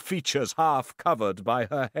distorted features half covered by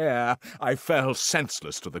her hair. I fell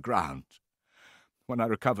senseless to the ground. When I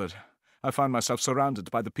recovered, I found myself surrounded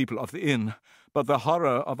by the people of the inn, but the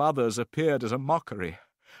horror of others appeared as a mockery.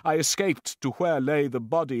 I escaped to where lay the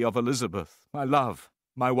body of Elizabeth, my love,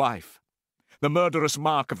 my wife. The murderous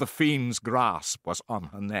mark of the fiend's grasp was on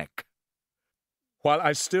her neck. While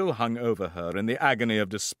I still hung over her in the agony of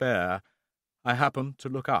despair, I happened to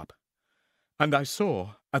look up, and I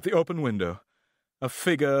saw, at the open window, a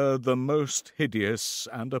figure the most hideous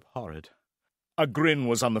and abhorred. A grin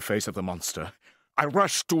was on the face of the monster. I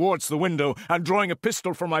rushed towards the window, and drawing a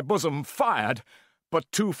pistol from my bosom, fired,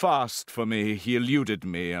 but too fast for me, he eluded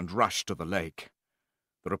me and rushed to the lake.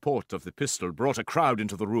 The report of the pistol brought a crowd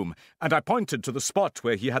into the room, and I pointed to the spot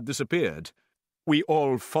where he had disappeared. We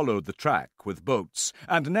all followed the track with boats,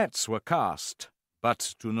 and nets were cast,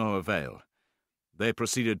 but to no avail. They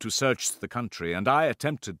proceeded to search the country, and I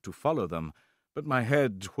attempted to follow them, but my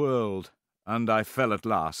head whirled, and I fell at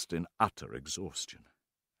last in utter exhaustion.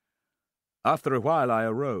 After a while I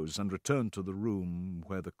arose and returned to the room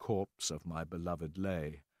where the corpse of my beloved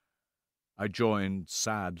lay. I joined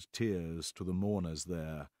sad tears to the mourners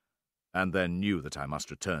there, and then knew that I must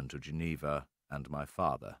return to Geneva and my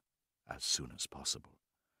father as soon as possible.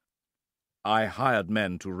 I hired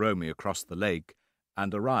men to row me across the lake,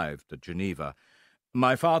 and arrived at Geneva.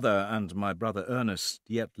 My father and my brother Ernest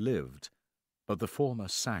yet lived, but the former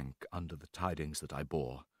sank under the tidings that I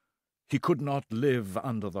bore. He could not live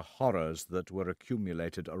under the horrors that were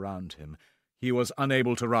accumulated around him. He was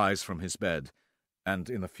unable to rise from his bed,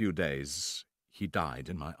 and in a few days he died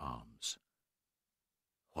in my arms.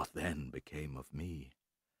 What then became of me?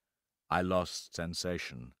 I lost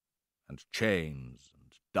sensation, and chains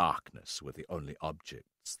and darkness were the only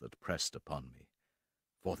objects that pressed upon me,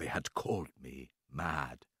 for they had called me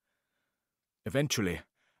mad. Eventually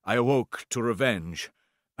I awoke to revenge,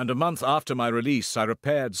 and a month after my release I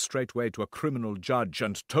repaired straightway to a criminal judge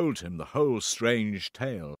and told him the whole strange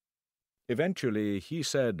tale. Eventually he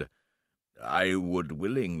said, "I would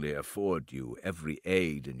willingly afford you every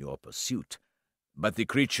aid in your pursuit, but the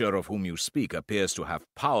creature of whom you speak appears to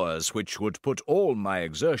have powers which would put all my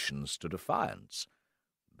exertions to defiance.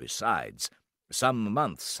 Besides, some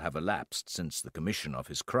months have elapsed since the commission of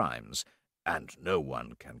his crimes, and no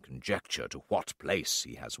one can conjecture to what place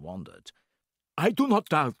he has wandered. I do not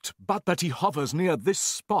doubt but that he hovers near this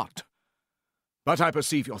spot. But I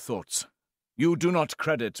perceive your thoughts. You do not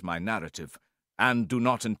credit my narrative, and do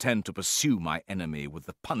not intend to pursue my enemy with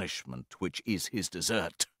the punishment which is his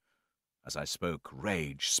desert." As I spoke,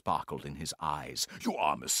 rage sparkled in his eyes. "You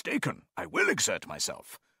are mistaken. I will exert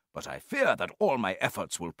myself, but I fear that all my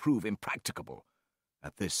efforts will prove impracticable."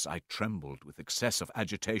 At this I trembled with excessive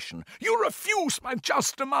agitation. "You refuse my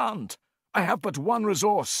just demand. I have but one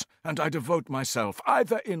resource, and I devote myself,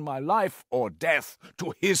 either in my life or death,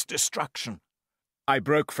 to his destruction." I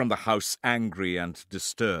broke from the house angry and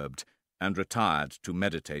disturbed, and retired to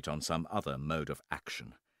meditate on some other mode of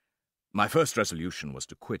action. My first resolution was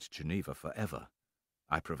to quit Geneva forever.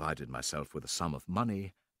 I provided myself with a sum of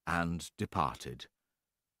money, and departed.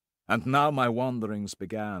 And now my wanderings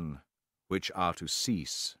began, which are to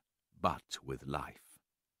cease but with life.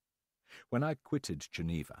 When I quitted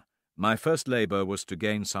Geneva, my first labour was to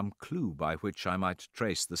gain some clue by which I might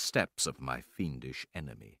trace the steps of my fiendish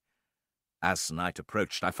enemy. As night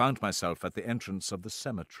approached, I found myself at the entrance of the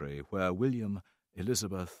cemetery where William,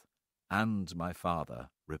 Elizabeth, and my father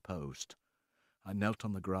reposed. I knelt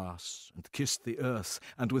on the grass and kissed the earth,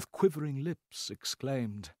 and with quivering lips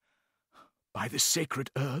exclaimed, "By the sacred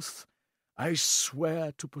earth, I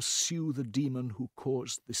swear to pursue the demon who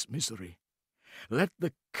caused this misery. Let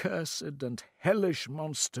the cursed and hellish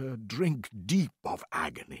monster drink deep of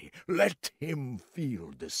agony. Let him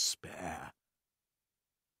feel despair."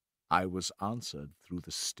 I was answered through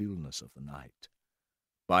the stillness of the night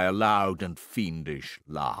by a loud and fiendish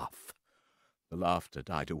laugh. The laughter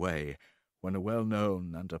died away when a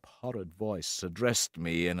well-known and abhorred voice addressed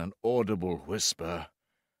me in an audible whisper.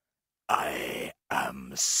 "I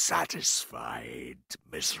am satisfied,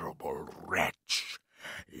 miserable wretch.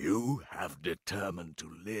 You have determined to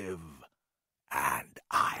live, and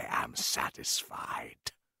I am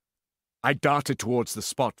satisfied." I darted towards the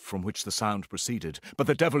spot from which the sound proceeded, but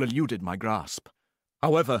the devil eluded my grasp.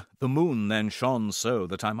 However, the moon then shone so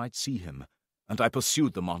that I might see him, and I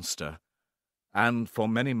pursued the monster. And for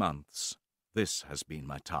many months this has been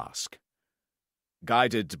my task.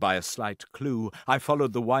 Guided by a slight clue, I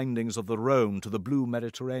followed the windings of the Rhone to the blue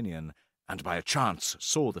Mediterranean, and by a chance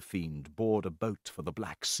saw the fiend board a boat for the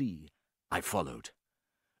Black Sea. I followed.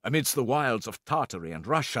 Amidst the wilds of Tartary and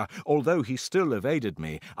Russia, although he still evaded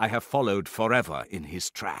me, I have followed forever in his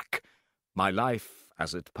track. My life,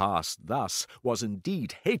 as it passed thus, was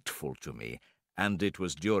indeed hateful to me, and it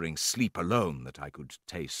was during sleep alone that I could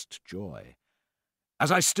taste joy.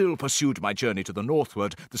 As I still pursued my journey to the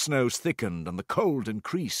northward, the snows thickened and the cold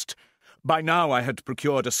increased. By now I had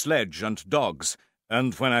procured a sledge and dogs,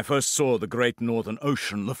 and when I first saw the great northern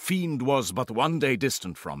ocean, the fiend was but 1 day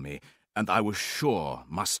distant from me, and I was sure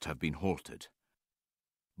must have been halted.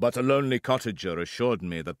 But a lonely cottager assured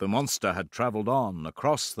me that the monster had travelled on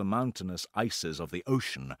across the mountainous ices of the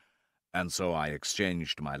ocean, and so I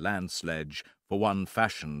exchanged my land sledge for one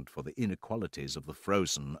fashioned for the inequalities of the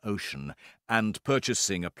frozen ocean, and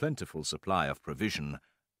purchasing a plentiful supply of provision,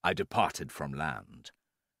 I departed from land.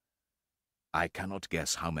 I cannot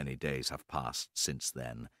guess how many days have passed since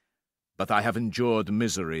then, but I have endured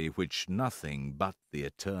misery which nothing but the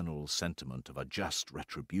eternal sentiment of a just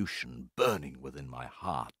retribution burning within my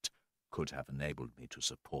heart could have enabled me to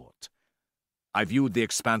support. I viewed the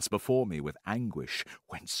expanse before me with anguish,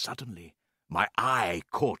 when suddenly my eye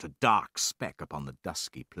caught a dark speck upon the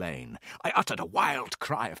dusky plain. I uttered a wild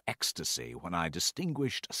cry of ecstasy when I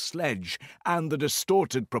distinguished a sledge and the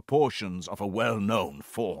distorted proportions of a well-known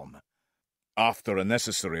form. After a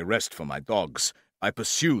necessary rest for my dogs, I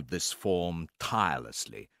pursued this form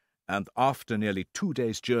tirelessly, and after nearly 2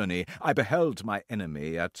 days' journey, I beheld my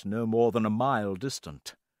enemy at no more than a mile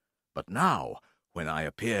distant. But now, when I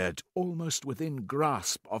appeared almost within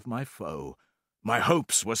grasp of my foe, my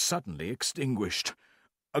hopes were suddenly extinguished.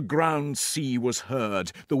 A ground sea was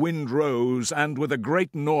heard, the wind rose, and with a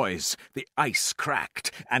great noise the ice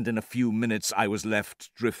cracked, and in a few minutes I was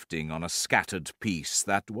left drifting on a scattered piece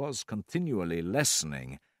that was continually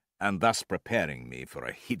lessening, and thus preparing me for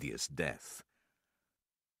a hideous death.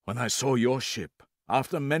 When I saw your ship,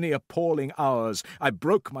 after many appalling hours, I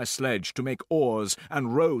broke my sledge to make oars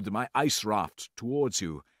and rowed my ice raft towards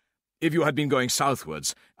you. If you had been going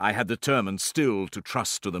southwards, I had determined still to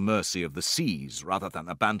trust to the mercy of the seas rather than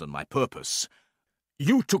abandon my purpose.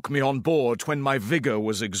 You took me on board when my vigour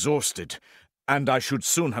was exhausted, and I should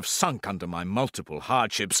soon have sunk under my multiple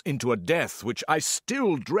hardships into a death which I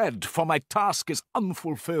still dread, for my task is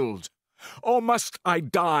unfulfilled. Or must I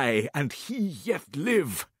die and he yet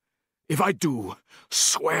live? If I do,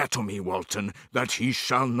 swear to me, Walton, that he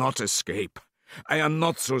shall not escape. I am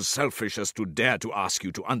not so selfish as to dare to ask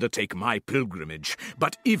you to undertake my pilgrimage,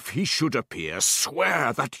 but if he should appear,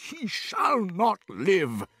 swear that he shall not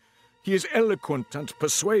live. He is eloquent and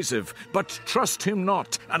persuasive, but trust him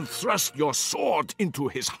not, and thrust your sword into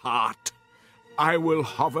his heart. I will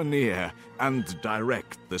hover near, and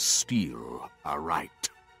direct the steel aright.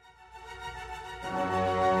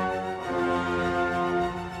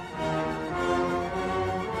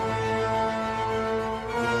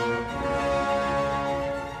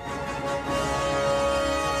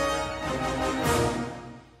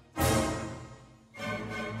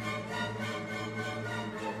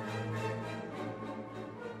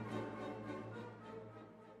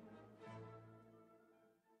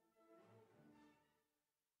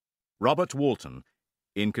 Robert Walton,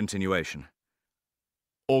 in continuation.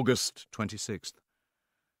 August 26th.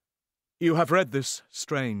 You have read this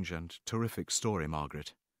strange and terrific story,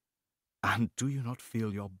 Margaret, and do you not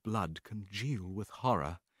feel your blood congeal with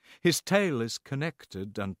horror? His tale is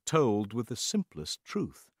connected and told with the simplest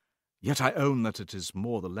truth, Yet I own that it is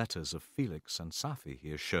more the letters of Felix and Safie he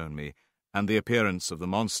has shown me, and the appearance of the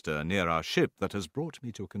monster near our ship that has brought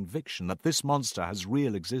me to a conviction that this monster has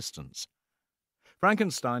real existence.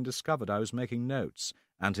 Frankenstein discovered I was making notes,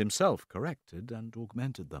 and himself corrected and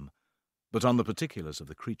augmented them. But on the particulars of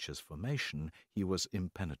the creature's formation he was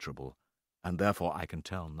impenetrable, and therefore I can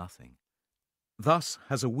tell nothing. Thus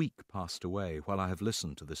has a week passed away while I have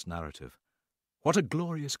listened to this narrative. What a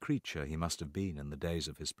glorious creature he must have been in the days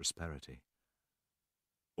of his prosperity.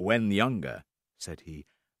 "When younger," said he,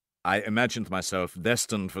 "I imagined myself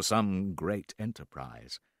destined for some great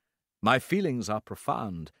enterprise. My feelings are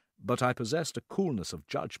profound, but I possessed a coolness of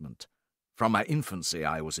judgment. From my infancy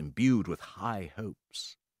I was imbued with high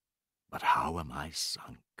hopes. But how am I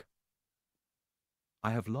sunk?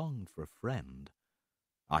 I have longed for a friend.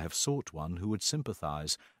 I have sought one who would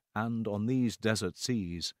sympathize, and on these desert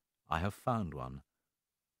seas I have found one.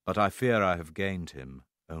 But I fear I have gained him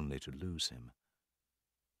only to lose him."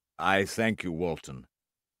 "I thank you, Walton,"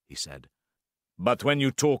 he said. "But when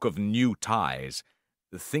you talk of new ties,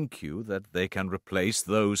 think you that they can replace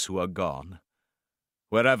those who are gone?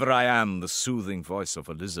 Wherever I am, the soothing voice of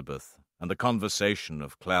Elizabeth and the conversation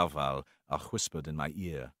of Clerval are whispered in my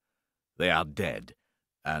ear. They are dead,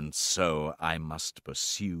 and so I must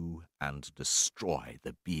pursue and destroy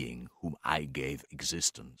the being whom I gave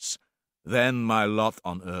existence. Then my lot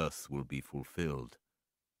on earth will be fulfilled,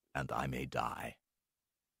 and I may die."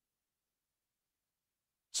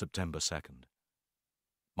 September 2nd.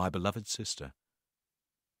 My beloved sister,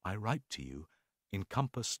 I write to you,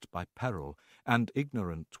 encompassed by peril, and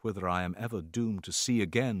ignorant whether I am ever doomed to see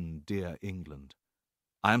again dear England.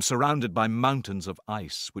 I am surrounded by mountains of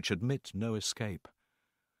ice which admit no escape.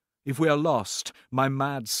 If we are lost, my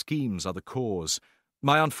mad schemes are the cause.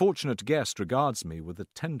 My unfortunate guest regards me with the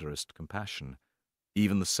tenderest compassion.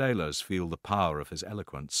 Even the sailors feel the power of his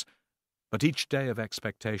eloquence, but each day of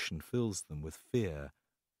expectation fills them with fear,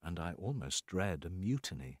 and I almost dread a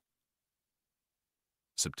mutiny.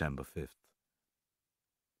 September 5th.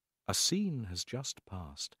 A scene has just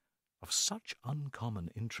passed of such uncommon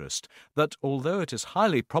interest that, although it is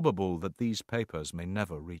highly probable that these papers may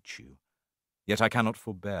never reach you, yet I cannot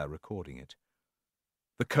forbear recording it.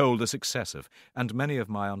 The cold is excessive, and many of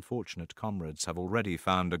my unfortunate comrades have already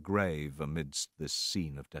found a grave amidst this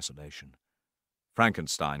scene of desolation.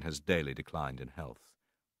 Frankenstein has daily declined in health.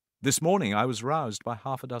 This morning I was roused by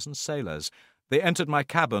 6 sailors. They entered my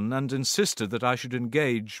cabin and insisted that I should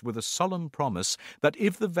engage with a solemn promise that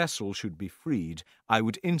if the vessel should be freed, I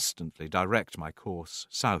would instantly direct my course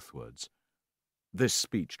southwards. This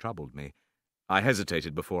speech troubled me. I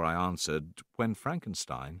hesitated before I answered, when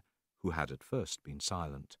Frankenstein, who had at first been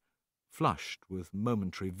silent, flushed with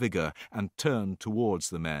momentary vigour and turned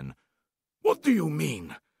towards the men. "What do you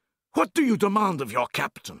mean? What do you demand of your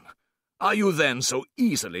captain? Are you then so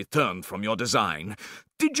easily turned from your design?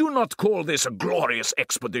 Did you not call this a glorious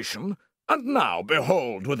expedition? And now,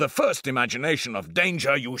 behold, with the first imagination of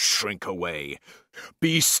danger you shrink away.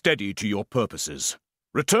 Be steady to your purposes.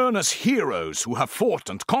 Return as heroes who have fought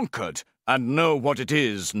and conquered, and know what it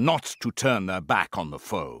is not to turn their back on the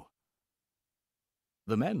foe."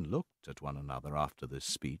 The men looked at one another after this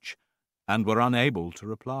speech, and were unable to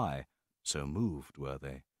reply, so moved were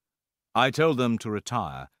they. I told them to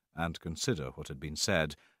retire and consider what had been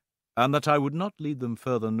said, and that I would not lead them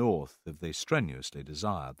further north if they strenuously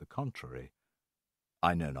desired the contrary.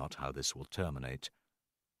 I know not how this will terminate,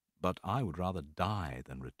 but I would rather die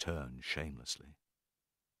than return shamelessly.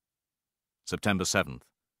 September 7th.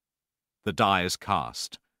 The die is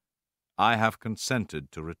cast. I have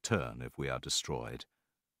consented to return if we are destroyed.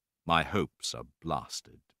 My hopes are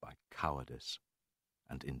blasted by cowardice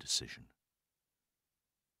and indecision.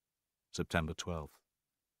 September 12th.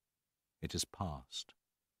 It is past.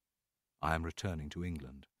 I am returning to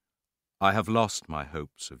England. I have lost my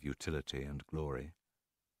hopes of utility and glory.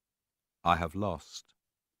 I have lost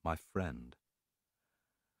my friend.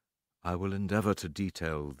 I will endeavour to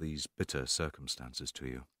detail these bitter circumstances to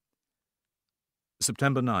you.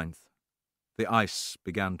 September 9th. The ice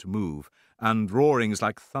began to move, and roarings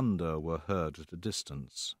like thunder were heard at a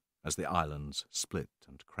distance, as the islands split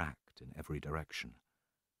and cracked in every direction.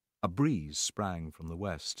 A breeze sprang from the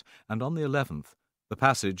west, and on the 11th the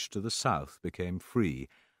passage to the south became free.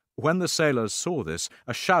 When the sailors saw this,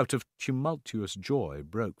 a shout of tumultuous joy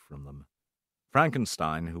broke from them.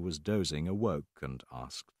 Frankenstein, who was dozing, awoke and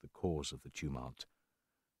asked the cause of the tumult.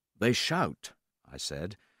 "They shout," I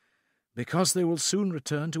said, "because they will soon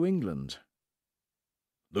return to England."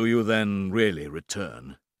 "Do you then really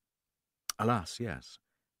return?" "Alas, yes.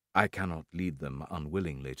 I cannot lead them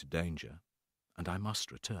unwillingly to danger, and I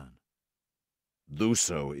must return." Do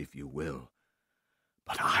so if you will,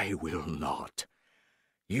 but I will not.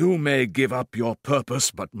 You may give up your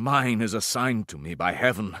purpose, but mine is assigned to me by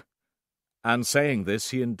heaven." And saying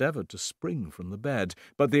this, he endeavoured to spring from the bed,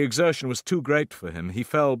 but the exertion was too great for him. He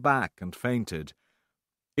fell back and fainted.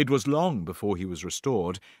 It was long before he was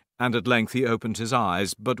restored, and at length he opened his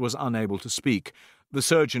eyes, but was unable to speak. The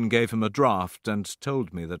surgeon gave him a draught, and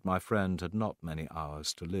told me that my friend had not many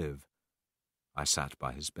hours to live. I sat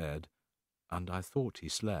by his bed, and I thought he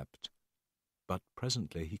slept. But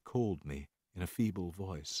presently he called me in a feeble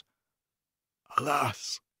voice.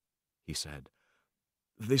 "Alas," he said,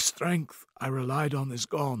 "the strength I relied on is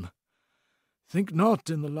gone. Think not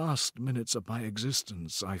in the last minutes of my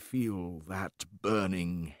existence I feel that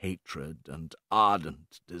burning hatred and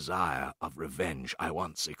ardent desire of revenge I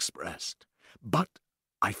once expressed, but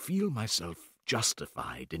I feel myself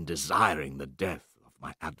justified in desiring the death of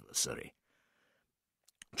my adversary.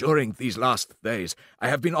 During these last days I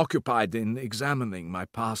have been occupied in examining my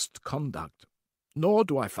past conduct, nor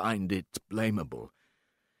do I find it blamable.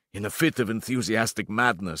 In a fit of enthusiastic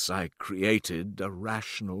madness I created a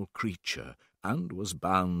rational creature, and was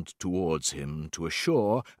bound towards him to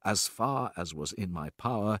assure, as far as was in my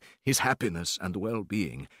power, his happiness and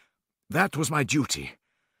well-being. That was my duty,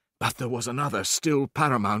 but there was another still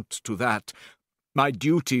paramount to that, my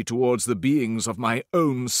duty towards the beings of my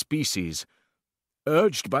own species.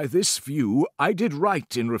 Urged by this view, I did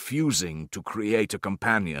right in refusing to create a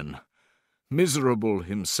companion. Miserable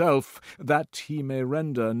himself, that he may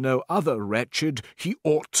render no other wretched, he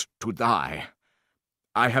ought to die.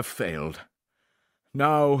 I have failed.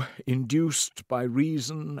 Now, induced by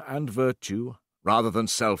reason and virtue, rather than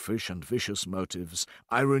selfish and vicious motives,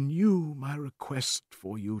 I renew my request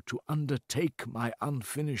for you to undertake my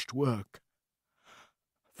unfinished work.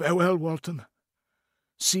 Farewell, Walton.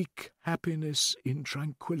 Seek happiness in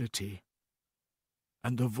tranquillity,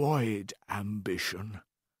 and avoid ambition.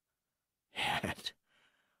 Yet,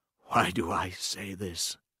 why do I say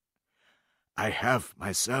this? I have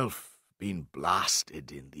myself been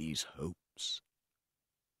blasted in these hopes.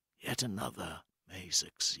 Yet another may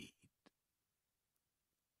succeed."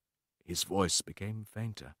 His voice became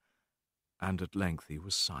fainter, and at length he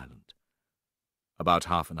was silent. About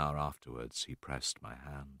half an hour afterwards he pressed my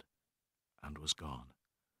hand, and was gone.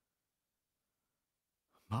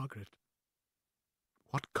 Margaret,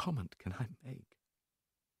 what comment can I make?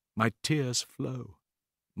 My tears flow.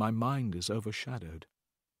 My mind is overshadowed.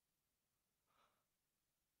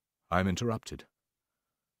 I am interrupted.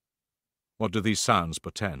 What do these sounds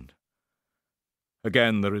portend?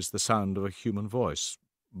 Again there is the sound of a human voice,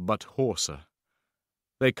 but hoarser.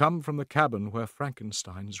 They come from the cabin where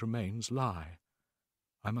Frankenstein's remains lie.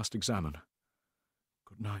 I must examine.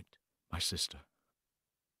 Good night, my sister.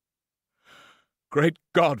 Great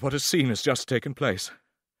God, what a scene has just taken place!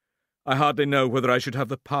 I hardly know whether I should have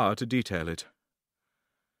the power to detail it.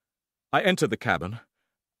 I entered the cabin,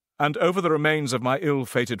 and over the remains of my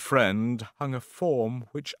ill-fated friend hung a form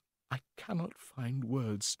which I cannot find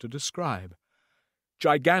words to describe.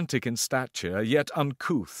 Gigantic in stature, yet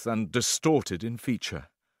uncouth and distorted in feature.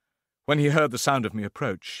 When he heard the sound of me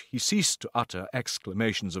approach, he ceased to utter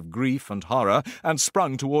exclamations of grief and horror, and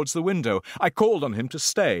sprung towards the window. I called on him to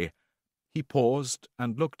stay. He paused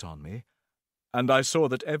and looked on me, and I saw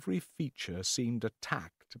that every feature seemed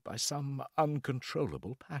attacked by some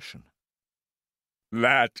uncontrollable passion.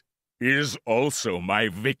 "That is also my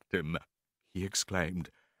victim," he exclaimed.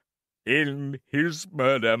 "In his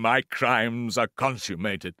murder my crimes are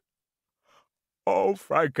consummated. O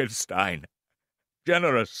Frankenstein,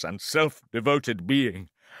 generous and self-devoted being,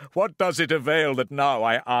 what does it avail that now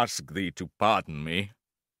I ask thee to pardon me?"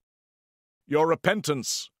 "Your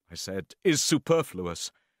repentance," I said, "is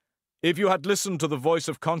superfluous. If you had listened to the voice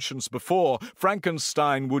of conscience before,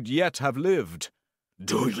 Frankenstein would yet have lived."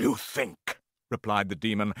 "Do you think," replied the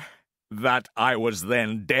demon, "that I was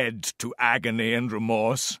then dead to agony and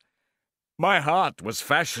remorse? My heart was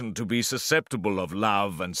fashioned to be susceptible of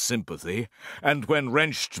love and sympathy, and when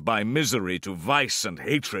wrenched by misery to vice and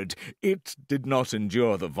hatred, it did not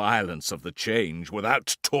endure the violence of the change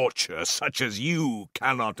without torture such as you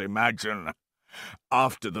cannot imagine.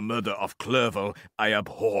 After the murder of Clerval, I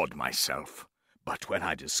abhorred myself. But when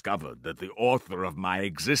I discovered that the author of my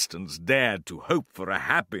existence dared to hope for a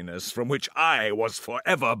happiness from which I was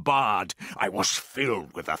forever barred, I was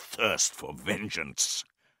filled with a thirst for vengeance.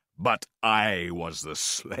 But I was the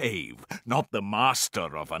slave, not the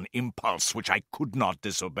master of an impulse which I could not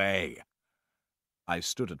disobey." I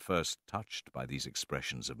stood at first touched by these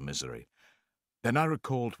expressions of misery. Then I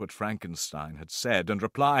recalled what Frankenstein had said, and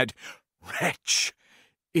replied, "Wretch,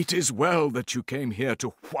 It is well that you came here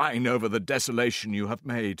to whine over the desolation you have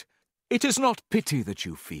made. It is not pity that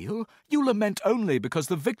you feel. You lament only because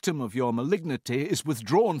the victim of your malignity is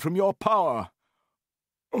withdrawn from your power.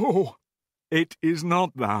 Oh, it is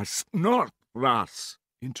not thus,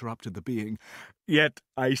 interrupted the being. Yet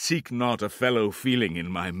I seek not a fellow feeling in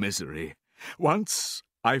my misery. Once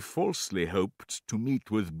I falsely hoped to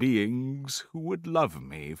meet with beings who would love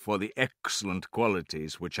me for the excellent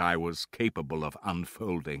qualities which I was capable of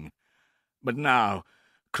unfolding. But now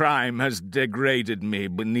crime has degraded me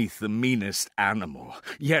beneath the meanest animal.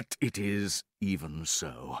 Yet it is even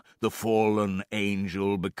so. The fallen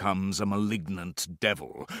angel becomes a malignant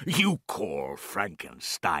devil. You call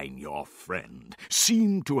Frankenstein your friend,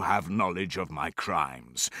 seem to have knowledge of my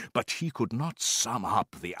crimes, but he could not sum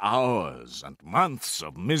up the hours and months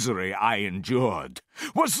of misery I endured.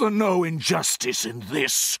 Was there no injustice in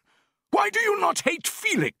this? Why do you not hate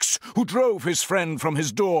Felix, who drove his friend from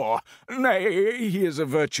his door? Nay, he is a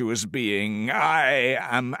virtuous being. I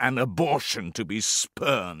am an abortion to be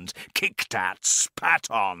spurned, kicked at,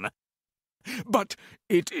 spat on. But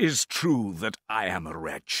it is true that I am a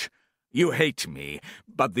wretch. You hate me,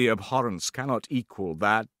 but the abhorrence cannot equal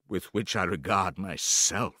that with which I regard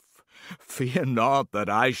myself. Fear not that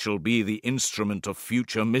I shall be the instrument of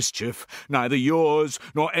future mischief. Neither yours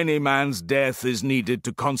nor any man's death is needed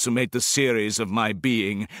to consummate the series of my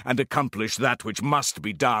being and accomplish that which must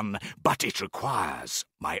be done, but it requires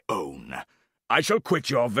my own. I shall quit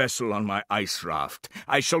your vessel on my ice raft.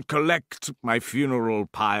 I shall collect my funeral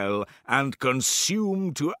pile and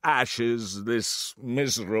consume to ashes this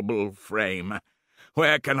miserable frame.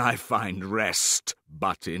 Where can I find rest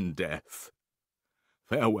but in death?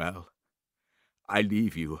 Farewell. I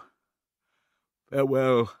leave you.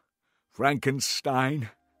 Farewell, Frankenstein.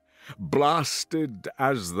 Blasted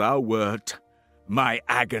as thou wert, my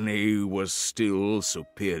agony was still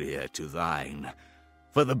superior to thine,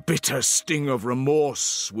 for the bitter sting of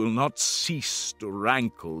remorse will not cease to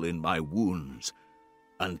rankle in my wounds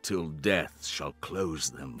until death shall close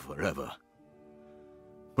them forever.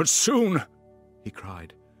 But soon, he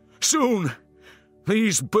cried, soon,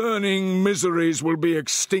 these burning miseries will be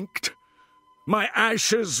extinct. My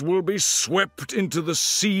ashes will be swept into the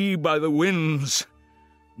sea by the winds.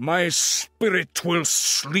 My spirit will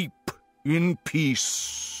sleep in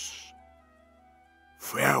peace.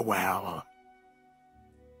 Farewell.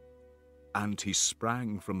 And he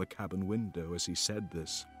sprang from the cabin window as he said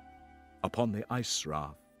this, upon the ice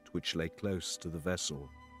raft which lay close to the vessel.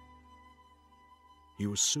 He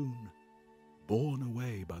was soon borne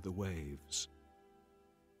away by the waves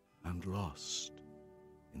and lost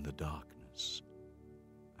in the darkness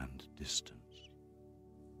and distance.